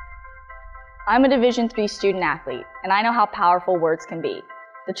 I'm a Division III student athlete, and I know how powerful words can be.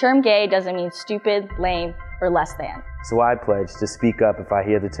 The term gay doesn't mean stupid, lame, or less than. So I pledge to speak up if I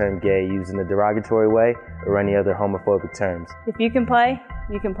hear the term gay used in a derogatory way or any other homophobic terms. If you can play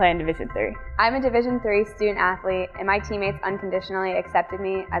in Division III. I'm a Division III student athlete, and my teammates unconditionally accepted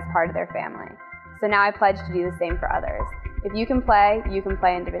me as part of their family. So now I pledge to do the same for others. If you can play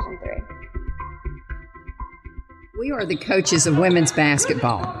in Division III. We are the coaches of women's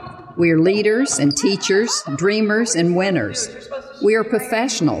basketball. We are leaders and teachers, dreamers and winners. We are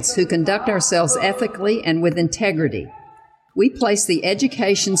professionals who conduct ourselves ethically and with integrity. We place the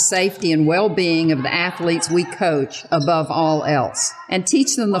education, safety, and well-being of the athletes we coach above all else and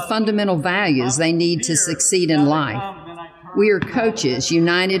teach them the fundamental values they need to succeed in life. We are coaches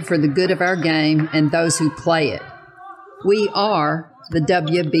united for the good of our game and those who play it. We are the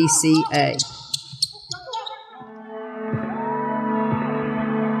WBCA.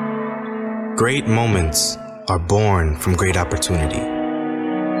 Great moments are born from great opportunity.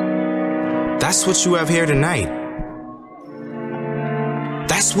 That's what you have here tonight.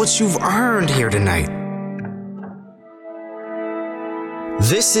 That's what you've earned here tonight.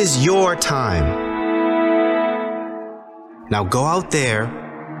 This is your time. Now go out there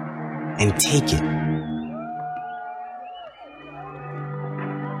and take it.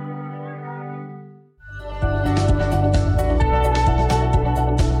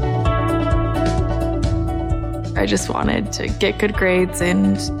 I just wanted to get good grades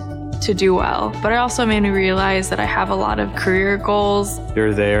and to do well. But it also made me realize that I have a lot of career goals.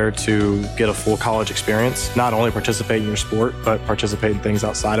 You're there to get a full college experience, not only participate in your sport, but participate in things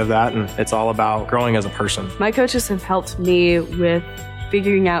outside of that. And it's all about growing as a person. My coaches have helped me with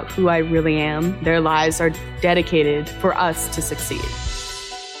figuring out who I really am. Their lives are dedicated for us to succeed.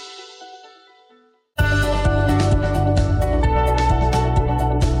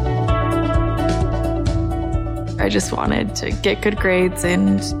 I just wanted to get good grades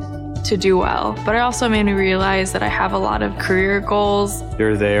and to do well. But it also made me realize that I have a lot of career goals.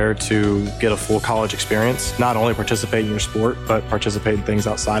 You're there to get a full college experience, not only participate in your sport, but participate in things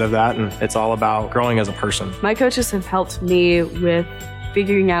outside of that. And it's all about growing as a person. My coaches have helped me with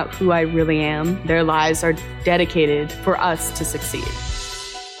figuring out who I really am. Their lives are dedicated for us to succeed.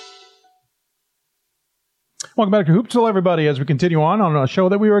 Welcome back to Hoopsville, everybody, as we continue on a show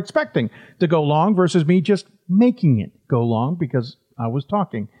that we were expecting to go long versus me just making it go long because I was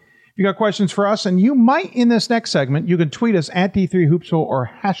talking. If you got questions for us, and you might in this next segment, you can tweet us at D3Hoopsville or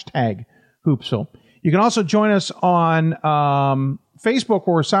hashtag Hoopsville. You can also join us on Facebook,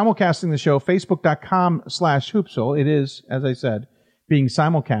 where we're simulcasting the show, facebook.com/Hoopsville. It is, as I said, being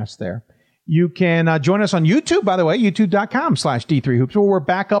simulcast there. You can join us on YouTube, by the way, youtube.com/D3Hoopsville. We're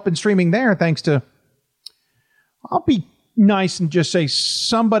back up and streaming there thanks to, I'll be nice and just say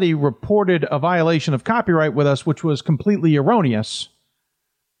somebody reported a violation of copyright with us, which was completely erroneous.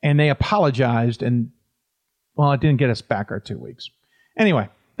 And they apologized, and, well, it didn't get us back our 2 weeks. Anyway,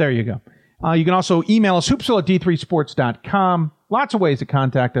 there you go. You can also email us, hoopsville@d3sports.com. Lots of ways to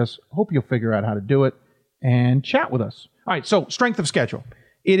contact us. Hope you'll figure out how to do it and chat with us. All right, so strength of schedule.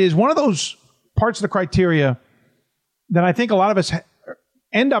 It is one of those parts of the criteria that I think a lot of us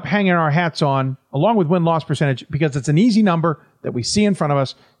end up hanging our hats on, along with win-loss percentage, because it's an easy number that we see in front of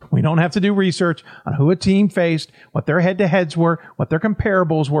us. We don't have to do research on who a team faced, what their head-to-heads were, what their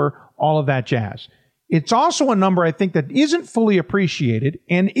comparables were, all of that jazz. It's also a number, I think, that isn't fully appreciated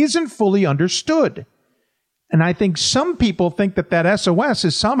and isn't fully understood. And I think some people think that that SOS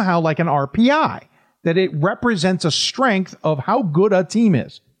is somehow like an RPI, that it represents a strength of how good a team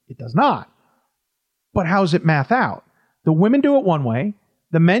is. It does not. But how's it math out? The women do it one way.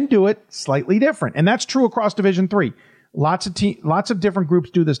 The men do it slightly different. And that's true across Division III. Lots of different groups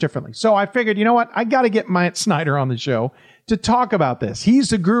do this differently. So I figured, you know what? I got to get Matt Snyder on the show to talk about this. He's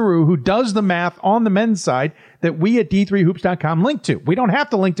the guru who does the math on the men's side that we at D3Hoops.com link to. We don't have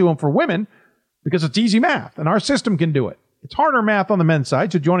to link to him for women because it's easy math and our system can do it. It's harder math on the men's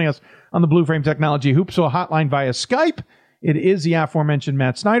side. So joining us on the Blue Frame Technology Hoopsville hotline via Skype, it is the aforementioned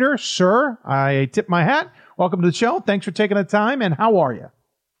Matt Snyder. Sir, I tip my hat. Welcome to the show. Thanks for taking the time. And how are you?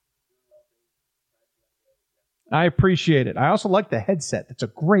 I appreciate it. I also like the headset. It's a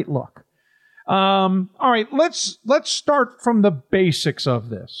great look. All right, let's start from the basics of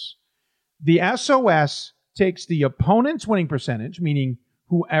this. The SOS takes the opponent's winning percentage, meaning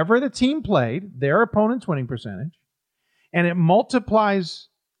whoever the team played, their opponent's winning percentage, and it multiplies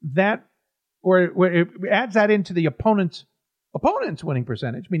that, or it adds that into the opponent's winning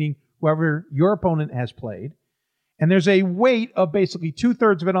percentage, meaning whoever your opponent has played. And there's a weight of basically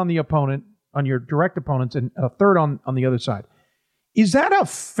 2/3 of it on the opponent, on your direct opponents, and a third on the other side. Is that a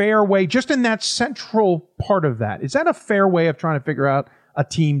fair way, just in that central part of that, is that a fair way of trying to figure out a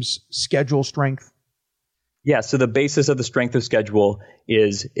team's schedule strength? Yeah, so the basis of the strength of schedule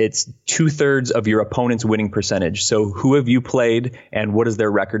is it's 2/3 of your opponent's winning percentage. So who have you played and what has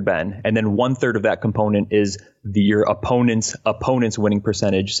their record been? And then 1/3 of that component is your opponent's winning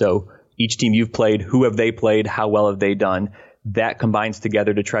percentage. So each team you've played, who have they played, how well have they done? That combines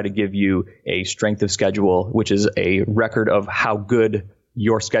together to try to give you a strength of schedule, which is a record of how good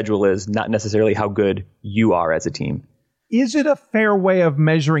your schedule is, not necessarily how good you are as a team. Is it a fair way of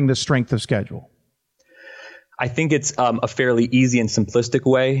measuring the strength of schedule? I think it's a fairly easy and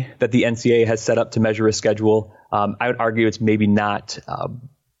simplistic way that the NCAA has set up to measure a schedule. I would argue it's maybe not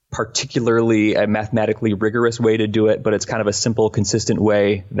particularly a mathematically rigorous way to do it, but it's kind of a simple, consistent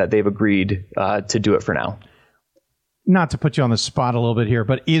way that they've agreed to do it for now. Not to put you on the spot a little bit here,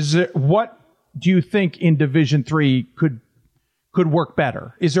 but what do you think in Division III could could work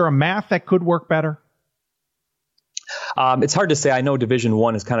better? Is there a math that could work better? It's hard to say. I know Division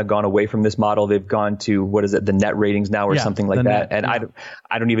I has kind of gone away from this model. They've gone to, the net ratings now or something like that. And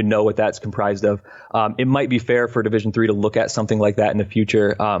I don't even know what that's comprised of. It might be fair for Division III to look at something like that in the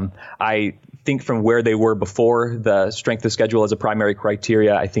future. I think from where they were before the strength of schedule as a primary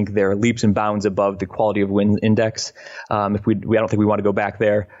criteria, I think they're leaps and bounds above the quality of win index. I don't think we want to go back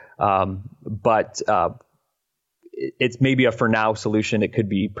there. But it's maybe a for now solution. It could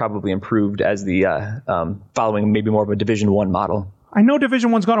be probably improved as the following maybe more of a Division I model. I know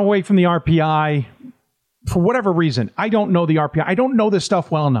Division I's gone away from the RPI for whatever reason. I don't know the RPI. I don't know this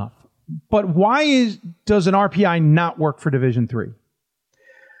stuff well enough. But why does an RPI not work for Division III?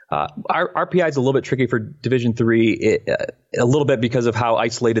 Our RPI is a little bit tricky for Division III, a little bit because of how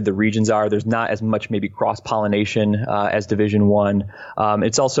isolated the regions are. There's not as much maybe cross-pollination as Division I.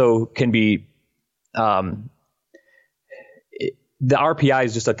 It's also can be the RPI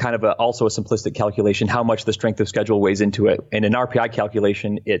is just a kind of also a simplistic calculation, how much the strength of schedule weighs into it. And in RPI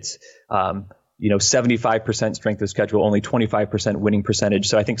calculation, it's 75% strength of schedule, only 25% winning percentage.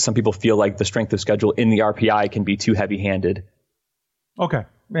 So I think some people feel like the strength of schedule in the RPI can be too heavy-handed. Okay.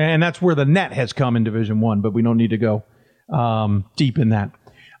 And that's where the net has come in Division I, but we don't need to go deep in that.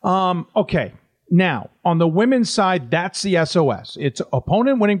 Okay. Now, on the women's side, that's the SOS. It's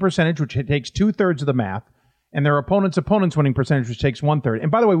opponent winning percentage, which takes 2/3 of the math, and their opponent's winning percentage, which takes 1/3.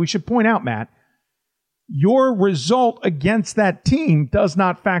 And by the way, we should point out, Matt, your result against that team does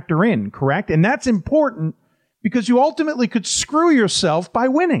not factor in, correct? And that's important because you ultimately could screw yourself by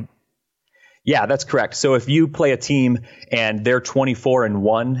winning. Yeah, that's correct. So if you play a team and they're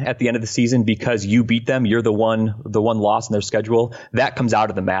 24-1 at the end of the season because you beat them, you're the one loss in their schedule, that comes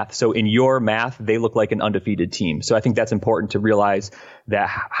out of the math. So in your math, they look like an undefeated team. So I think that's important to realize that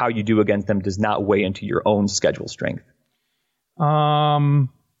how you do against them does not weigh into your own schedule strength.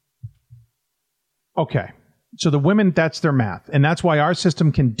 Okay. So the women, that's their math. And that's why our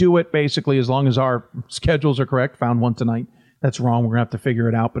system can do it basically as long as our schedules are correct. Found one tonight. That's wrong. We're going to have to figure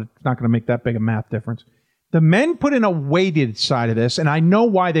it out, but it's not going to make that big a math difference. The men put in a weighted side of this, and I know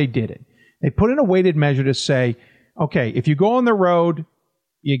why they did it. They put in a weighted measure to say, okay, if you go on the road,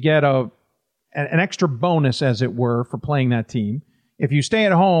 you get an extra bonus, as it were, for playing that team. If you stay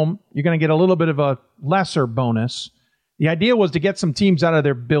at home, you're going to get a little bit of a lesser bonus. The idea was to get some teams out of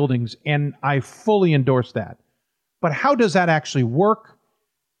their buildings, and I fully endorse that. But how does that actually work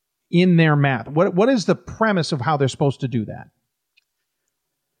in their math? What is the premise of how they're supposed to do that?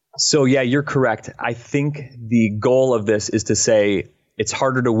 So yeah, you're correct. I think the goal of this is to say it's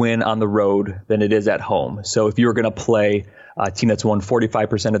harder to win on the road than it is at home. So if you're going to play a team that's won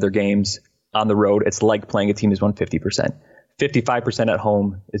 45% of their games on the road, it's like playing a team that's won 50%. 55% at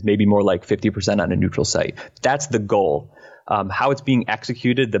home is maybe more like 50% on a neutral site. That's the goal. How it's being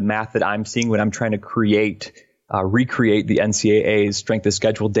executed, the math that I'm seeing when I'm trying to recreate the NCAA's strength of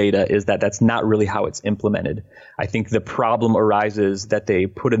schedule data is that that's not really how it's implemented. I think the problem arises that they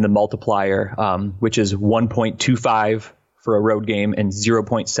put in the multiplier, which is 1.25 for a road game and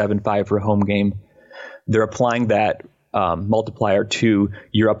 0.75 for a home game. They're applying that multiplier to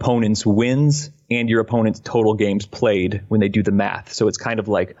your opponent's wins and your opponent's total games played when they do the math. So it's kind of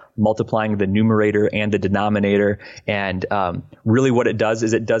like multiplying the numerator and the denominator. And really what it does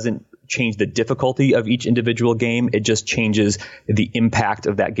is it doesn't change the difficulty of each individual game. It just changes the impact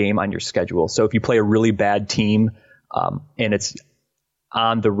of that game on your schedule. So if you play a really bad team and it's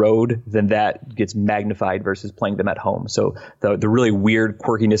on the road, then that gets magnified versus playing them at home. So the really weird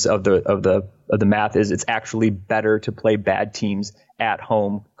quirkiness of the math is it's actually better to play bad teams at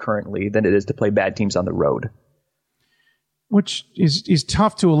home currently than it is to play bad teams on the road. Which is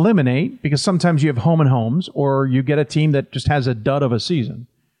tough to eliminate because sometimes you have home and homes, or you get a team that just has a dud of a season.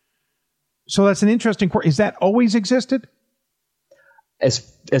 So that's an interesting quirk. Is that always existed?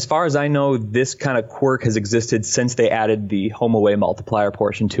 As far as I know, this kind of quirk has existed since they added the home away multiplier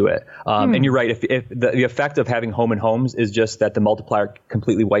portion to it. And you're right. If the effect of having home and homes is just that the multiplier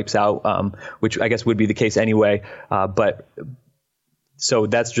completely wipes out, which I guess would be the case anyway. So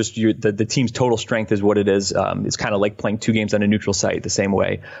that's just the team's total strength is what it is. It's kind of like playing two games on a neutral site the same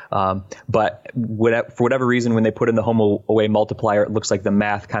way. But for whatever reason, when they put in the home away multiplier, it looks like the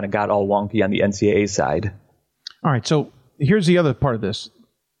math kind of got all wonky on the NCAA side. All right. So here's the other part of this.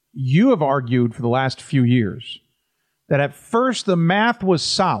 You have argued for the last few years that at first the math was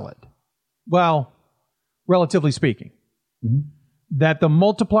solid. Well, relatively speaking, that the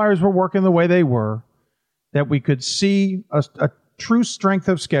multipliers were working the way they were, that we could see a true strength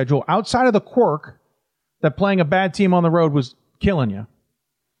of schedule outside of the quirk that playing a bad team on the road was killing you.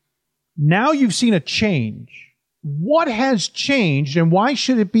 Now you've seen a change What has changed, and why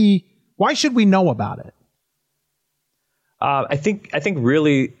should we know about it? I think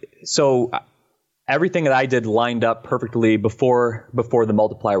really, so everything that I did lined up perfectly before the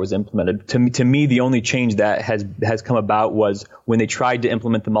multiplier was implemented. To me, the only change that has come about was when they tried to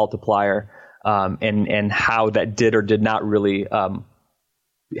implement the multiplier, and how that did or did not really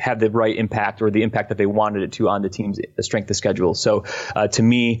have the right impact or the impact that they wanted it to on the team's strength of schedule. So to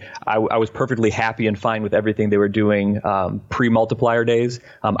me, I was perfectly happy and fine with everything they were doing pre-multiplier days.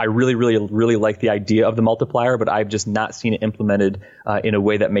 I really like the idea of the multiplier, but I've just not seen it implemented in a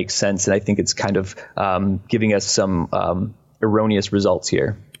way that makes sense. And I think it's kind of giving us some erroneous results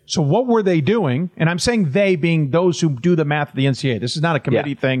here. So what were they doing? And I'm saying they being those who do the math of the NCAA. This is not a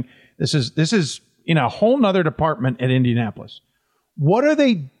committee thing. This is in a whole nother department at Indianapolis. What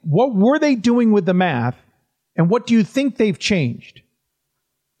were they doing with the math, and what do you think they've changed?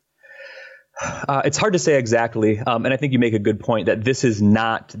 It's hard to say exactly, and I think you make a good point that this is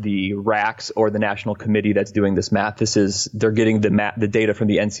not the RACs or the national committee that's doing this math. They're getting the data from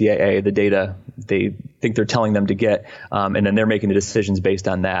the NCAA, the data they think they're telling them to get, and then they're making the decisions based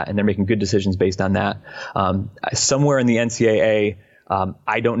on that, and they're making good decisions based on that. Somewhere in the NCAA,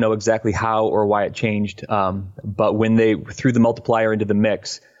 I don't know exactly how or why it changed, but when they threw the multiplier into the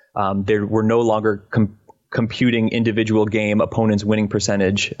mix, they were no longer computing individual game opponents' winning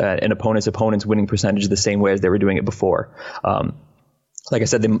percentage and opponents' winning percentage the same way as they were doing it before. Like I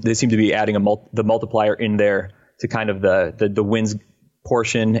said, they seem to be adding the multiplier in there to kind of the wins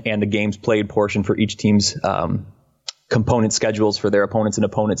portion and the games played portion for each team's component schedules for their opponents and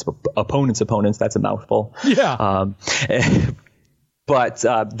opponents. That's a mouthful. Yeah. But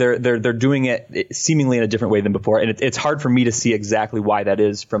they're doing it seemingly in a different way than before, and it's hard for me to see exactly why that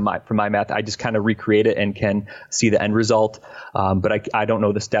is from my math. I just kind of recreate it and can see the end result, but I don't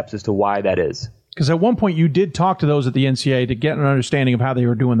know the steps as to why that is. Because at one point you did talk to those at the NCAA to get an understanding of how they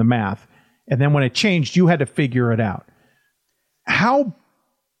were doing the math, and then when it changed, you had to figure it out. How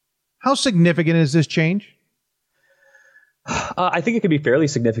significant is this change? I think it could be fairly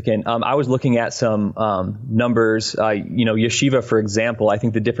significant. I was looking at some numbers. Yeshiva, for example, I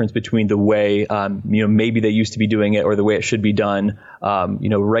think the difference between the way maybe they used to be doing it or the way it should be done.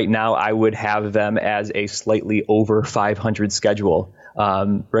 Right now I would have them as a slightly over 500 schedule.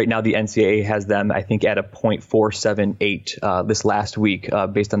 Right now the NCAA has them, I think, at a 0.478 this last week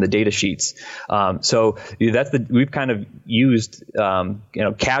based on the data sheets. So we've kind of used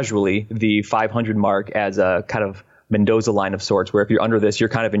casually the 500 mark as a kind of Mendoza line of sorts, where if you're under this, you're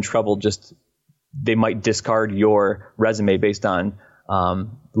kind of in trouble. They might discard your resume based on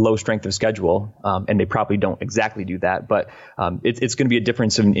low strength of schedule, and they probably don't exactly do that. But it's going to be a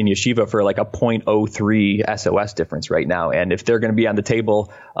difference in Yeshiva for like a 0.03 SOS difference right now. And if they're going to be on the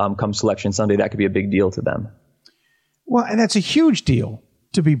table come Selection Sunday, that could be a big deal to them. Well, and that's a huge deal,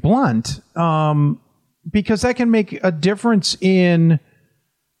 to be blunt, because that can make a difference between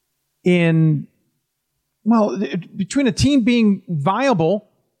a team being viable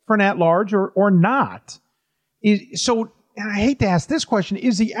for an at-large or not. So I hate to ask this question,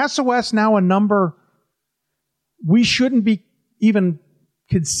 is the SOS now a number we shouldn't be even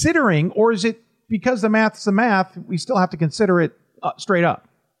considering, or is it because the math's the math, we still have to consider it straight up?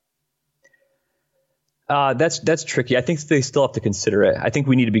 That's tricky. I think they still have to consider it. I think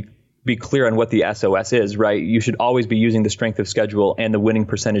we need to be clear on what the SOS is, right? You should always be using the strength of schedule and the winning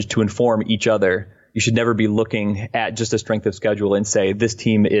percentage to inform each other. You should never be looking at just a strength of schedule and say this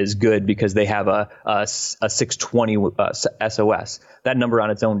team is good because they have a 620 SOS. That number on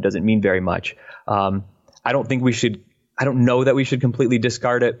its own doesn't mean very much. I don't know that we should completely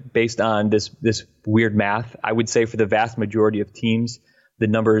discard it based on this weird math. I would say for the vast majority of teams, the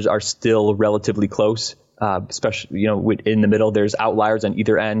numbers are still relatively close, especially in the middle. There's outliers on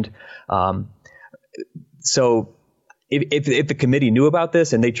either end. So if the committee knew about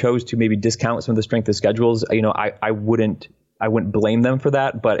this and they chose to maybe discount some of the strength of schedules, I wouldn't blame them for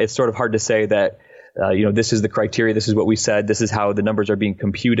that. But it's sort of hard to say that this is the criteria, this is what we said, this is how the numbers are being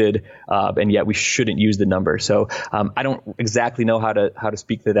computed, and yet we shouldn't use the number. So I don't exactly know how to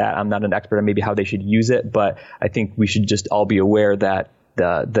speak to that. I'm not an expert on maybe how they should use it, but I think we should just all be aware that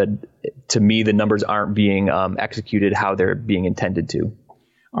to me the numbers aren't being executed how they're being intended to.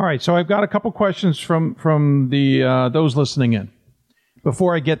 All right, so I've got a couple questions from the those listening in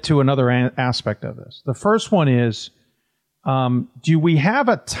before I get to another aspect of this. The first one is, do we have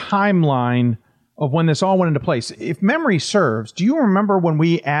a timeline of when this all went into place? If memory serves, do you remember when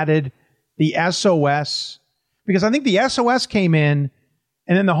we added the SOS? Because I think the SOS came in,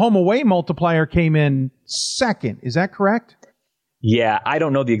 and then the home away multiplier came in second. Is that correct? Yeah, I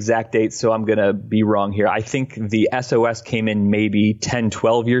don't know the exact date, so I'm going to be wrong here. I think the SOS came in maybe 10,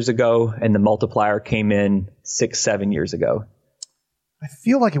 12 years ago, and the multiplier came in 6, 7 years ago. I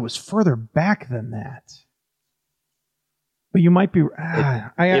feel like it was further back than that. But you might be...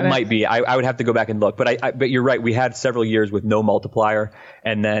 It might be. I would have to go back and look. But you're right. We had several years with no multiplier,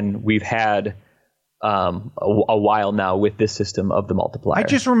 and then we've had a while now with this system of the multiplier. I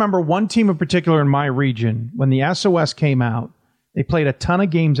just remember one team in particular in my region, when the SOS came out, they played a ton of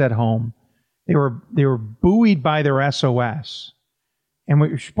games at home. They were buoyed by their SOS. And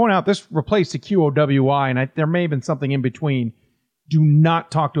we should point out, this replaced the QOWI, and there may have been something in between. Do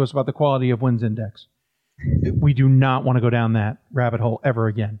not talk to us about the quality of wins index. We do not want to go down that rabbit hole ever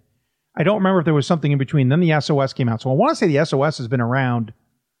again. I don't remember if there was something in between. Then the SOS came out. So I want to say the SOS has been around,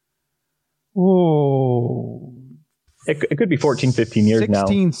 it could be 14, 15 years 16 now.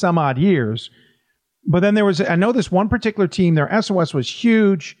 16 some odd years. But then I know this one particular team, their SOS was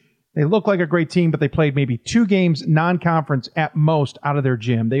huge. They looked like a great team, but they played maybe 2 games non-conference at most out of their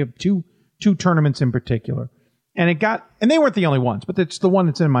gym. They have two tournaments in particular. And they weren't the only ones, but it's the one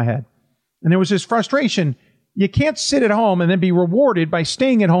that's in my head. And there was this frustration. You can't sit at home and then be rewarded by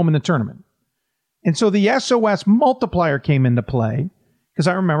staying at home in the tournament. And so the SOS multiplier came into play, because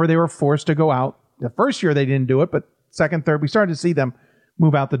I remember they were forced to go out. The first year they didn't do it, but second, third, we started to see them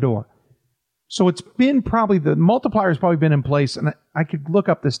move out the door. So it's been the multiplier has probably been in place, and I could look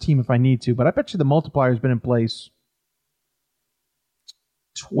up this team if I need to, but I bet you the multiplier has been in place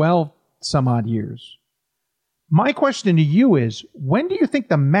 12 some odd years. My question to you is, when do you think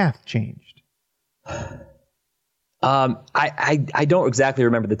the math changed? I don't exactly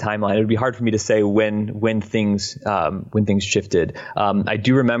remember the timeline. It would be hard for me to say when things shifted. I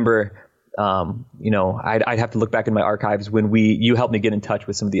do remember. I'd have to look back in my archives when you helped me get in touch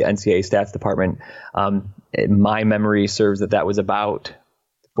with some of the NCAA stats department. My memory serves that was about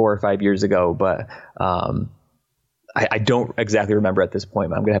 4 or 5 years ago, but I don't exactly remember at this point.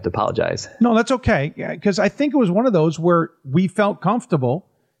 But I'm going to have to apologize. No, that's okay, because I think it was one of those where we felt comfortable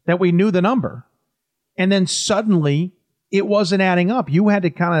that we knew the number, and then suddenly it wasn't adding up. You had to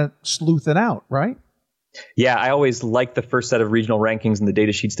kind of sleuth it out, right? Yeah, I always like the first set of regional rankings and the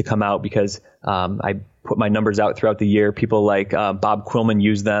data sheets to come out, because I put my numbers out throughout the year. People like Bob Quillman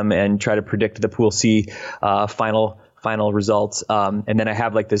use them and try to predict the Pool C final results. And then I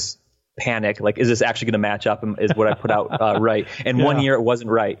have like this panic, like, is this actually going to match up? Is what I put out right? And one year it wasn't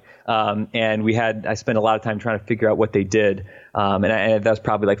right. And I spent a lot of time trying to figure out what they did. And that was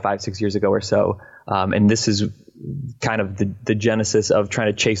probably like 5-6 years ago or so. And this is kind of the genesis of trying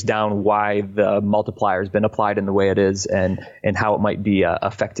to chase down why the multiplier has been applied in the way it is, and how it might be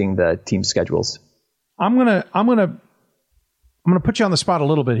affecting the team schedules. I'm gonna put you on the spot a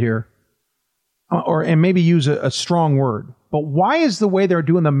little bit here, and maybe use a strong word. But why is the way they're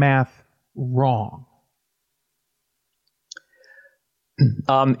doing the math wrong?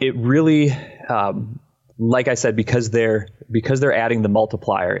 It really, like I said, because they're adding the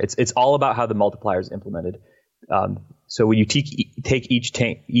multiplier. It's all about how the multiplier is implemented. So when you take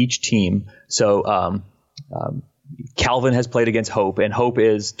each team, so Calvin has played against Hope, and Hope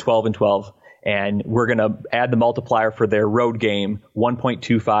is 12-12, and we're going to add the multiplier for their road game.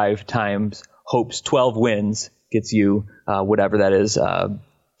 1.25 times Hope's 12 wins gets you whatever that is,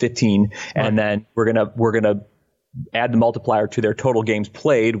 15, and then we're gonna add the multiplier to their total games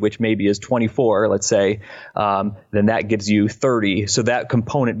played, which maybe is 24, let's say, then that gives you 30. So that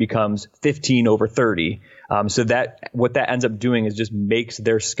component becomes 15 over 30. So that what that ends up doing is just makes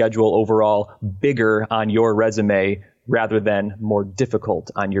their schedule overall bigger on your resume rather than more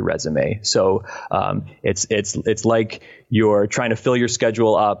difficult on your resume. So it's like you're trying to fill your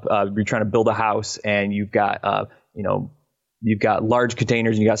schedule up. You're trying to build a house, and you've got you've got large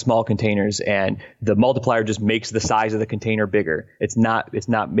containers and you got small containers, and the multiplier just makes the size of the container bigger. It's not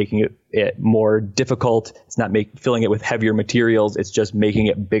making it more difficult. It's not filling it with heavier materials. It's just making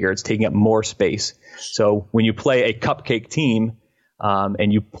it bigger. It's taking up more space. So when you play a cupcake team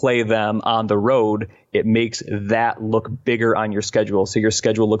and you play them on the road, it makes that look bigger on your schedule. So your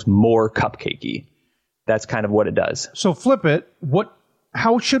schedule looks more cupcakey. That's kind of what it does. So flip it.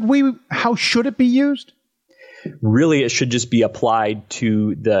 How should it be used? Really, it should just be applied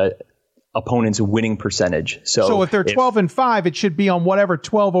to the opponent's winning percentage. So if they're 12-5, it should be on whatever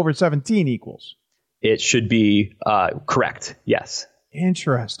 12 over 17 equals. It should be correct. Yes.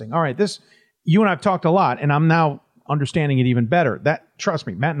 Interesting. All right. You and I've talked a lot, and I'm now understanding it even better. Trust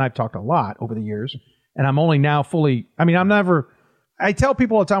me, Matt and I've talked a lot over the years, and I'm only now fully. I tell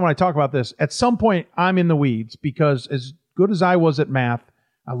people all the time when I talk about this, at some point I'm in the weeds, because as good as I was at math,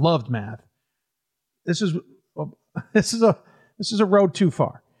 I loved math. This is This is a road too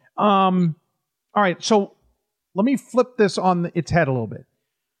far. All right, so let me flip this on its head a little bit.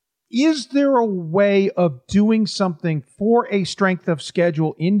 Is there a way of doing something for a strength of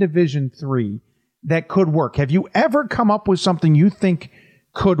schedule in Division III that could work? Have you ever come up with something you think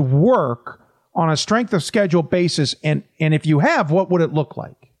could work on a strength of schedule basis? And if you have, what would it look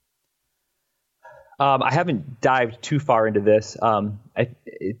like? I haven't dived too far into this.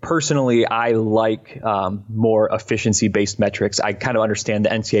 Personally, I like more efficiency-based metrics. I kind of understand the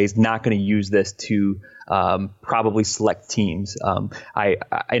NCAA is not going to use this to probably select teams.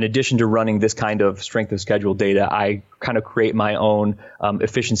 In addition to running this kind of strength of schedule data, I kind of create my own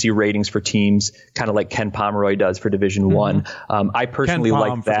efficiency ratings for teams, kind of like Ken Pomeroy does for Division I. I personally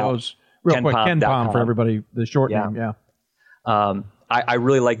like that. Ken Pom for everybody, the short name, yeah. I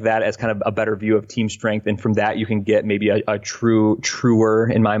really like that as kind of a better view of team strength. And from that, you can get maybe a truer,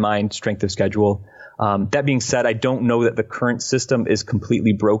 in my mind, strength of schedule. That being said, I don't know that the current system is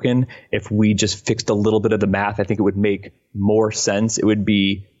completely broken. If we just fixed a little bit of the math, I think it would make more sense. It would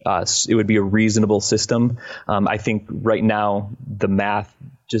be a reasonable system. I think right now the math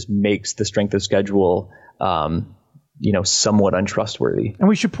just makes the strength of schedule somewhat untrustworthy. And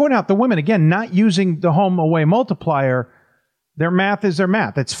we should point out the women, again, not using the home away multiplier. Their math is their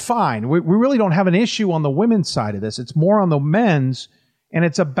math. It's fine. We really don't have an issue on the women's side of this. It's more on the men's, and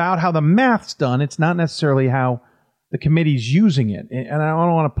it's about how the math's done. It's not necessarily how the committee's using it. And I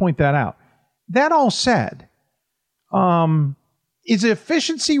want to point that out. That all said, is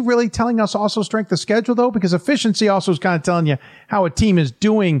efficiency really telling us also strength of schedule, though? Because efficiency also is kind of telling you how a team is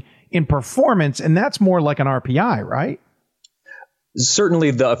doing in performance, and that's more like an RPI, right?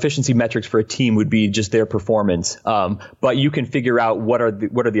 Certainly the efficiency metrics for a team would be just their performance. But you can figure out what are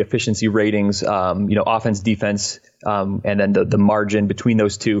the efficiency ratings, offense, defense, and then the margin between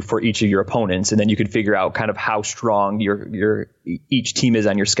those two for each of your opponents. And then you could figure out kind of how strong each team is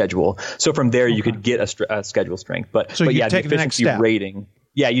on your schedule. So from there, you could get a schedule strength. But yeah, the efficiency rating.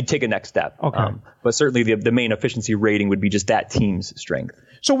 Yeah, you'd take a next step. Okay. But certainly the main efficiency rating would be just that team's strength.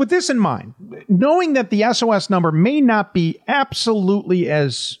 So with this in mind, knowing that the SOS number may not be absolutely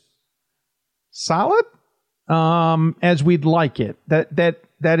as solid as we'd like it,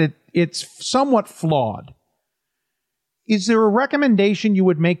 that it's somewhat flawed, is there a recommendation you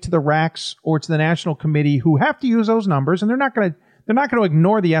would make to the RACs or to the National Committee who have to use those numbers, and they're not going to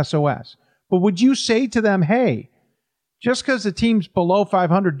ignore the SOS, but would you say to them, hey, just because the team's below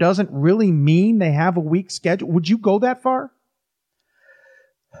 500 doesn't really mean they have a weak schedule? Would you go that far?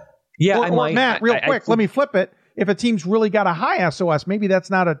 Yeah, or Matt, real quick, let me flip it. If a team's really got a high SOS, maybe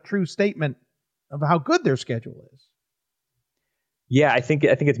that's not a true statement of how good their schedule is. Yeah, I think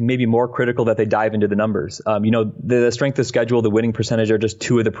it's maybe more critical that they dive into the numbers. The strength of schedule, the winning percentage are just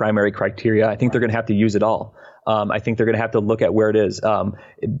two of the primary criteria. I think they're going to have to use it all. I think they're going to have to look at where it is.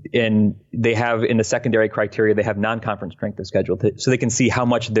 And they have in the secondary criteria, they have non-conference strength of schedule so they can see how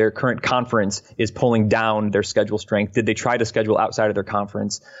much their current conference is pulling down their schedule strength. Did they try to schedule outside of their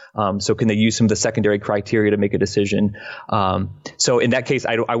conference? So can they use some of the secondary criteria to make a decision? So in that case,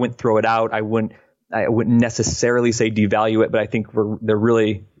 I wouldn't throw it out. I wouldn't necessarily say devalue it, but I think they're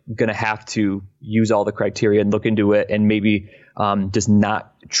really going to have to use all the criteria and look into it and maybe just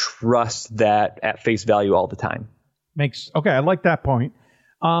not trust that at face value all the time. Okay, I like that point.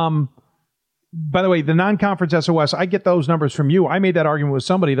 By the way, the non-conference SOS, I get those numbers from you. I made that argument with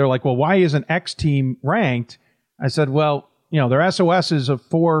somebody. They're like, well, why isn't X team ranked? I said, well, their SOS is a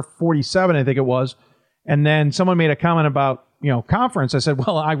 447, I think it was. And then someone made a comment about, conference. I said,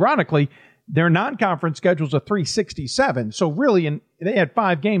 well, ironically, their non-conference schedule's a 367. So really, they had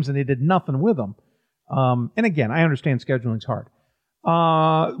 5 games and they did nothing with them. And again, I understand scheduling's hard.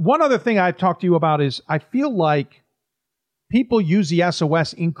 One other thing I've talked to you about is I feel like people use the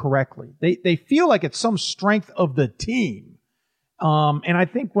SOS incorrectly. They feel like it's some strength of the team. And I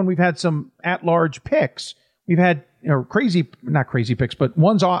think when we've had some at-large picks, we've had not crazy picks, but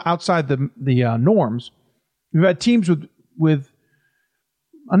ones outside the norms. We've had teams with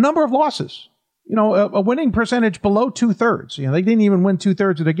a number of losses, a winning percentage below 2/3. They didn't even win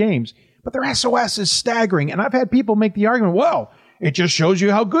 2/3 of the games, but their SOS is staggering. And I've had people make the argument, well, it just shows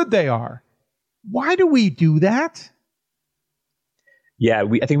you how good they are. Why do we do that? Yeah,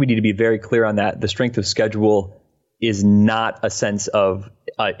 I think we need to be very clear on that. The strength of schedule is not a sense of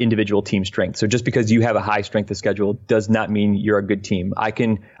individual team strength. So just because you have a high strength of schedule does not mean you're a good team. I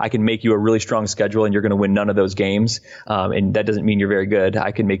can make you a really strong schedule and you're going to win none of those games. And that doesn't mean you're very good.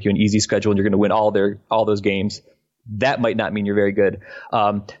 I can make you an easy schedule and you're going to win all those games. that might not mean you're very good.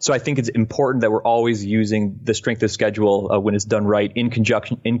 So I think it's important that we're always using the strength of schedule when it's done right in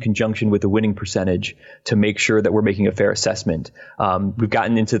conjunction with the winning percentage to make sure that we're making a fair assessment. We've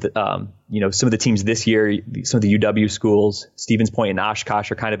gotten into the some of the teams this year, some of the UW schools, Stevens Point and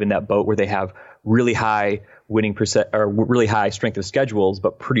Oshkosh are kind of in that boat where they have really high winning percent or really high strength of schedules,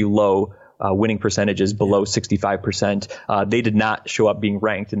 but pretty low winning percentages below 65%. They did not show up being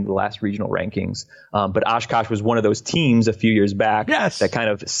ranked in the last regional rankings. But Oshkosh was one of those teams a few years back that kind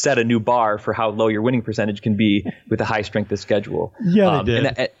of set a new bar for how low your winning percentage can be with a high strength of schedule. Yeah, they did.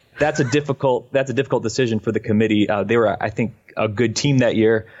 And that's a difficult decision for the committee. They were, I think, a good team that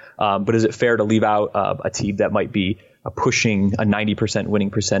year. But is it fair to leave out a team that might be pushing a 90%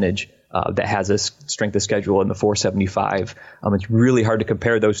 winning percentage that has a strength of schedule in the 475? It's really hard to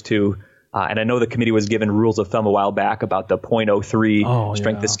compare those two. And I know the committee was given rules of thumb a while back about the .03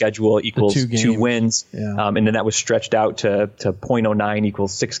 strength of schedule equals 2 wins. Yeah. And then that was stretched out to .09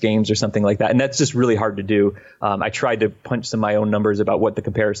 equals 6 games or something like that. And that's just really hard to do. I tried to punch some of my own numbers about what the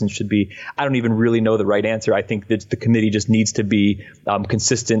comparisons should be. I don't even really know the right answer. I think that the committee just needs to be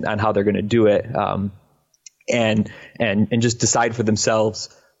consistent on how they're going to do it and just decide for themselves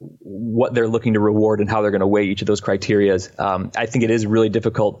what they're looking to reward and how they're going to weigh each of those criteria. I think it is really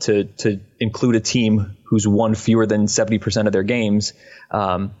difficult to include a team who's won fewer than 70% of their games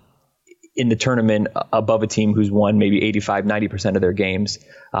in the tournament above a team who's won maybe 85, 90% of their games.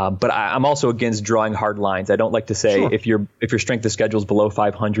 But I'm also against drawing hard lines. I don't like to say if your strength of schedule is below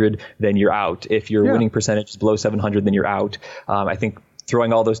 500, then you're out. If your winning percentage is below 700, then you're out. I think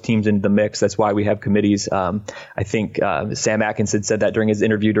throwing all those teams into the mix. That's why we have committees. I think Sam Atkinson said that during his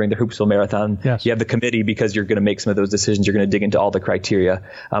interview during the Hoopsville Marathon. Yes. You have the committee because you're going to make some of those decisions. You're going to dig into all the criteria.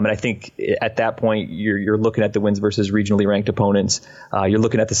 And I think at that point, you're looking at the wins versus regionally ranked opponents. You're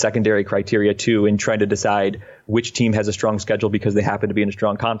looking at the secondary criteria too and trying to decide which team has a strong schedule because they happen to be in a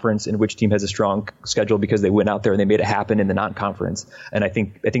strong conference and which team has a strong schedule because they went out there and they made it happen in the non-conference. And I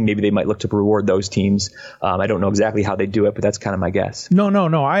think maybe they might look to reward those teams. I don't know exactly how they do it, but that's kind of my guess. No.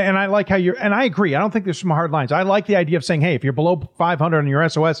 I like how and I agree. I don't think there's some hard lines. I like the idea of saying, hey, if you're below 500 on your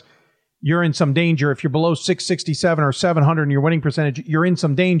SOS, you're in some danger. If you're below 667 or 700 in your winning percentage, you're in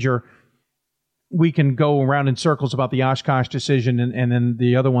some danger. We can go around in circles about the Oshkosh decision and then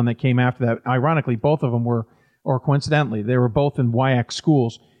the other one that came after that. Ironically, both of them were, or coincidentally, they were both in WIAC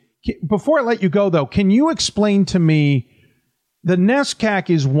schools. Before I let you go, though, can you explain to me, the NESCAC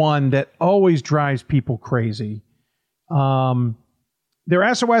is one that always drives people crazy.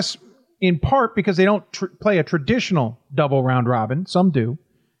 They're SOS in part because they don't play a traditional double round robin. Some do.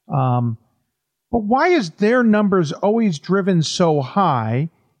 But why is their numbers always driven so high?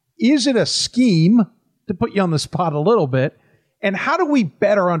 Is it a scheme, to put you on the spot a little bit? And how do we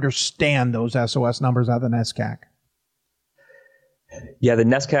better understand those SOS numbers out of the NESCAC? Yeah, the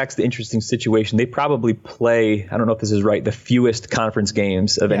NESCAC's the interesting situation. They probably play, I don't know if this is right, the fewest conference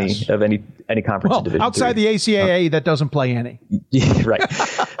games of any conference in Division outside III. the ACAA that doesn't play any. Yeah,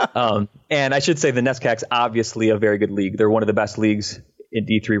 right. And I should say the NESCAC's obviously a very good league. They're one of the best leagues in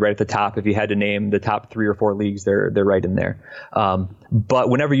D3 right at the top. If you had to name the top 3 or 4 leagues, they're right in there. But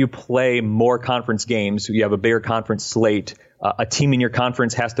whenever you play more conference games, you have a bigger conference slate, a team in your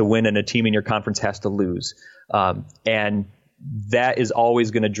conference has to win and a team in your conference has to lose. And that is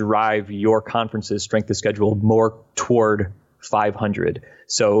always going to drive your conference's strength of schedule more toward 500.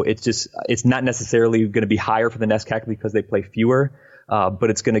 So it's not necessarily going to be higher for the NESCAC because they play fewer,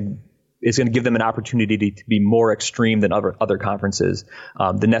 but it's going to give them an opportunity to be more extreme than other conferences.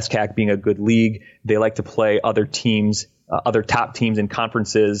 The NESCAC being a good league, they like to play other teams, other top teams in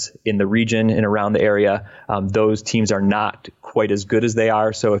conferences in the region and around the area. Those teams are not quite as good as they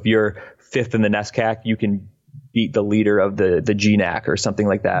are. So if you're 5th in the NESCAC, you can beat the leader of the GNAC or something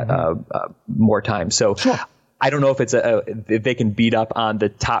like that more times. So I don't know if if they can beat up on the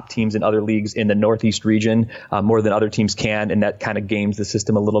top teams in other leagues in the Northeast region more than other teams can, and that kind of games the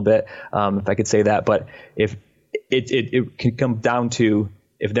system a little bit, if I could say that. But if it can come down to,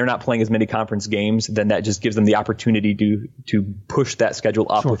 if they're not playing as many conference games, then that just gives them the opportunity to push that schedule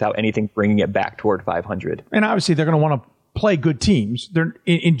up without anything bringing it back toward 500. And obviously they're going to want to play good teams. They're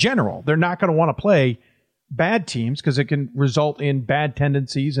in general, they're not going to want to play bad teams because it can result in bad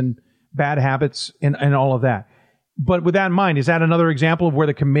tendencies and bad habits and all of that. But with that in mind, is that another example of where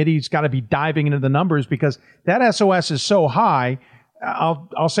the committee's got to be diving into the numbers because that SOS is so high?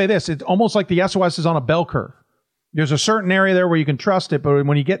 I'll say this, it's almost like the SOS is on a bell curve. There's a certain area there where you can trust it, but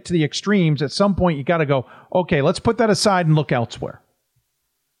when you get to the extremes, at some point you got to go, okay, let's put that aside and look elsewhere.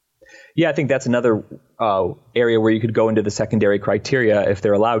 Yeah, I think that's another area where you could go into the secondary criteria if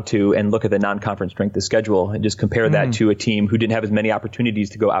they're allowed to and look at the non-conference strength of schedule and just compare that to a team who didn't have as many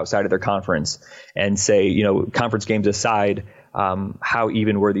opportunities to go outside of their conference and say, conference games aside, how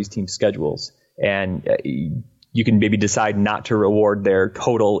even were these teams' schedules? And you can maybe decide not to reward their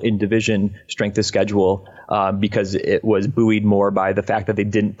total in-division strength of schedule because it was buoyed more by the fact that they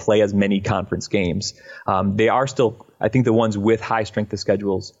didn't play as many conference games. They are still, I think the ones with high strength of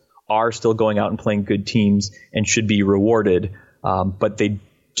schedules are still going out and playing good teams and should be rewarded, but they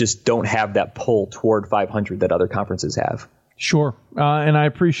just don't have that pull toward 500 that other conferences have. Sure. And I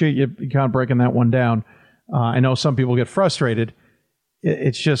appreciate you kind of breaking that one down. I know some people get frustrated.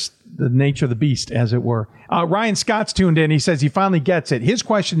 It's just the nature of the beast, as it were. Ryan Scott's tuned in. He says he finally gets it. His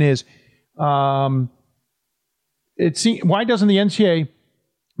question is, why doesn't the NCAA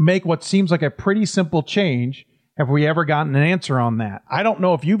make what seems like a pretty simple change? Have we ever gotten an answer on that? I don't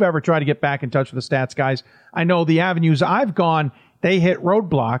know if you've ever tried to get back in touch with the stats guys. I know the avenues I've gone, they hit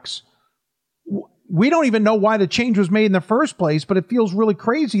roadblocks. We don't even know why the change was made in the first place, but it feels really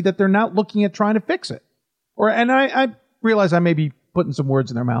crazy that they're not looking at trying to fix it. And I realize I may be putting some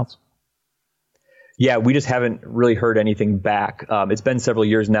words in their mouths. Yeah, we just haven't really heard anything back. It's been several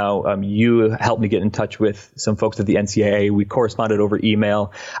years now. You helped me get in touch with some folks at the NCAA. We corresponded over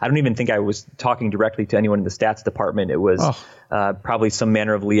email. I don't even think I was talking directly to anyone in the stats department. It was probably some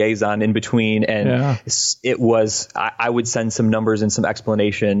manner of liaison in between. And it was, I would send some numbers and some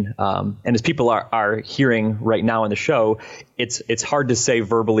explanation. And as people are hearing right now on the show, it's hard to say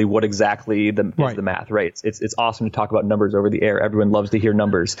verbally what exactly is the math, right? It's awesome to talk about numbers over the air. Everyone loves to hear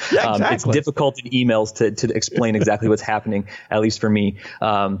numbers. Yeah, exactly. It's difficult in emails to explain exactly what's happening, at least for me.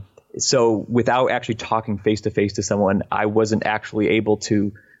 So without actually talking face to face to someone, I wasn't actually able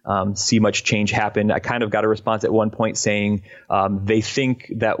to see much change happen. I kind of got a response at one point saying they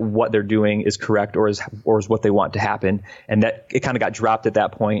think that what they're doing is correct or is what they want to happen, and that it kind of got dropped at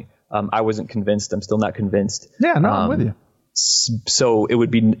that point. I wasn't convinced. I'm still not convinced. Yeah, no, I'm with you. So it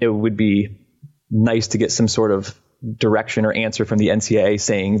would be nice to get some sort of direction or answer from the NCAA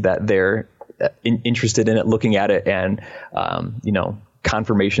saying that they're interested in it, looking at it, and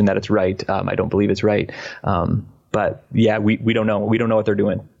confirmation that it's right. I don't believe it's right, but yeah, we don't know. We don't know what they're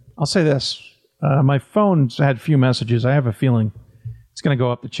doing. I'll say this: my phone's had a few messages. I have a feeling it's going to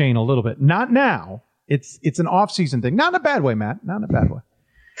go up the chain a little bit. Not now. It's an off-season thing. Not in a bad way, Matt. Not in a bad way.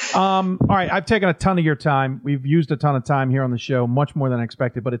 All right, I've taken a ton of your time. We've used a ton of time here on the show, much more than I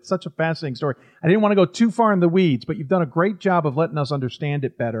expected, but it's such a fascinating story. I didn't want to go too far in the weeds, but you've done a great job of letting us understand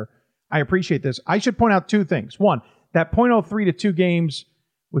it better. I appreciate this. I should point out two things. One, that .03 to 2 games,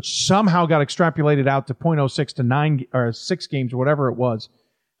 which somehow got extrapolated out to .06 to 9 or 6 games or whatever it was,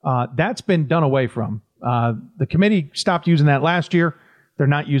 that's been done away from. The committee stopped using that last year. They're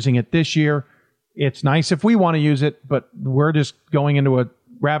not using it this year. It's nice if we want to use it, but we're just going into a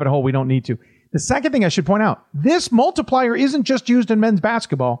rabbit hole we don't need to. The second thing I should point out, this multiplier isn't just used in men's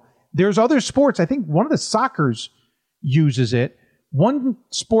basketball. There's other sports. I think one of the soccers uses it. One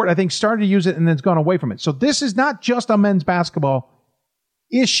sport, I think, started to use it and then it's gone away from it. So this is not just a men's basketball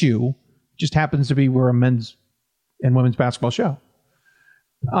issue. It just happens to be we're a men's and women's basketball show.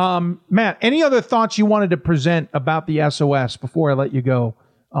 Matt, any other thoughts you wanted to present about the SOS before I let you go?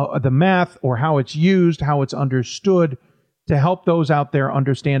 The math or how it's used, how it's understood, to help those out there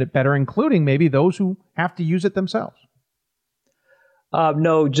understand it better, including maybe those who have to use it themselves?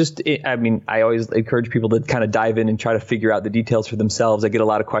 No, I always encourage people to kind of dive in and try to figure out the details for themselves. I get a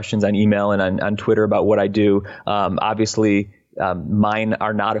lot of questions on email and on Twitter about what I do. Obviously, mine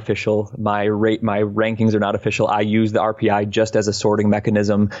are not official. My rankings are not official. I use the RPI just as a sorting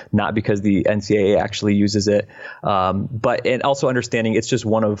mechanism, not because the NCAA actually uses it. And also understanding it's just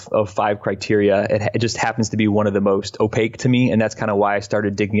one of 5 criteria. It just happens to be one of the most opaque to me. And that's kind of why I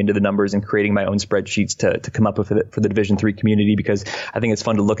started digging into the numbers and creating my own spreadsheets to come up with it for the Division III community, because I think it's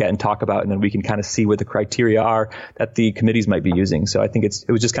fun to look at and talk about. And then we can kind of see what the criteria are that the committees might be using. So I think it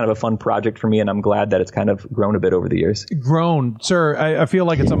was just kind of a fun project for me. And I'm glad that it's kind of grown a bit over the years. Grown. Sir, I feel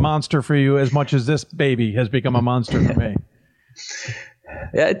like it's a monster for you as much as this baby has become a monster for me.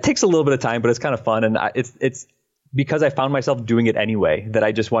 Yeah, it takes a little bit of time, but it's kind of fun. And it's because I found myself doing it anyway that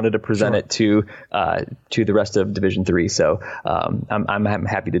I just wanted to present it to the rest of Division III. So I'm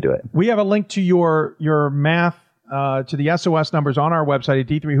happy to do it. We have a link to your math, to the SOS numbers on our website at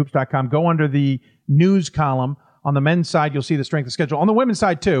d3hoops.com. Go under the news column. On the men's side, you'll see the strength of schedule. On the women's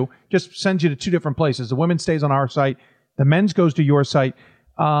side, too, just sends you to 2 different places. The women's stays on our site. The men's goes to your site.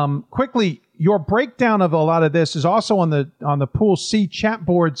 Quickly, your breakdown of a lot of this is also on the Pool C chat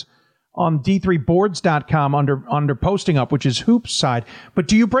boards on d3boards.com under posting up, which is hoops side. But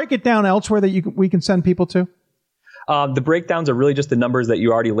do you break it down elsewhere that we can send people to? The breakdowns are really just the numbers that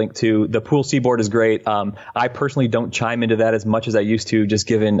you already linked to. The Pool C board is great. I personally don't chime into that as much as I used to, just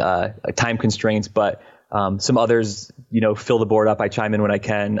given time constraints. But some others, fill the board up. I chime in when I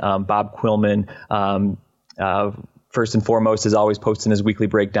can. Bob Quillman, first and foremost, is always posting his weekly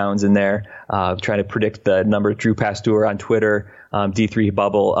breakdowns in there, trying to predict the number. Drew Pasteur on Twitter, D3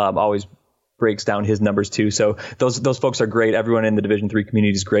 Bubble, always breaks down his numbers too. So those folks are great. Everyone in the Division III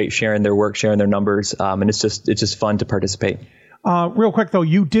community is great, sharing their work, sharing their numbers, and it's just fun to participate. Real quick though,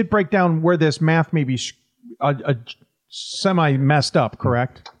 you did break down where this math may be semi messed up,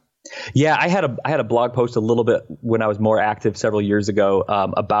 correct? Yeah, I had a blog post a little bit when I was more active several years ago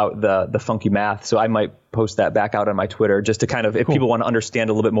about the funky math. So I might post that back out on my Twitter just to kind of, if people want to understand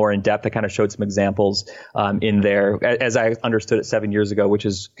a little bit more in depth, I kind of showed some examples in there as I understood it 7 years ago, which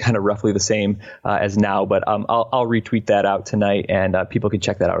is kind of roughly the same as now. But I'll retweet that out tonight, and people can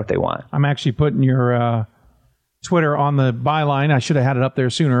check that out if they want. I'm actually putting your Twitter on the byline. I should have had it up there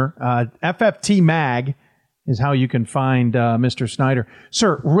sooner. FFT Mag is how you can find Mr. Snyder.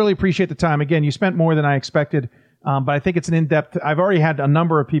 Sir, really appreciate the time. Again, you spent more than I expected, but I think it's an in-depth. I've already had a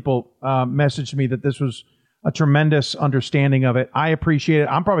number of people message me that this was a tremendous understanding of it. I appreciate it.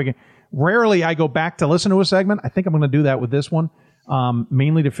 I'm probably going to, rarely I go back to listen to a segment. I think I'm going to do that with this one,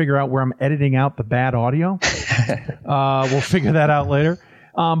 mainly to figure out where I'm editing out the bad audio. We'll figure that out later.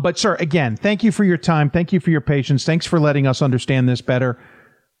 But sir, again, thank you for your time. Thank you for your patience. Thanks for letting us understand this better.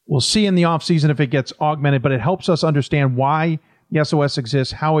 We'll see in the off season if it gets augmented, but it helps us understand why the SOS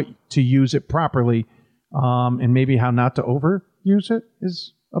exists, how to use it properly, and maybe how not to overuse it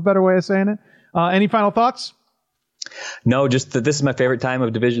is a better way of saying it. Any final thoughts? No, just that this is my favorite time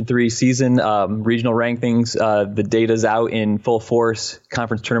of Division III season. Regional rankings, the data's out in full force.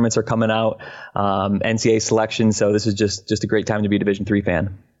 Conference tournaments are coming out, NCAA selection. So this is just a great time to be a Division III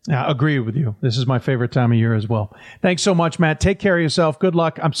fan. I agree with you. This is my favorite time of year as well. Thanks so much, Matt. Take care of yourself. Good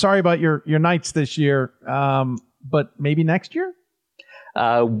luck. I'm sorry about your Knights this year, but maybe next year?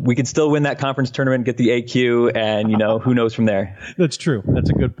 We could still win that conference tournament, get the AQ, and, who knows from there. That's true.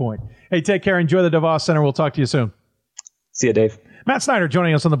 That's a good point. Hey, take care. Enjoy the DeVos Center. We'll talk to you soon. See you, Dave. Matt Snyder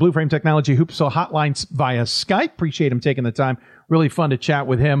joining us on the Blue Frame Technology Hoopsville hotline via Skype. Appreciate him taking the time. Really fun to chat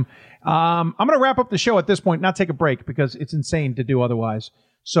with him. I'm going to wrap up the show at this point, not take a break, because it's insane to do otherwise.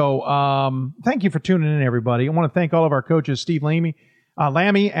 So thank you for tuning in, everybody. I want to thank all of our coaches, Steve Lammy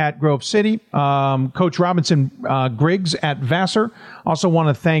at Grove City, Coach Robinson Griggs at Vassar. Also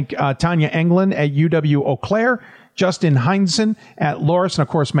want to thank Tanya Englund at UW Eau Claire, Justin Heinzen at Loris, and, of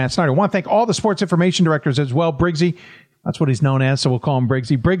course, Matt Snyder. I want to thank all the sports information directors as well. Briggsy, that's what he's known as, so we'll call him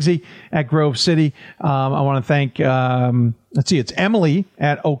Briggsy. Briggsy at Grove City. I want to thank, it's Emily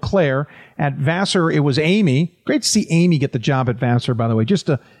at Eau Claire. At Vassar, it was Amy. Great to see Amy get the job at Vassar, by the way. Just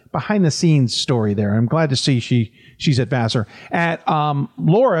a behind-the-scenes story there. I'm glad to see she's at Vassar. At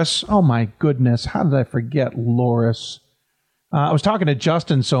Loris, oh, my goodness, how did I forget Loris? I was talking to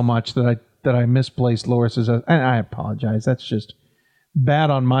Justin so much that I misplaced Loris. And I apologize. That's just bad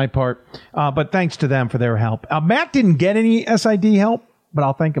on my part. But thanks to them for their help. Matt didn't get any SID help, but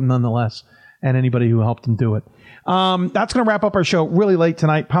I'll thank him nonetheless, and anybody who helped him do it. That's going to wrap up our show really late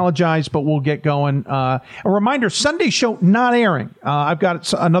tonight. Apologize, but we'll get going. A reminder, Sunday show not airing. I've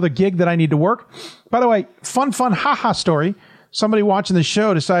got another gig that I need to work. By the way, fun, haha story. Somebody watching the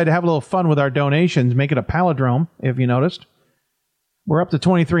show decided to have a little fun with our donations, make it a palindrome, if you noticed. We're up to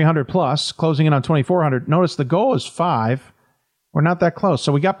 2,300 plus, closing in on 2,400. Notice the goal is 5. We're not that close.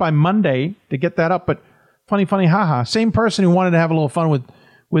 So we got by Monday to get that up, but funny, haha. Same person who wanted to have a little fun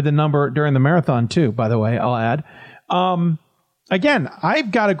with the number during the marathon too, by the way, I'll add. Again,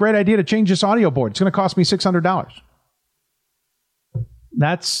 I've got a great idea to change this audio board. It's going to cost me $600.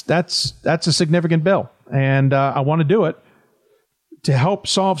 That's a significant bill. And I want to do it to help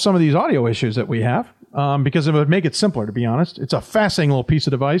solve some of these audio issues that we have, because it would make it simpler, to be honest. It's a fascinating little piece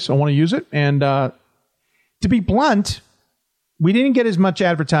of device. I want to use it. And to be blunt, we didn't get as much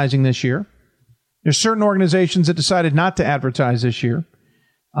advertising this year. There's certain organizations that decided not to advertise this year.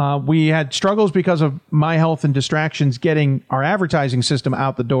 We had struggles because of my health and distractions getting our advertising system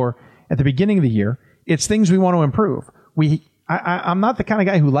out the door at the beginning of the year. It's things we want to improve. I'm not the kind of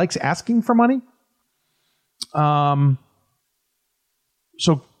guy who likes asking for money.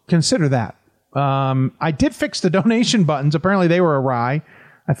 So consider that. I did fix the donation buttons. Apparently they were awry.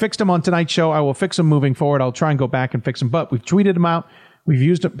 I fixed them on tonight's show. I will fix them moving forward. I'll try and go back and fix them. But we've tweeted them out. We've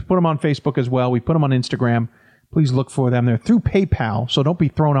used it, put them on Facebook as well. We put them on Instagram. Please look for them. They're through PayPal, so don't be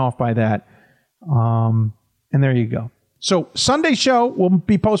thrown off by that. And there you go. So Sunday show will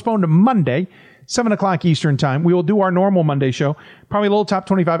be postponed to Monday, 7 o'clock Eastern time. We will do our normal Monday show, probably a little top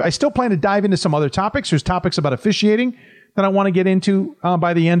 25. I still plan to dive into some other topics. There's topics about officiating that I want to get into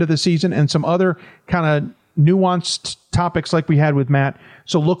by the end of the season, and some other kind of nuanced topics like we had with Matt.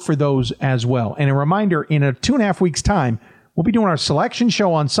 So look for those as well. And a reminder, in a 2.5 weeks time, we'll be doing our selection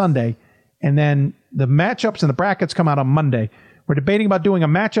show on Sunday, and then the matchups and the brackets come out on Monday. We're debating about doing a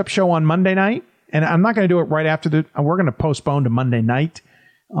matchup show on Monday night, and I'm not going to do it right after we're going to postpone to Monday night.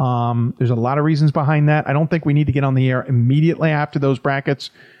 There's a lot of reasons behind that. I don't think we need to get on the air immediately after those brackets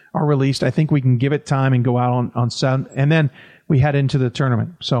are released. I think we can give it time and go out on 7, and then we head into the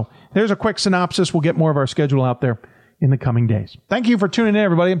tournament. So there's a quick synopsis. We'll get more of our schedule out there in the coming days. Thank you for tuning in,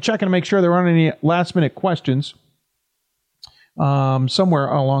 everybody. I'm checking to make sure there aren't any last-minute questions somewhere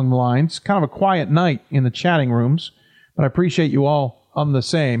along the lines. Kind of a quiet night in the chatting rooms, but I appreciate you all on the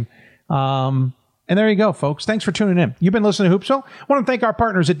same. And there you go, folks. Thanks for tuning in. You've been listening to Hoopsville. I want to thank our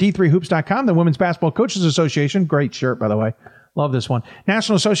partners at D3Hoops.com, the Women's Basketball Coaches Association. Great shirt, by the way. Love this one.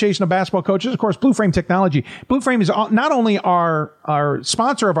 National Association of Basketball Coaches, of course, Blue Frame Technology. Blue Frame is not only our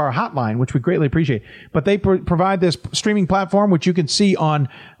sponsor of our hotline, which we greatly appreciate, but they provide this streaming platform, which you can see on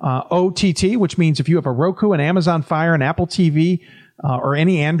OTT, which means if you have a Roku, an Amazon Fire, an Apple TV, or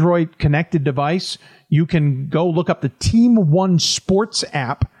any Android connected device, you can go look up the Team One Sports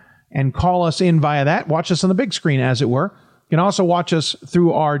app and call us in via that. Watch us on the big screen, as it were. You can also watch us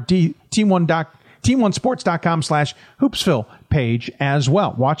through our team1sports.com/Hoopsville page as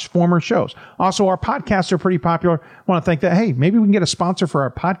well. Watch former shows. Also, our podcasts are pretty popular. I want to thank that. Hey, maybe we can get a sponsor for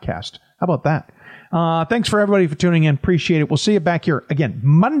our podcast. How about that? Thanks for everybody for tuning in. Appreciate it. We'll see you back here again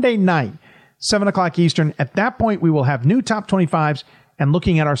Monday night, 7 o'clock Eastern. At that point, we will have new top 25s and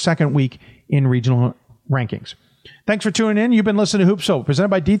looking at our second week in regional rankings. Thanks for tuning in. You've been listening to Hoopsville, presented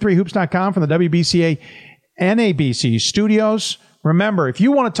by D3Hoops.com from the WBCA NABC studios. Remember, if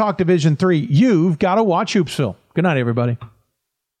you want to talk Division III, you've got to watch Hoopsville. Good night, everybody.